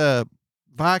North. You got the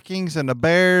Vikings and the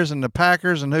Bears and the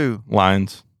Packers and who?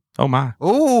 Lions? Oh my!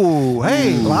 Oh,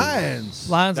 hey, Lions.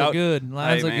 Lions That- are good.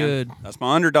 Lions Hey, are man, good. That's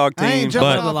my underdog I ain't team. jumping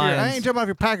but- off your, I Lions. ain't jumping off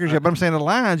your Packers yet, but I'm saying the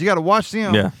Lions. You got to watch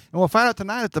them. Yeah. And we'll find out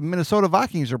tonight if the Minnesota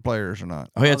Vikings are players or not.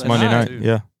 Oh yeah, it's that's Monday nice, night. dude.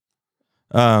 Yeah.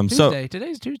 So Tuesday.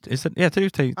 Today's Tuesday. is it? Yeah,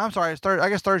 Tuesday. I'm sorry. It's Thursday. I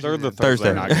guess Thursday. They're the then.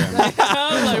 Thursday Thursday. night game.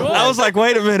 I was like, what? I was like,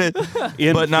 wait a minute.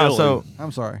 In But no, Philly. so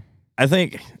I'm sorry. I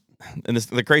think, and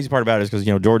the crazy part about it is because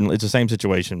Jordan, it's the same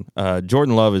situation.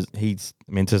 Jordan Love it's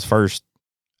his first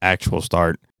actual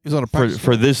start He's on a for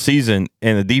practice. this season,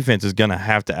 and the defense is gonna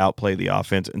have to outplay the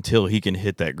offense until he can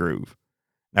hit that groove.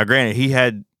 Now, granted, he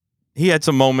had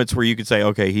some moments where you could say,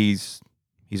 okay, he's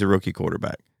a rookie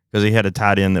quarterback because he had a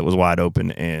tight end that was wide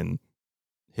open and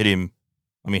hit him.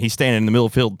 I mean, he's standing in the middle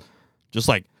of the field, just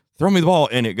like throw me the ball,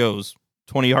 and it goes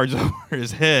 20 yards over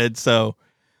his head. So,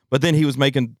 but then he was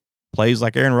making plays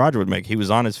like Aaron Rodgers would make. He was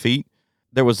on his feet.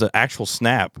 There was an actual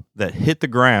snap that hit the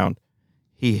ground.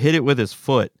 He hit it with his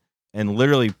foot and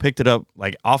literally picked it up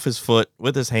like off his foot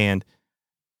with his hand,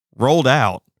 rolled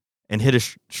out, and hit a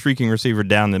streaking receiver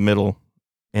down the middle.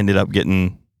 Ended up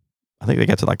getting, I think they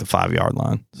got to like the 5-yard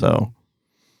line. So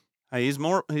Hey, he's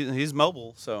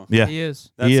mobile, so yeah, He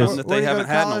is. that's He is. something that Where they you go haven't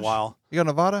to had in a college? while. You go to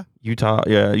Nevada?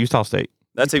 Utah State.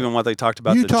 That's even what they talked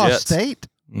about Utah the Jets. State?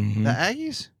 Mm-hmm. The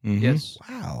Aggies? Yes.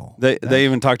 Wow. They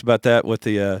even talked about that with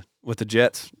the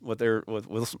Jets. With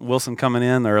Wilson coming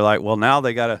in, they're like, well, now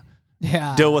they got to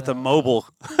Yeah. deal with a mobile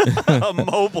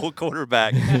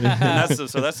quarterback. And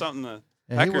that's something the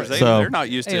Yeah, he Packers was- So- they're not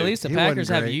used Hey, to. at least the He wasn't Packers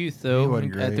have great. youth He though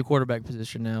wasn't at the great. quarterback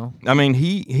position now. I mean,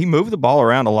 he moved the ball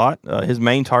around a lot. His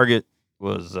main target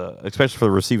was, especially for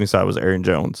the receiving side, was Aaron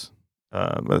Jones.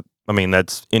 But I mean,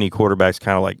 that's any quarterback's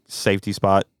kind of like safety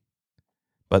spot.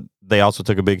 But they also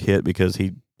took a big hit because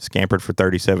he scampered for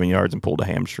 37 yards and pulled a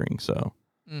hamstring. So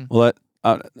Well,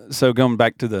 so going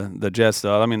back to the Jets,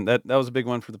 though, I mean that was a big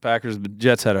one for the Packers. The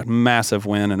Jets had a massive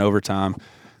win in overtime,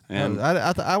 and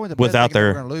I went to bed Without thinking they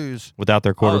were their- going to lose. without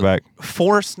their quarterback,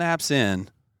 4 snaps in,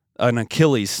 an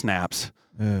Achilles snaps,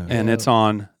 Yeah. and it's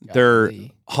on their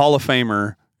Golly. Hall of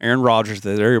Famer Aaron Rodgers.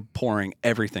 That they're pouring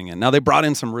everything in. Now they brought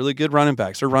in some really good running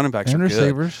backs. Their running backs And are good.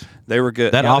 receivers. They were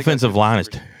good. that Yeah, they got offensive good line is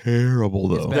receivers.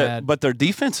 terrible, It's though. bad. But their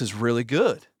defense is really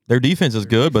good. Their defense is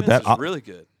good, but Defense that is really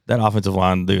good. that offensive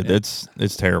line, dude, Yeah. it's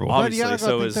terrible. But you Obviously, gotta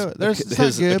so go is think that- it's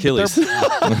his not good, but Achilles.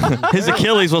 they're- His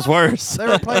Achilles was worse. They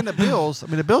were playing the Bills. I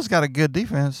mean, the Bills got a good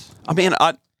defense. I mean,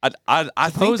 I think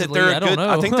that Supposedly, they're I a don't good. know.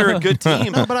 I think they're a good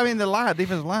team. No, but I mean, the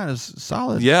defensive line is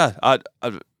solid. Yeah,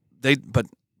 but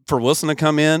for Wilson to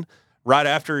come in right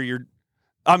after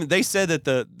they said that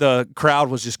the crowd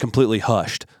was just completely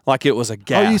hushed, like it was a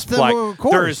gasp. still- like well, of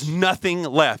course. there is nothing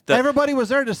left. Everybody was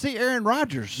there to see Aaron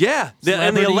Rodgers. Yeah,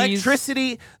 and the Celebrities.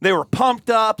 electricity, they were pumped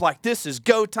up like this is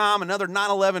go time, another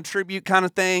 9/11 tribute kind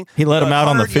of thing. He let 'em out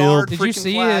on the 100-yard field. Did you freaking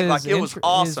see flag, his like it was his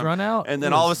awesome. run out? And It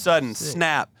then all of a was sudden, sick.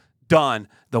 snap, done.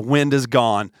 The wind is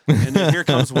gone, and then here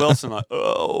comes Wilson. Like,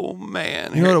 oh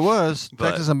man, You know what it was? But-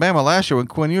 Texas and Bama last year when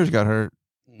Quinn Ewers got hurt.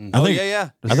 I think yeah.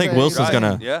 I think Right. Wilson's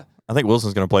gonna Yeah, I think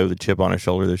Wilson's gonna play with a chip on his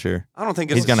shoulder this year. I don't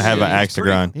think He's it's gonna have an axe to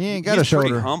pretty- grind. He ain't got he's a pretty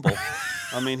shoulder. humble.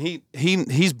 I mean,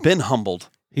 he's been humbled.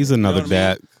 He's another You know what I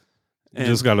mean? Dak. You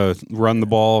just got to run the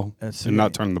ball That's and it.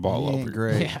 not turn the ball He ain't over.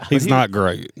 great. Yeah. He's not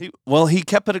great. He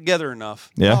kept it together enough.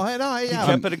 Yeah. Oh, hey, no, hey, He yeah.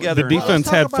 kept it together. The enough. defense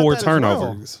talk had about 4 that as well.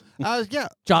 turnovers. Yeah.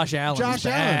 Josh Allen. Josh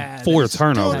Allen. Bad. 4 Still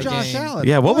turnovers. Josh game. Allen.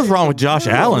 Yeah, what was wrong with Josh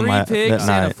Allen 3 picks that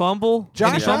and a night? fumble. Josh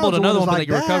and he fumbled Allen's another one one, was but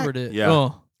they like that. recovered it. Yeah. Oh.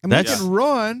 I mean, That's- he can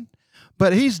run,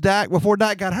 but he's Dak before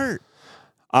Dak got hurt.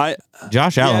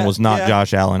 Josh Allen was not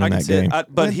Josh Allen I in can that see it. game. But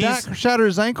when he's Dak shattered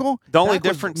his ankle, The only Dak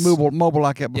was difference- mobile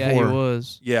like that before. Yeah, he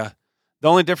was. yeah. The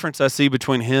only difference I see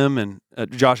between him and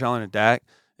Josh Allen and Dak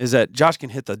is that Josh can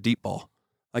hit the deep ball.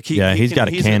 Like he's got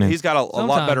a cannon. He's got a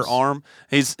lot better Sometimes. arm.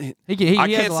 He I has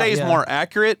can't a lot- say he's yeah. more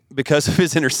accurate because of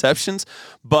his interceptions,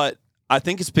 but I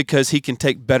think it's because he can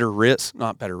take but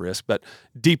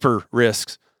deeper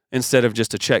risks instead of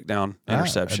just a check down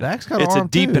interception. Dak's got It's a arm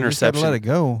deep too. He just gotta interception. Let it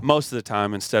go. Most of the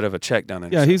time instead of a check down Yeah,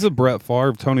 interception. he's a Brett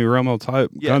Favre, Tony Romo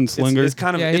type gunslinger. It's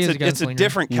kind of Yeah, he is a it's a gunslinger.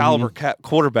 different caliber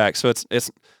quarterback, so it's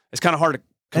kind of hard to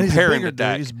And he's a compare him bigger to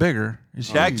Dak. dude. He's bigger. He's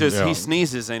Dak huge. just Yeah. he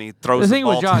sneezes and he throws The thing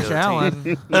ball with to Josh the other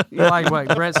team. Allen, like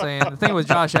what Brett's saying, the thing with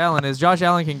Josh Allen is Josh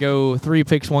Allen can go 3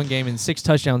 picks one game and 6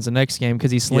 touchdowns the next game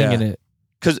because he's slinging Yeah. it.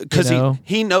 Because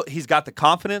You know? he's got the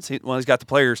confidence. He's got the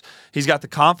players. He's got the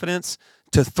confidence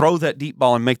to throw that deep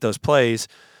ball and make those plays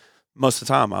most of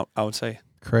the time. I would say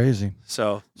Crazy.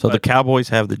 so. So the but Cowboys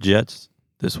have the Jets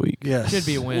this week. Yes. Should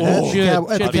be a win. At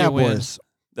Should the be a win. Cowboys.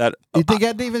 that You think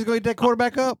that defense is going to get that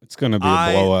quarterback up? It's going to be a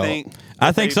blowout.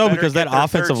 I think they so better because get that their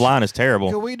offensive third- line is terrible.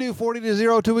 Can we do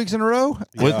 40-0 2 weeks in a row?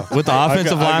 Yeah. With the I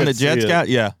offensive could- I line could the Jets see it. got,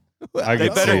 yeah. They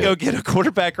better go get a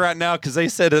quarterback right now because they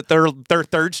said that their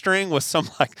third string was it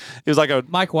was like a.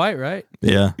 Mike White, right?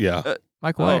 Yeah. Yeah.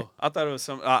 Mike White. Oh, I thought it was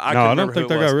some. I No, I couldn't don't remember think who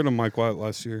they it was. got rid of Mike White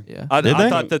last year. Yeah. I Did they?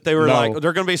 thought that they were No. like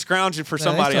they're going to be scrounging for they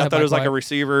somebody. still I have thought it was Mike like a White.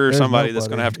 receiver or There's somebody that's nobody.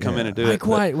 going to have to come in and do it. Mike but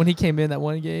White, when he came in that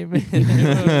one game,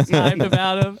 everyone was hyped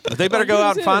about him. They better go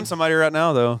out and find somebody right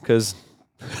now though, because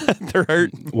they're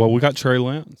hurt. Well, we got Trey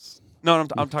Lance. No,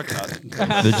 I'm talking about it.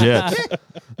 The Jets.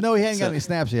 No, he hadn't got any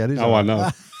snaps yet. He's Oh, all I right. know.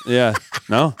 Yeah,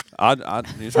 no,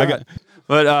 he's right.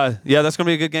 But yeah, that's gonna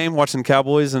be a good game. Watching the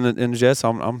Cowboys and the Jets,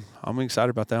 I'm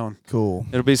excited about that one. Cool.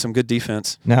 It'll be some good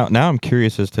defense. Now I'm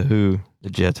curious as to who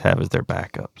the Jets have as their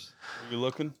backups. Are you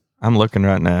looking? I'm looking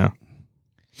right now.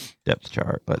 Depth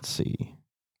chart. Let's see.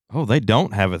 Oh, they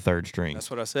don't have a third string.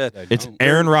 That's what I said. It's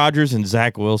Aaron Rodgers and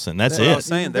Zach Wilson. That's That's what I it. was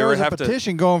saying. They There would was a have to.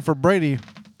 petition going for Brady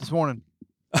this morning.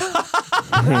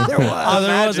 Oh, there was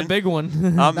Imagine. a big one. I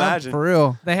Not imagine. for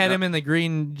real. They had him in the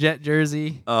green Jet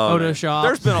jersey. Oh, man. Photoshop.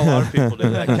 There's been a lot of people do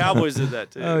that. Cowboys did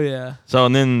that too. Oh yeah. So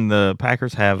and then the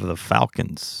Packers have the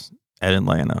Falcons at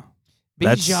Atlanta.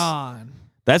 That's- Bijan.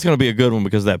 That's going to be a good one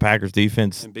because that Packers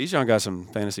defense. And Bijan got some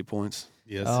fantasy points.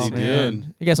 Yes, Oh he man,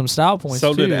 did. he got some style points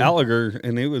So too. did Gallagher,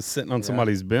 and he was sitting on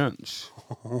somebody's bench.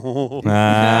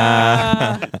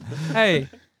 Ah. Hey,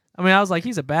 I mean, I was like,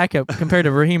 he's a backup compared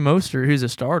to Raheem Mostert, who's a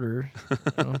starter.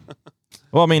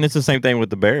 Well, I mean, it's the same thing with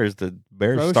the Bears. The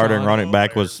Bears Roshan. starting running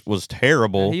back was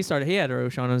terrible, He started. He had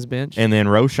Roshan on his bench. and then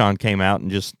Roshan came out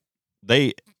and just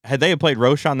had played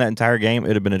Roshan that entire game,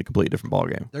 it'd have been a completely different ball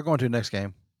game. They're going to the next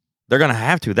game. They're gonna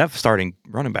have to. That starting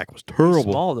running back was He's terrible.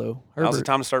 small though. Now's the Herbert.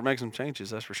 time to start making some changes.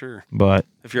 That's for sure. But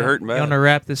If you're hurting You bad. want to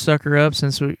wrap this sucker up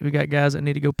since we got guys that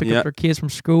need to go pick Yeah. up their kids from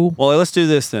school? Well, let's do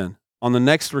this then. On the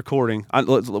next recording,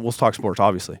 we'll talk sports,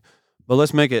 obviously, but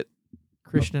let's make it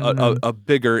Christian. a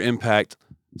bigger impact.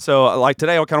 So, like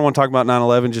today, I kind of want to talk about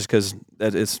 9/11 just because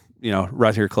it's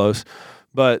right here close.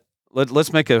 But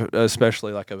let's make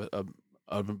especially like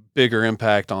a bigger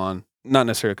impact on not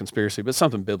necessarily a conspiracy, but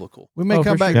something biblical. We may Oh,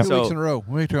 come for back sure. 2 So- weeks in a row.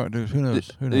 We can't do. Who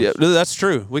knows? Who knows? Yeah, that's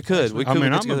true. We could. We I could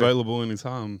mean, get I'm together. available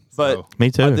anytime. But- so.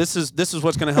 me too. This is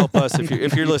what's going to help us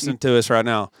if you're listening to us right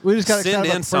now. We just got Send excited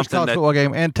in about the first something college that- football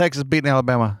game and Texas beating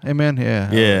Alabama. Amen.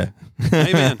 Yeah. yeah.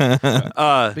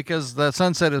 Amen. Because the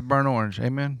sunset is burnt orange.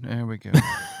 Amen. There we go.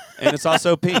 And it's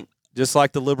also pink, just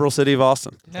like the liberal city of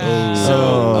Austin.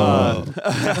 Oh. So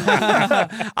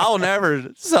I'll never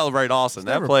celebrate Austin.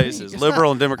 That never place pink. is It's liberal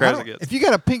not- and Democratic I don't- against. If you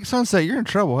got a pink sunset, you're in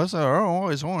trouble. That's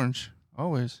always orange.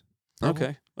 Always.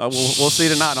 Okay. We'll see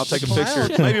tonight. And I'll take a picture.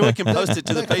 Cloud. Maybe we can post it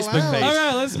to the The Facebook cloud. page. All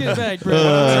right, let's get back, What I'm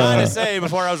bro. trying to say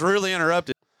before I was really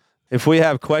interrupted. If we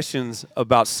have questions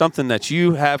about something that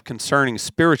you have concerning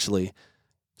spiritually,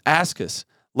 ask us.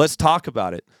 Let's talk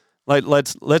about it. Like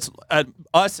let's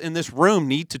us in this room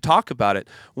need to talk about it.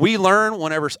 We learn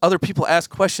whenever other people ask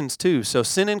questions too. So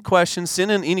send in questions,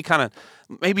 send in any kind of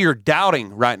maybe you're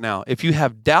doubting right now. If you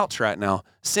have doubts right now,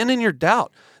 send in your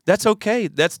doubt. That's okay.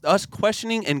 That's us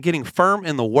questioning and getting firm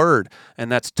in the word,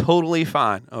 and that's totally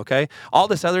fine, okay? All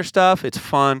this other stuff, it's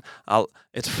fun.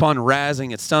 It's fun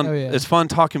razzing. It's fun. Oh, yeah. It's fun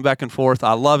talking back and forth.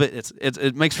 I love it.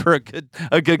 It makes for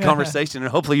a good conversation,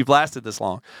 and hopefully you've lasted this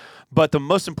long. But the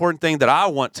most important thing that I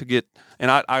want to get, and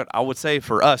I would say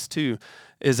for us too,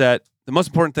 is that the most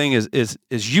important thing is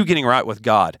you getting right with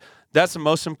God. That's the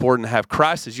most important, to have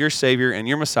Christ as your Savior and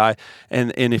your Messiah.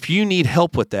 And if you need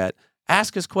help with that,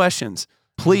 ask us questions.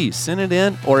 Please send it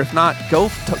in, or if not, go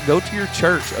to your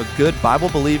church, a good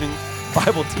Bible-believing,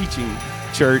 Bible-teaching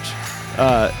church,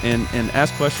 and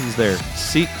ask questions there.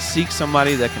 Seek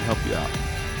somebody that can help you out.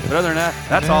 But other than that,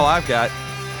 that's all I've got.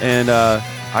 And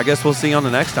I guess we'll see you on the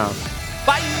next time.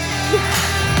 Bye!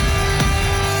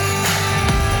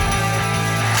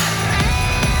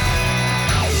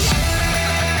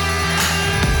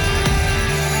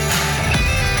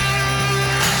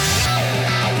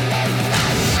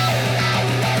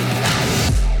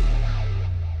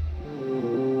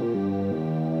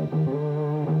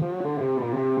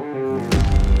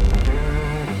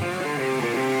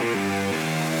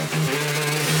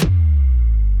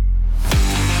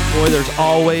 Boy, there's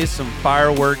always some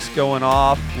fireworks going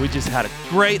off. We just had a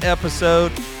great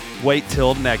episode. Wait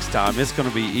till next time. It's going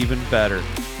to be even better.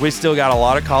 We still got a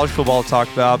lot of college football to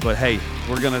talk about, but hey,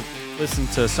 we're going to listen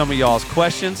to some of y'all's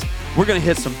questions. We're going to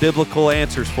hit some biblical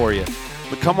answers for you.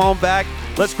 But come on back.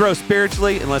 Let's grow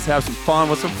spiritually, and let's have some fun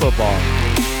with some football.